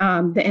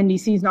 the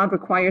NDC is not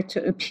required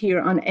to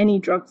appear on any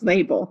drug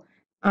label,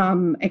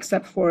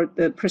 except for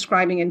the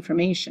prescribing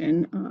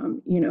information,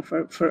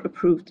 for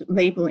approved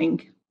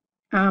labeling.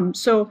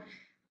 So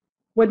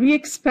what we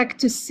expect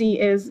to see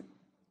is,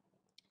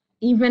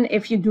 even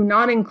if you do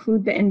not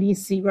include the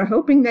NDC, we're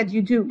hoping that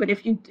you do, but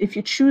if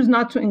you choose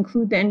not to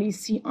include the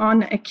NDC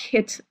on a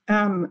kit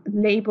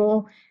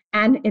label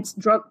and its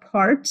drug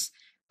parts,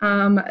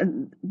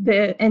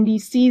 the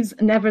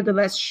NDCs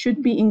nevertheless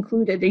should be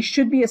included. They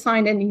should be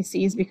assigned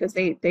NDCs because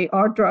they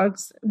are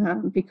drugs,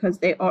 because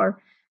they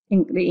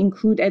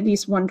include at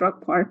least one drug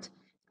part.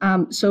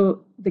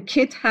 So the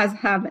kit has to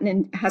have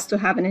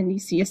an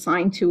NDC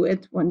assigned to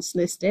it once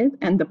listed,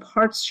 and the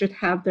parts should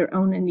have their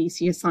own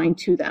NDC assigned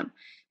to them.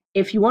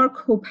 If you are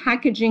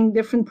co-packaging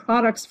different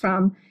products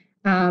from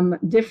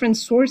different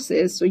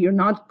sources, so you're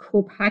not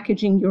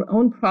co-packaging your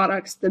own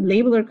products, the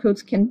labeler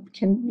codes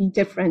can be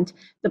different.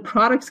 The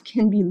products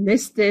can be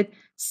listed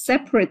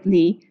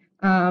separately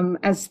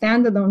as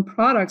standalone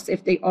products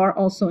if they are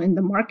also in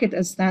the market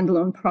as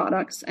standalone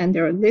products and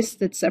they're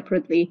listed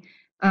separately.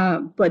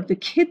 But the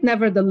kit,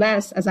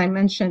 nevertheless, as I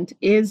mentioned,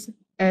 is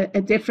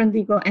a different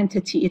legal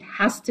entity. It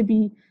has to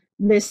be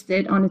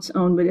listed on its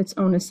own with its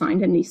own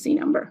assigned NDC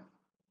number.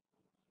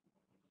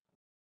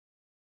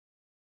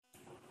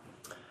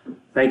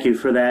 Thank you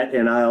for that,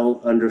 and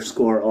I'll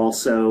underscore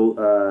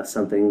also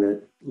something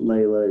that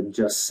Leyla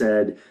just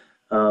said.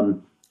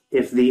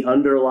 If the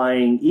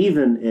underlying,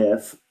 even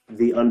if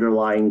the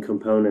underlying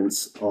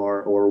components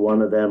are, or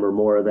one of them or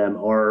more of them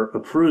are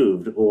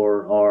approved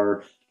or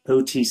are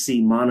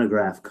OTC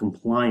monograph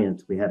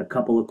compliant, we had a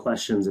couple of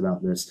questions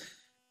about this.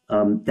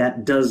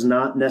 That does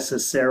not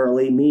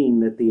necessarily mean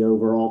that the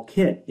overall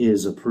kit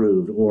is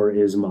approved or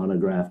is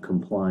monograph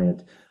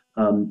compliant.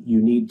 You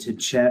need to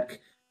check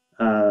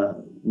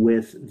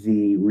with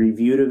the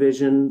review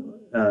division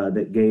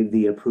that gave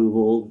the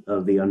approval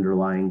of the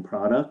underlying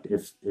product,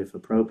 if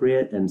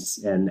appropriate,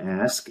 and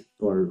ask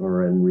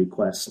or and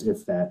request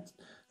if that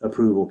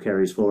approval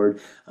carries forward,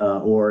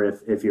 or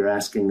if you're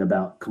asking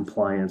about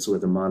compliance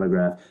with a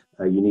monograph,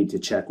 you need to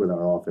check with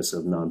our Office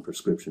of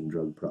Non-Prescription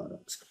Drug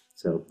Products.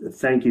 So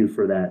thank you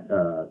for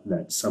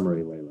that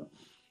summary, Leyla.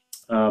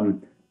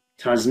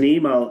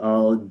 Tasneem,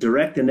 I'll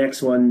direct the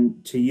next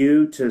one to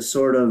you to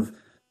sort of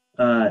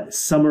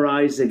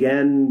summarize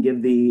again,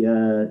 give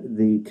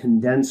the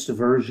condensed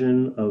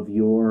version of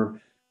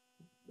your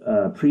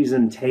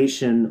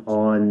presentation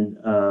on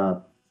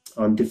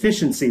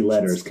deficiency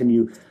letters. Can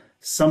you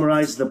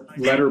summarize the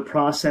letter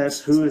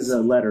process? Who is a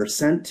letter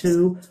sent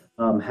to?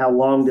 How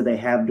long do they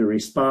have to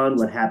respond?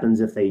 What happens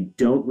if they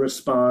don't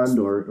respond,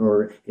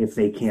 or if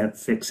they can't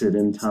fix it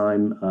in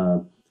time?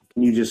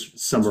 Can you just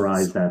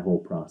summarize that whole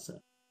process?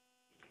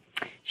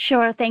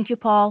 Sure. Thank you,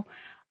 Paul.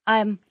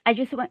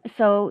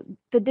 So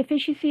the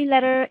deficiency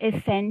letter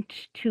is sent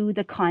to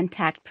the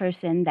contact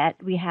person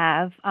that we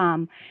have.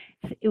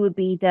 It would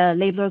be the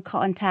labeler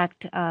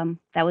contact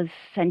that was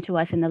sent to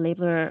us in the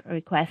labeler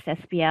request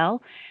SBL.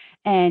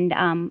 And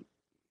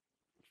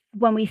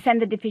when we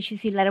send the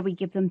deficiency letter, we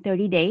give them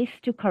 30 days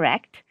to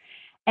correct.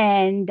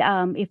 And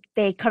if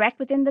they correct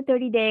within the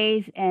 30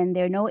 days and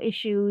there are no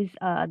issues,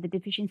 the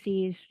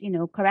deficiency is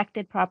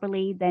corrected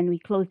properly, then we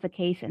close the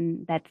case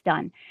and that's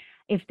done.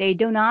 If they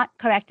do not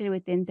correct it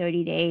within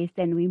 30 days,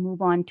 then we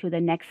move on to the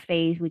next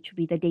phase, which would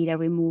be the data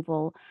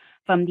removal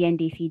from the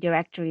NDC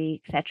directory,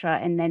 etc.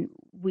 And then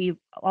we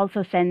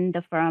also send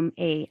the firm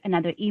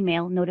another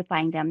email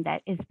notifying them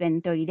that it's been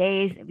 30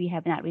 days, we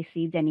have not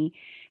received any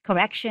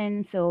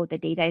correction, so the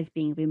data is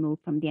being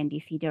removed from the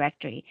NDC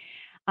directory.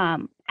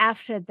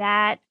 After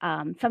that,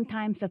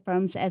 sometimes the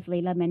firms, as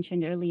Leyla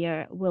mentioned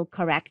earlier, will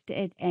correct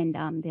it and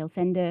they'll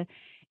send a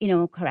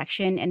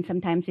correction, and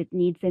sometimes it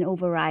needs an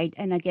override.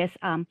 And I guess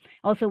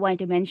also wanted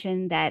to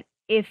mention that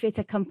if it's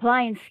a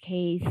compliance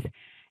case,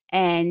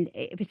 and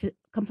if it's a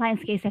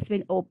compliance case that's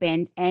been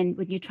opened, and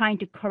when you're trying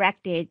to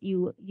correct it,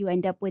 you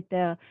end up with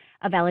a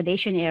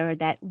validation error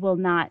that will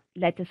not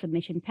let the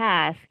submission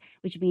pass,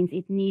 which means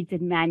it needs a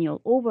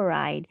manual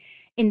override.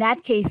 In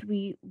that case,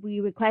 we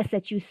request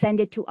that you send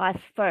it to us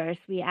first.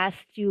 We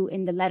asked you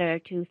in the letter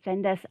to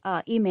send us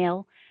an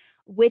email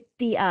with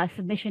the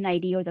submission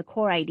ID or the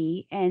core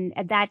ID. And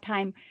at that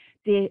time,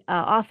 the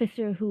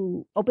officer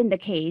who opened the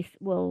case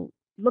will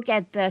look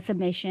at the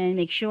submission,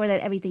 make sure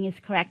that everything is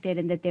corrected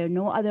and that there are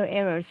no other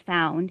errors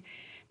found.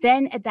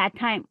 Then at that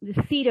time, the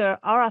CDER,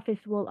 our office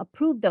will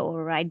approve the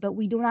override, but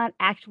we do not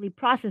actually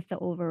process the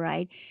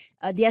override.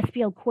 The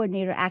SPL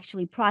coordinator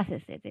actually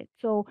processes it.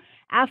 So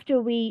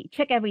after we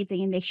check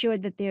everything and make sure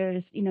that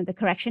there's, the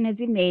correction has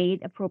been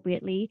made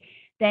appropriately,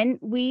 then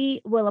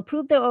we will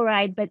approve the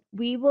override, but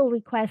we will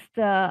request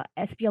the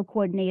SPL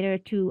coordinator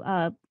to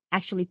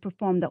actually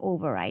perform the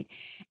override.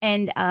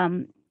 And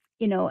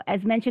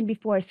as mentioned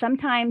before,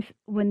 sometimes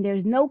when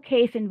there's no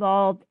case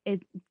involved,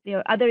 there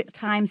are other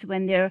times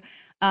when there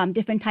are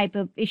different type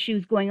of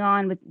issues going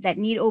on that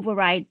need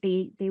override,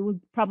 they would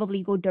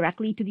probably go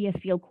directly to the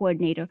SPL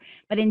coordinator.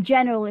 But in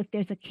general, if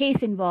there's a case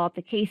involved,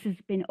 the case has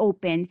been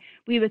opened,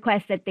 we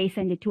request that they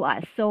send it to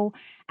us. So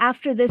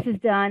after this is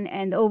done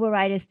and the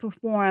override is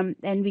performed,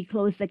 then we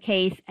close the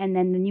case, and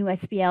then the new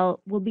SPL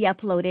will be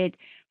uploaded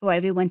for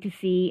everyone to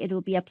see. It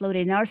will be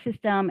uploaded in our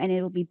system, and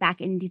it will be back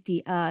into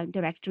the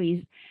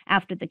directories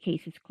after the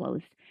case is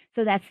closed.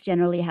 So that's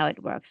generally how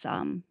it works.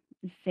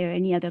 Is there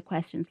any other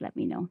questions? Let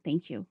me know.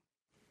 Thank you.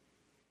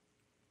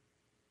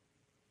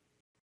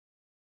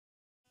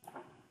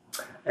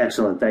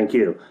 Excellent, thank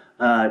you.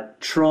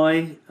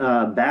 Troy,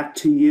 back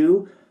to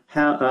you.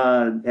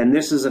 And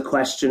this is a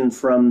question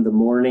from the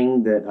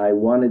morning that I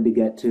wanted to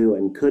get to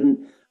and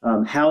couldn't.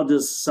 How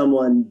does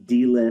someone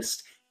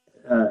delist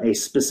a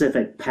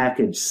specific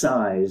package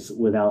size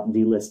without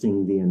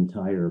delisting the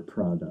entire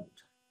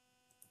product?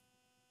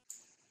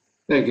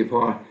 Thank you,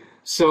 Paul.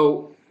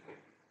 So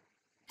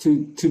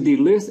to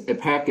delist a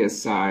package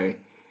size,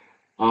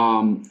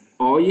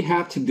 all you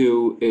have to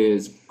do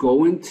is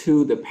go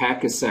into the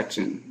package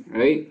section,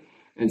 right?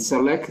 And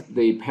select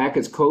the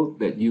package code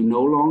that you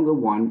no longer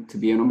want to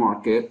be on the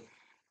market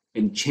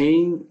and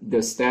change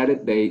the status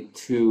date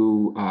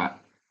to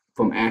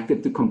from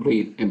active to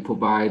complete and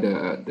provide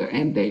the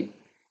end date.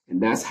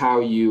 And that's how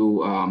you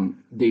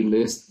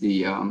delist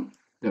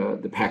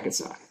the packet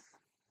size.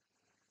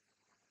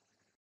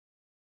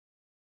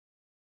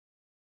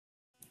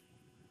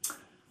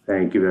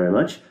 Thank you very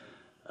much.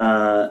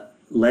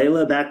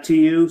 Leyla, back to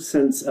you.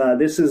 Since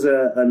this is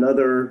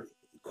another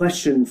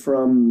question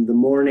from the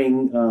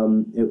morning,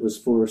 it was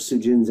for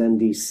Sujin's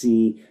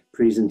NDC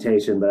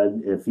presentation, but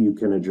if you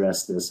can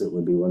address this, it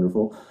would be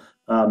wonderful.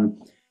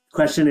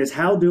 Question is,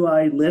 how do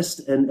I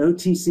list an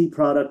OTC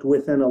product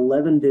with an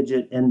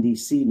 11-digit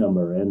NDC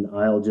number? And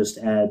I'll just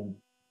add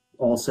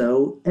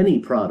also any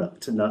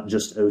product, not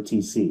just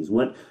OTCs.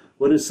 What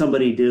does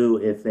somebody do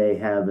if they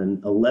have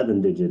an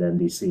 11-digit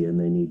NDC and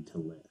they need to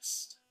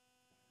list?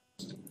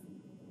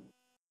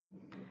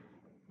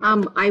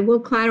 I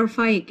will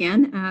clarify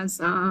again, as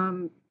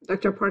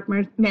Dr. Park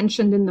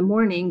mentioned in the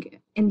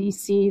morning,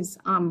 NDCs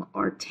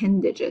are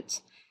 10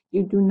 digits.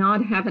 You do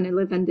not have an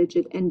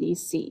 11-digit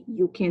NDC.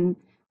 You can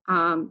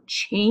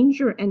change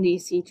your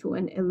NDC to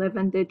an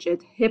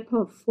 11-digit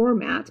HIPAA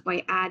format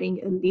by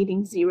adding a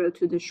leading 0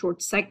 to the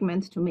short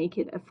segment to make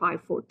it a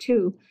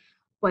 542.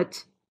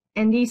 But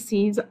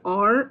NDCs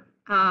are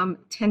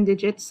 10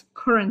 digits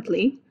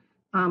currently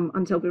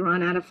until we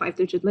run out of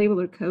 5-digit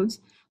labeler codes.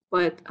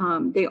 But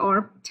they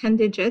are 10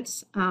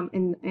 digits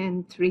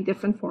in 3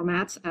 different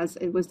formats, as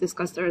it was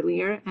discussed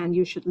earlier, and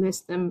you should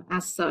list them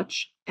as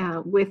such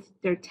with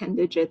their 10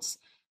 digits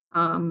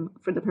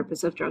for the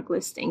purpose of drug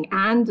listing,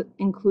 and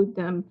include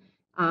them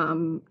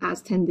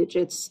as 10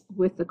 digits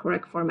with the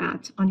correct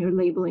format on your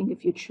labeling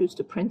if you choose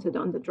to print it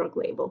on the drug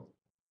label.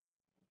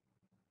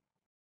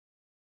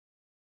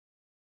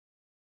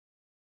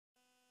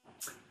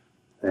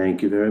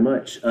 Thank you very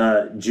much.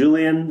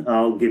 Julian,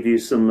 I'll give you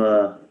some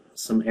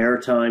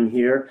airtime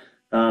here.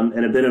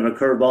 And a bit of a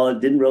curveball.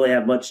 It didn't really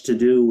have much to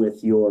do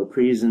with your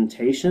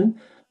presentation,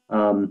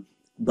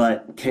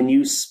 but can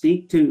you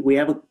speak to, we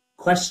have a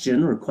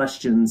question or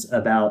questions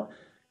about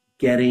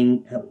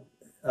getting,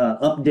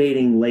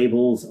 updating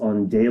labels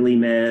on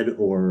DailyMed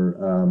or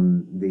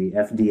the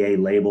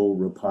FDA label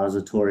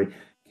repository.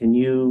 Can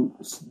you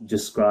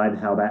describe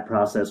how that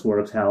process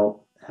works?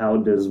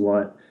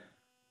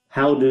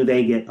 How do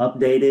they get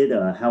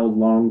updated? How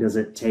long does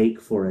it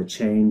take for a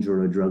change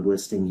or a drug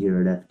listing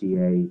here at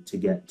FDA to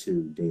get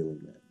to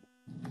DailyMed?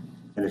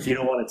 And if you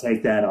don't want to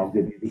take that, I'll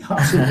give you the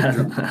option.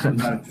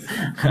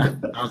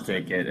 I'll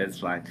take it. It's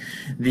fine.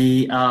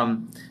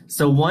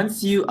 So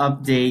once you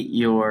update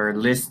your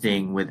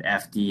listing with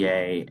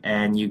FDA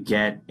and you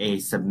get a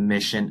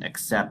submission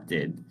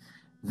accepted,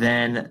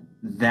 then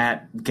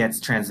that gets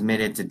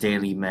transmitted to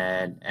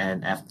DailyMed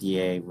and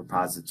FDA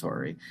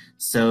repository.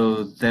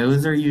 So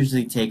those are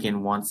usually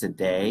taken once a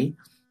day.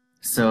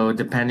 So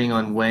depending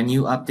on when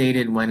you update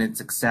it, when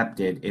it's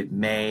accepted, it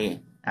may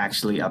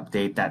actually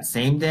update that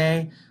same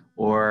day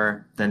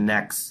or the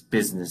next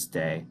business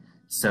day.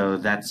 So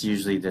that's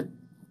usually the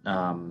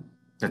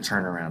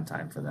turnaround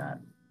time for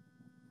that.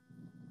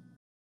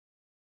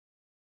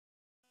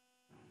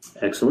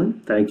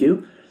 Excellent, thank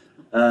you.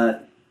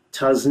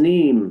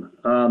 Tasneem,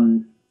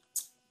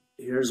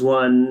 here's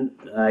one,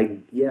 I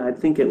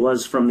think it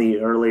was from the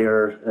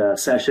earlier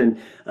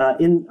session.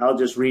 I'll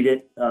just read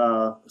it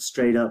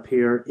straight up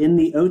here. In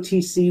the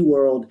OTC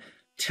world,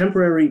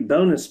 temporary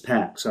bonus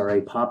packs are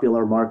a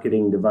popular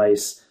marketing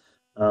device.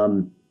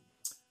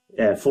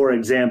 For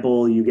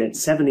example, you get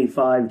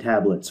 75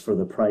 tablets for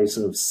the price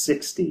of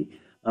 60.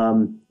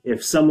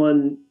 If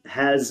someone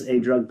has a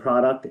drug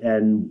product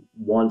and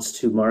wants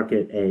to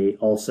market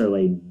also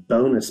a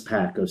bonus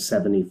pack of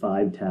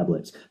 75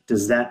 tablets,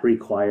 does that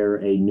require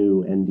a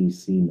new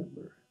NDC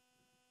number?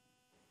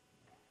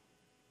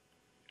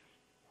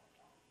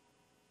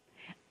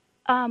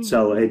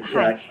 So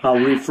I'll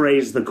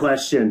rephrase the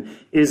question.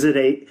 Is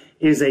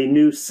a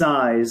new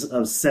size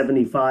of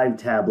 75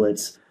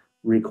 tablets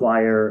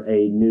require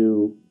a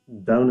new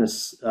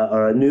bonus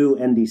or a new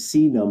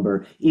NDC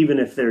number, even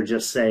if they're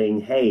just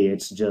saying, hey,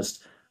 it's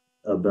just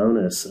a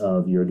bonus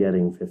of you're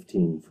getting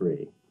 15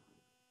 free?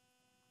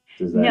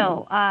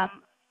 No,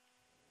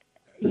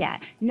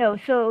 no,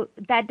 so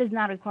that does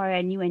not require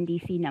a new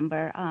NDC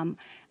number.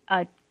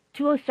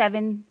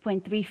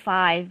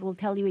 207.35 will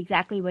tell you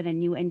exactly when a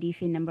new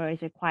NDC number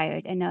is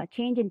required, and a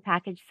change in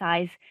package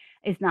size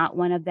is not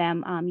one of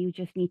them. You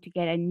just need to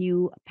get a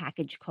new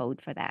package code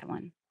for that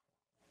one.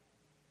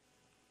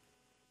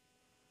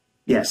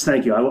 Yes,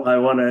 thank you. I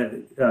want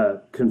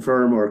to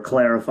confirm or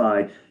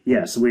clarify.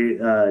 Yes,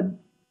 when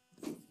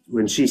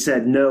she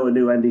said no, a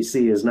new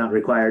NDC is not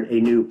required, a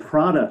new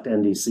product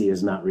NDC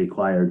is not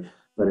required.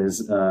 But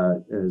as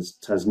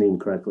Tasneem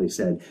correctly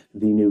said,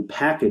 the new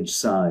package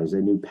size,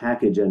 a new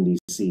package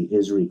NDC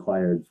is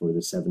required for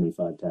the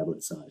 75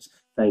 tablet size.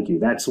 Thank you.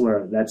 That's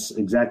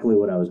exactly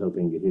what I was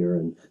hoping to hear,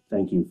 and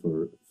thank you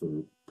for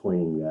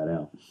pointing that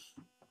out.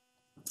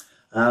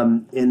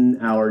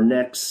 In our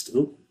next,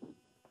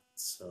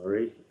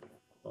 sorry,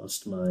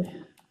 lost my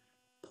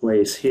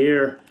place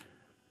here.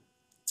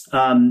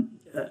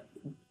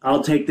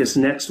 I'll take this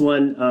next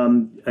one.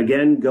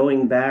 Again,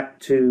 going back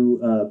to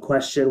a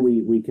question,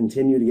 we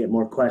continue to get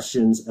more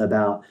questions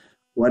about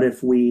what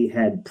if we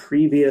had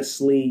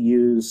previously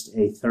used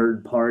a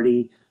third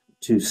party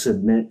to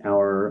submit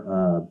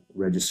our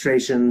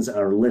registrations,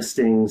 our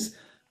listings,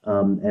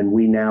 and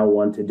we now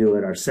want to do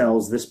it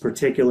ourselves. This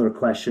particular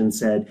question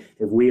said,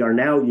 if we are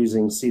now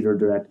using CDER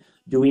Direct,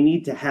 do we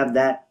need to have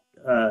that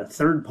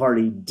third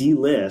party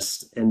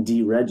delist and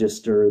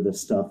deregister the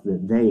stuff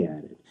that they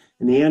added?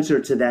 And the answer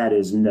to that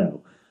is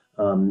no.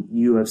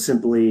 You have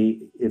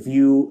simply, if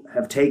you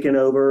have taken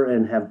over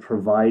and have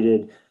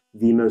provided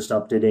the most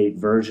up-to-date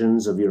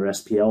versions of your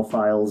SPL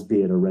files,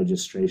 be it a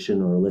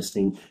registration or a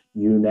listing,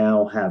 you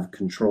now have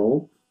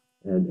control,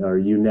 or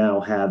you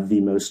now have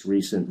the most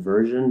recent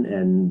version,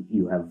 and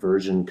you have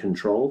version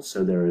control.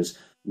 So there is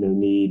no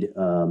need,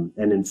 and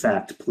in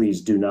fact,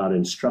 please do not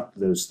instruct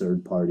those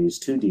third parties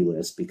to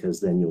delist, because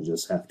then you'll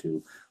just have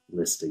to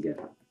list again.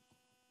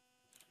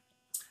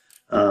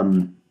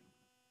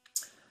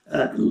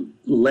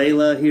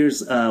 Leyla,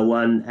 here's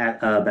one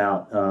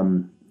about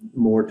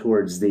more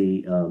towards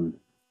the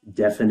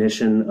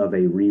definition of a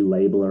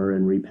relabeler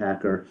and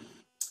repacker.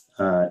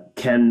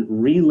 Can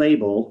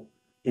relabel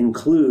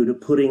include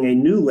putting a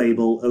new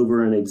label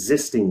over an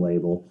existing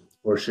label,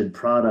 or should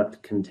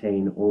product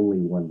contain only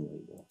one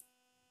label?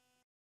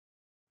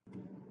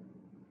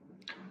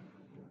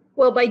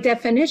 Well, by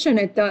definition,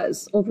 it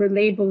does.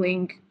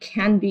 Overlabeling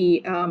can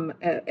be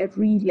a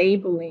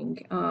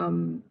relabeling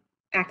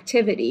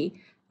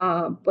activity.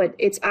 But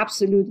it's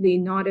absolutely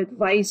not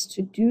advised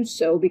to do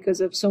so because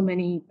of so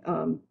many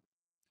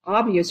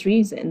obvious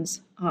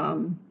reasons,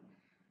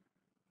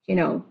 you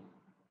know,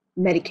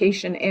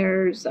 medication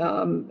errors,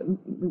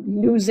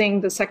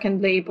 losing the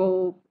second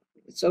label.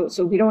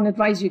 So we don't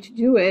advise you to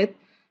do it,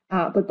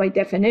 but by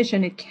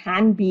definition, it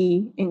can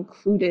be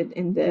included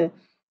in the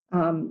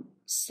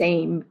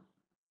same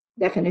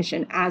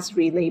definition as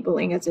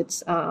relabeling as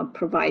it's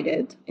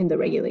provided in the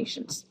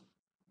regulations.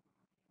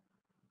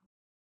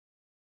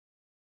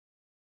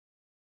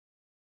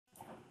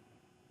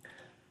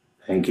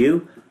 Thank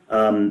you.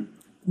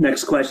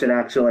 Next question,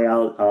 actually,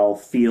 I'll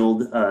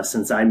field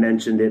since I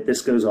mentioned it.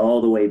 This goes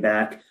all the way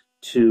back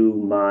to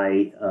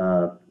my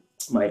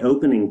my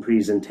opening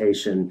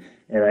presentation,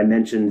 and I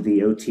mentioned the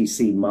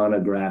OTC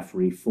monograph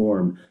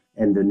reform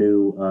and the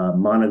new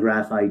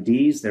monograph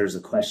IDs. There's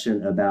a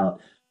question about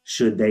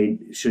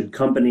should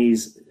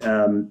companies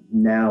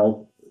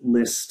now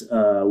list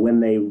when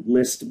they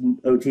list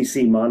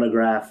OTC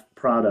monograph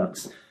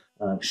products.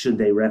 Should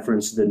they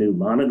reference the new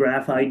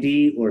monograph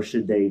ID, or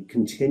should they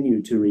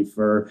continue to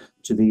refer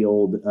to the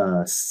old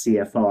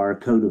CFR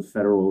Code of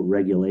Federal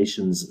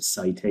Regulations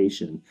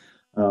citation?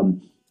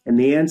 And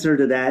the answer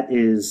to that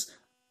is,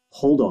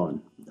 hold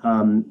on.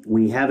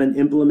 We haven't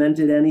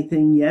implemented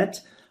anything yet.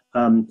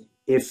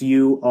 If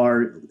you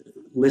are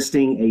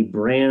listing a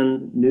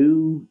brand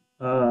new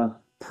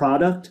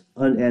product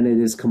and it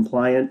is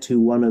compliant to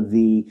one of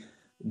the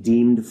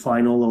deemed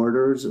final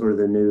orders or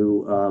the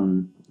new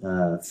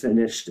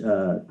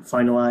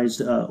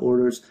finalized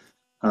orders.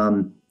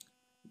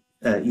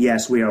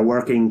 Yes, we are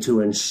working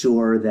to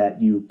ensure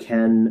that you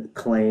can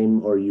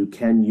claim or you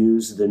can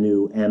use the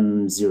new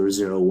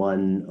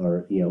M001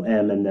 or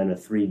M and then a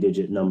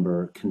 3-digit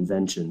number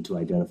convention to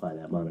identify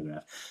that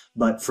monograph.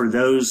 But for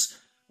those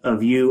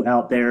of you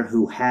out there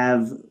who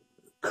have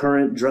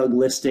current drug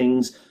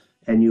listings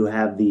and you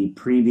have the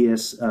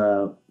previous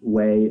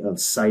way of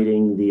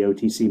citing the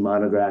OTC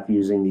monograph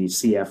using the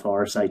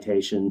CFR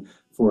citation,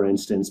 for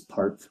instance,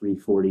 Part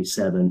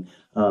 347.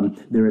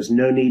 There is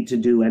no need to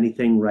do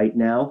anything right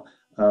now.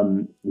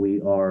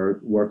 We are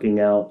working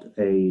out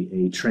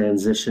a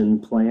transition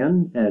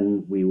plan,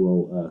 and we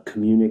will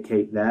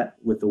communicate that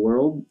with the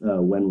world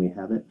when we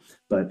have it.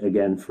 But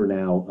again, for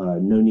now,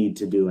 no need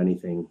to do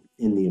anything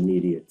in the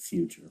immediate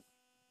future.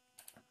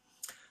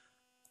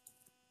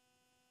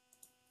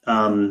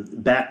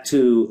 Back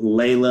to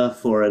Leyla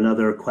for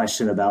another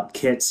question about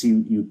kits.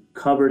 You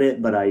covered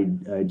it, but I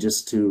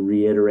just to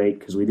reiterate,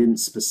 because we didn't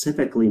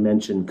specifically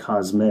mention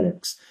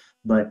cosmetics,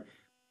 but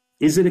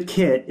is it a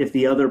kit if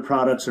the other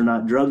products are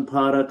not drug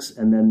products?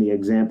 And then the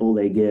example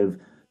they give,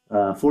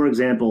 for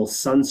example,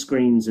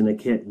 sunscreens in a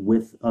kit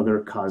with other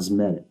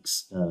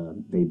cosmetics.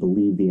 They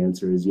believe the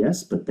answer is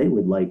yes, but they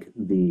would like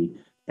the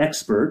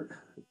expert,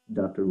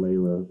 Dr.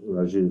 Leyla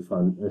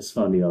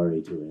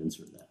Rahjou-Esfandiary, to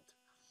answer that.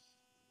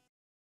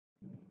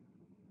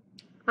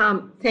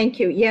 Thank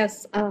you.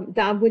 Yes,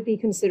 that would be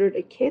considered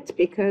a kit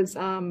because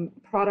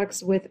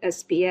products with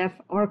SPF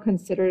are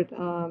considered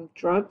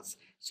drugs.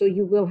 So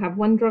you will have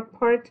one drug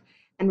part,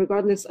 and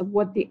regardless of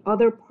what the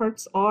other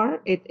parts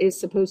are, it is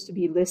supposed to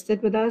be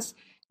listed with us.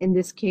 In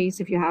this case,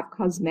 if you have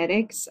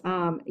cosmetics,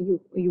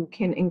 you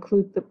can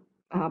include the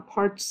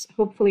parts,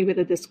 hopefully with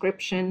a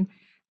description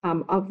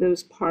of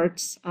those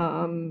parts.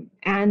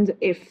 And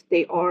if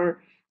they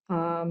are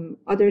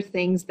other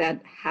things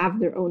that have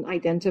their own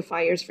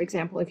identifiers, for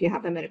example, if you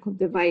have a medical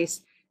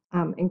device,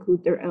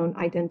 include their own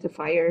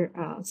identifier,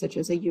 such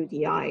as a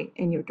UDI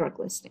in your drug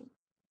listing.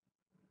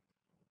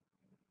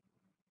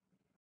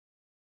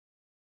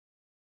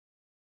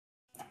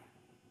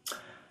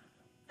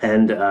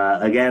 And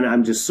again,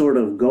 I'm just sort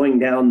of going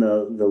down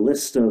the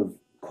list of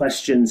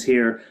questions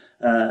here.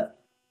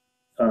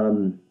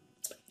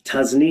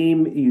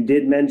 Tasneem, you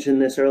did mention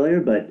this earlier,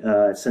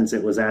 but since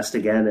it was asked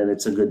again, and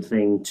it's a good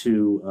thing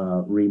to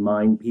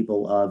remind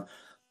people of,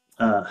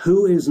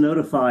 who is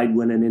notified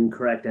when an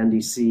incorrect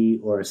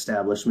NDC or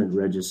establishment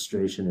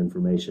registration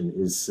information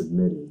is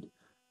submitted?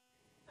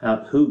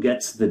 Who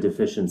gets the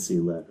deficiency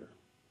letter?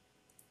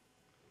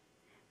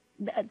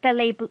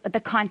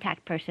 The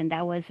contact person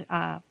that was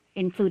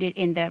included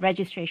in the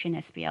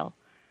registration SPL.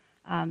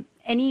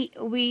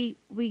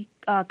 We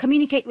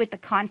communicate with the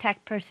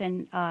contact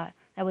person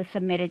that was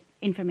submitted,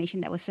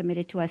 information that was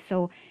submitted to us.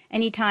 So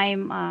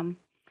anytime,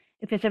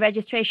 if it's a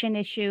registration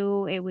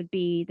issue, it would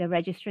be the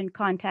registrant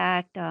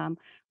contact,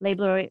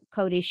 labeler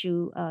code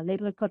issue,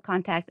 labeler code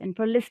contact, and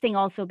for listing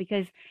also,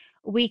 because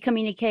we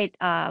communicate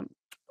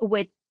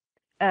with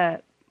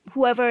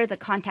whoever the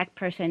contact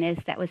person is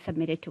that was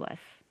submitted to us.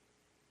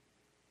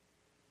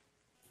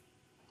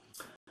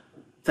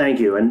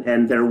 Thank you.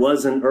 And there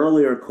was an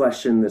earlier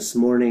question this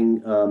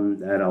morning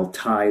that I'll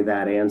tie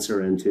that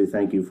answer into.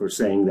 Thank you for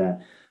saying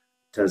that,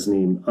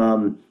 Tasneem.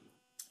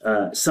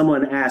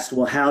 Someone asked,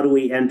 well, how do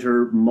we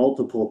enter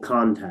multiple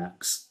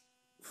contacts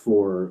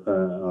for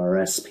our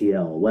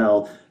SPL?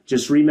 Well,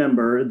 just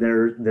remember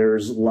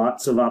there's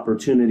lots of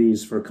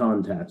opportunities for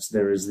contacts.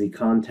 There is the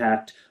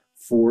contact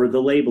for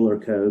the labeler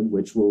code,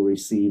 which will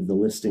receive the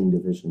listing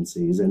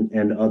deficiencies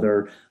and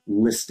other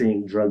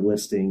drug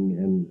listing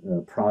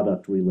and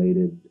product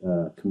related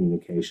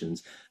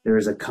communications. There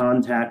is a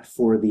contact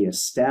for the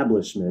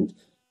establishment,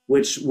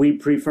 which we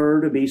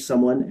prefer to be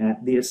someone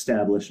at the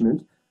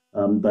establishment,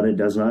 but it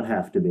does not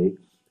have to be.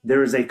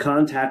 There is a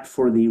contact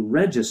for the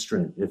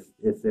registrant.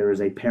 If there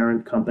is a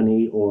parent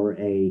company or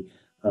a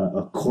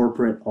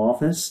corporate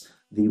office,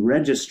 the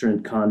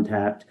registrant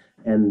contact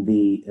and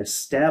the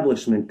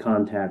establishment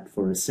contact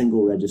for a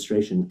single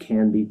registration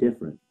can be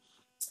different.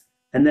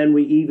 And then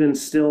we even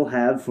still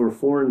have, for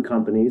foreign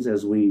companies,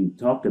 as we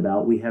talked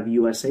about, we have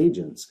U.S.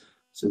 agents.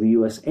 So the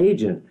U.S.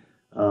 agent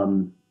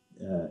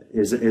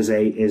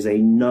is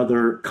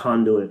another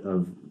conduit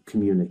of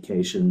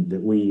communication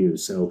that we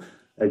use. So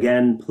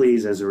again,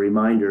 please, as a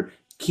reminder,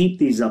 keep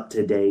these up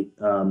to date,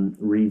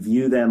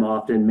 review them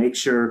often, make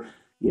sure,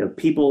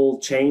 people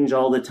change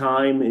all the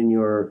time in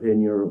your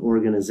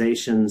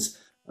organizations.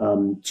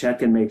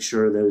 Check and make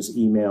sure those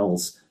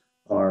emails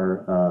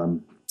are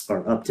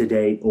up to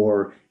date,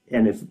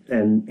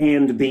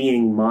 and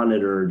being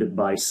monitored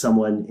by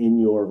someone in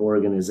your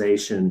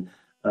organization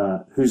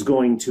who's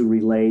going to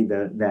relay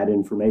that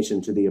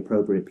information to the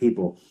appropriate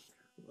people.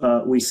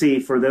 We see,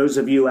 for those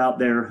of you out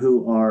there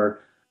who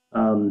are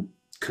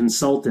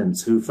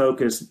consultants who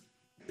focus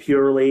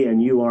purely,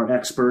 and you are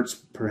experts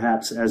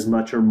perhaps as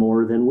much or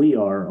more than we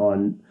are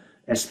on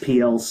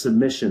SPL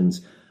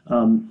submissions.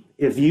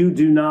 If you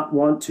do not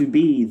want to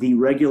be the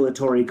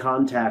regulatory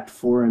contact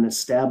for an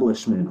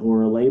establishment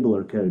or a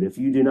labeler code, if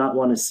you do not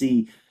want to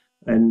see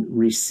and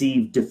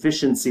receive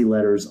deficiency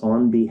letters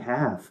on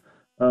behalf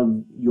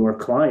of your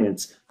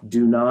clients,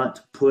 do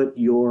not put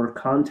your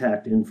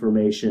contact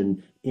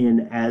information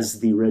in as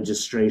the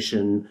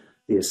registration,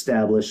 the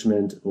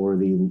establishment, or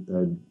the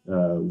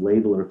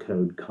labeler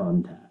code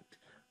contact.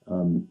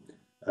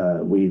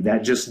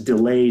 That just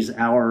delays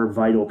our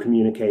vital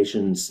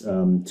communications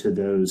to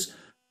those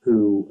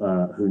who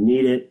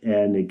need it,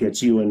 and it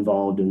gets you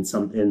involved in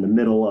the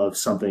middle of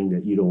something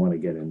that you don't want to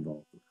get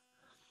involved with.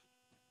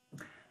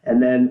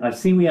 And then I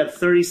see we have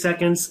 30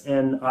 seconds,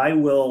 and I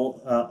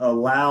will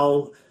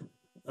allow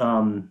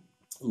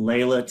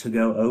Leyla to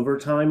go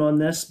overtime on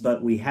this,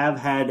 but we have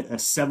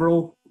had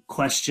several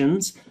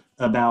questions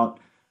about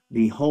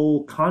the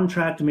whole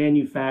contract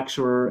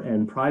manufacturer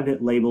and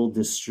private label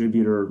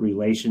distributor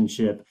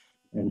relationship,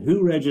 and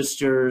who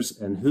registers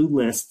and who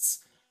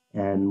lists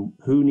and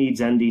who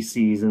needs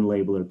NDCs and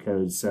labeler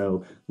codes.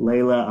 So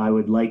Leyla, I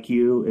would like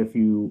you, if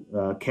you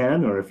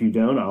can, or if you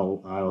don't,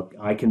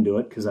 I can do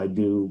it, because I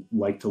do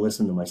like to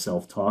listen to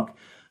myself talk.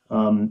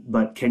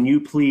 But can you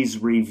please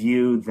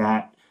review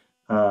that,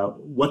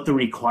 what the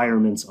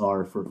requirements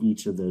are for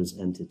each of those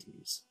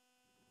entities?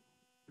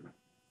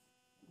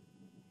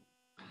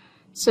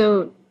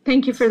 So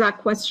thank you for that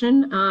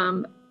question.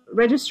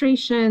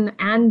 Registration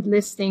and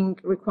listing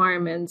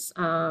requirements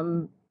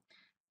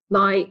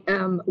lie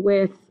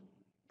with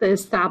the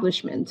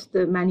establishment,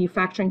 the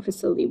manufacturing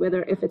facility,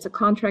 whether if it's a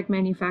contract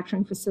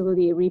manufacturing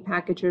facility, a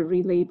repackager,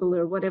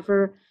 relabeler,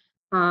 whatever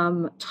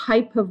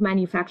type of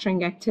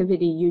manufacturing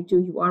activity you do,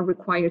 you are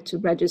required to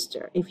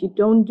register. If you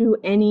don't do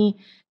any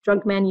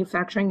drug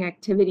manufacturing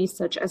activity,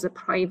 such as a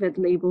private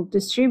label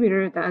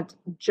distributor that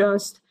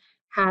just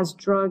has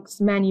drugs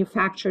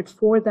manufactured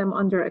for them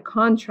under a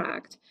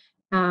contract,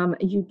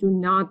 you do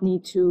not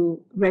need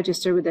to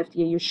register with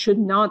FDA. You should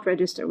not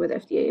register with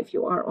FDA if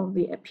you are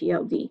only a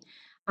PLD.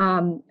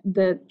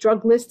 The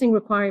drug listing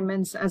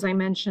requirements, as I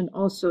mentioned,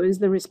 also is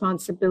the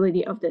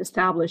responsibility of the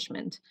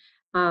establishment,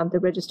 the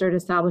registered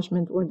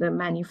establishment or the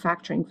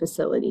manufacturing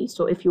facility.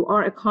 So if you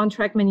are a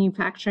contract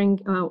manufacturing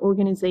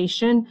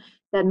organization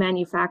that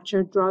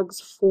manufacture drugs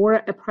for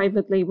a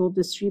private label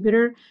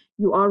distributor,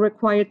 you are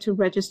required to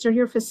register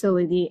your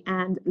facility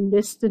and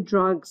list the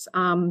drugs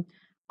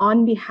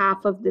on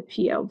behalf of the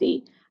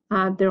PLD.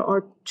 There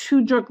are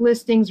two drug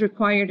listings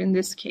required in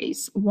this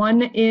case.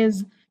 One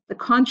is the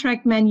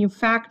contract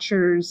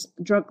manufacturer's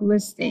drug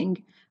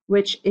listing,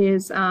 which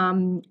is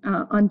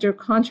under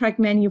contract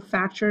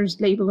manufacturer's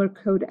labeler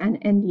code and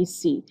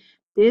NDC.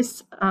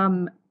 This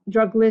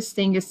drug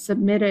listing is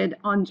submitted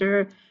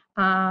under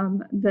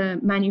the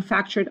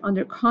manufactured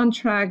under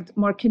contract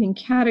marketing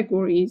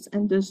categories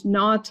and does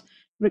not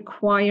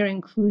require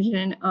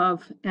inclusion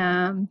of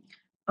the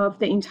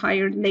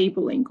entire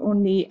labeling.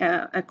 Only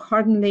a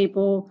carton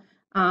label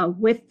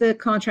with the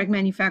contract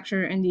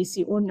manufacturer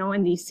NDC or no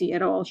NDC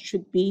at all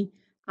should be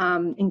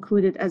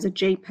included as a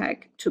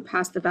JPEG to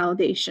pass the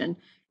validation.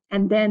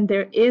 And then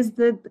there is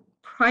the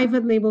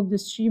private label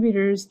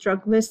distributors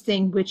drug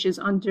listing, which is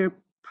under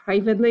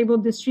private label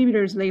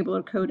distributors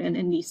labeler code and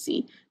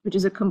NDC, which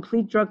is a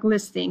complete drug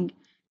listing.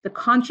 The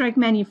contract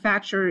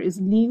manufacturer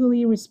is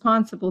legally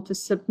responsible to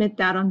submit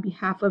that on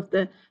behalf of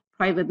the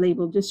private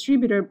label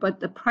distributor, but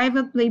the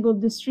private label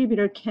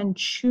distributor can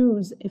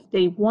choose, if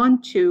they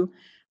want to,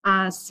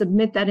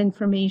 submit that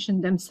information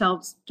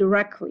themselves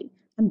directly.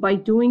 And by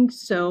doing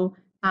so,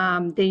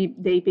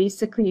 they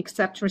basically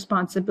accept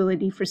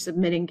responsibility for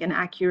submitting an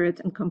accurate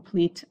and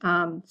complete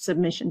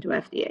submission to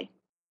FDA.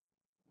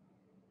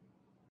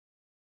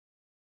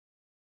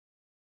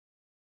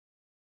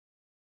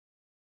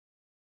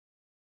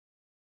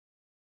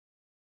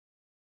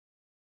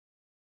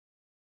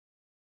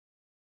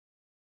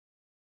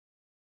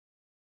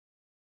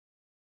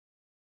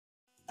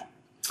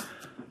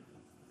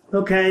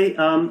 Okay,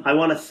 I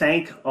want to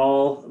thank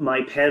all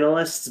my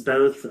panelists,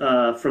 both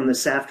from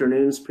this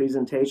afternoon's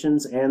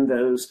presentations and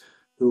those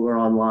who are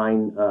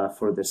online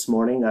for this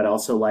morning. I'd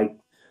also like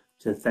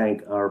to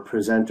thank our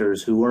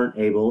presenters who weren't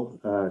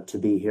able to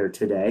be here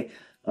today.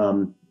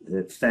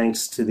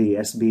 Thanks to the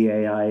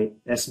SBIA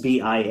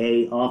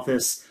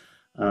office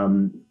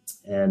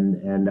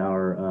and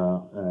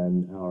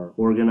our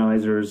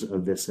organizers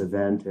of this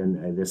event.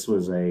 And this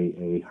was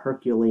a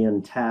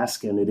Herculean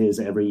task, and it is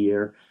every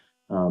year.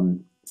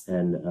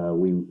 We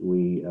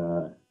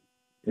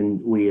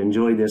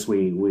enjoy this.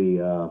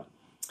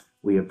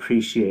 We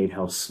appreciate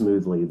how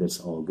smoothly this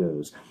all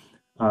goes.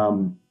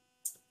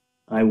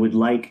 I would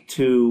like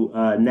to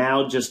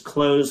now just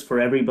close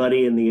for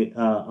everybody in the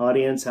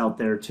audience out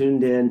there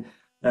tuned in.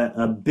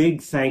 A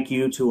big thank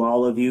you to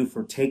all of you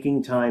for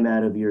taking time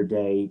out of your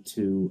day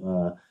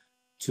to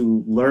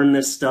learn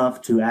this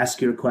stuff, to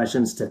ask your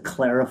questions, to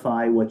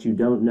clarify what you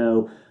don't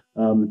know.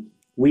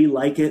 We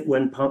like it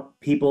when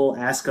people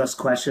ask us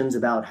questions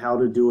about how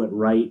to do it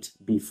right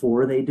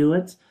before they do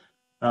it,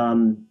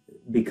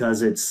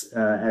 because it's,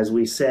 as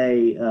we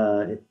say,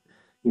 an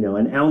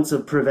ounce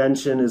of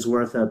prevention is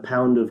worth a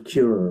pound of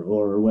cure,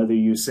 or whether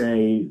you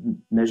say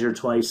measure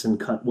twice and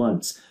cut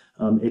once.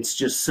 It's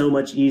just so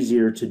much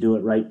easier to do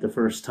it right the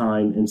first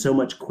time, and so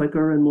much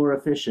quicker and more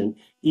efficient,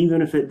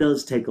 even if it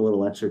does take a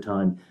little extra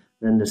time,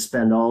 than to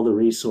spend all the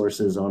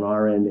resources on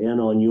our end and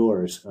on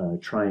yours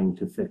trying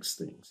to fix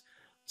things.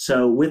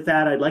 So with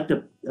that, I'd like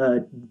to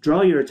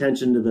draw your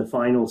attention to the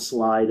final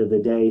slide of the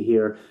day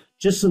here.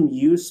 Just some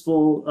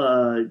useful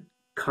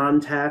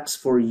contacts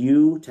for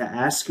you to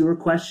ask your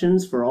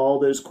questions for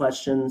all those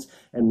questions.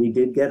 And we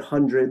did get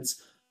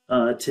hundreds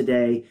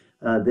today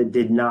that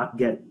did not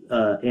get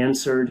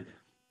answered.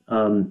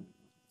 You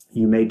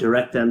may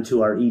direct them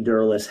to our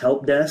eDRLS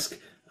help desk.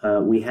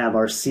 We have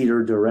our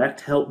CDER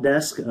Direct help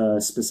desk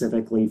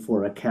specifically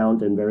for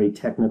account and very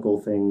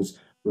technical things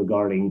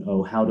regarding,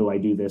 how do I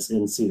do this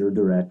in CDER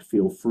Direct?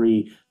 Feel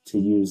free to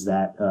use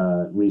that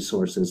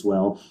resource as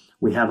well.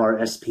 We have our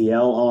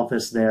SPL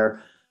office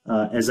there.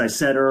 As I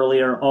said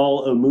earlier,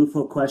 all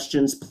OMUFA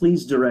questions,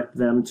 please direct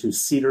them to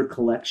CDER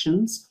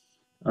Collections.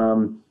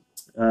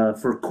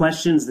 For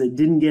questions that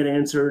didn't get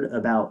answered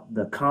about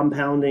the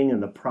compounding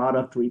and the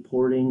product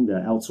reporting,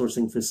 the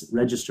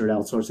registered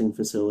outsourcing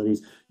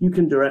facilities, you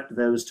can direct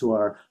those to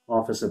our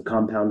Office of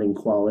Compounding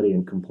Quality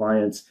and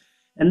Compliance.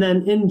 And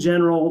then in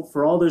general,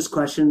 for all those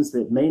questions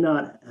that may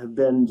not have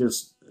been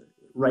just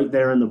right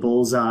there in the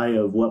bullseye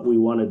of what we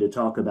wanted to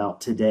talk about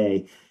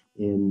today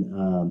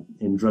in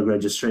drug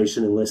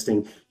registration and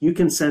listing, you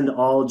can send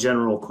all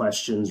general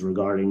questions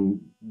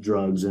regarding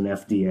drugs and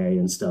FDA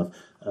and stuff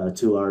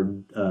to our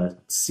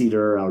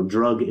CDER, our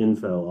drug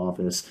info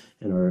office,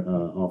 and our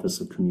Office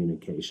of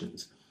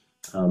Communications.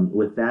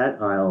 With that,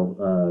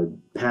 I'll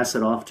pass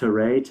it off to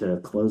Ray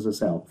to close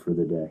us out for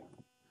the day.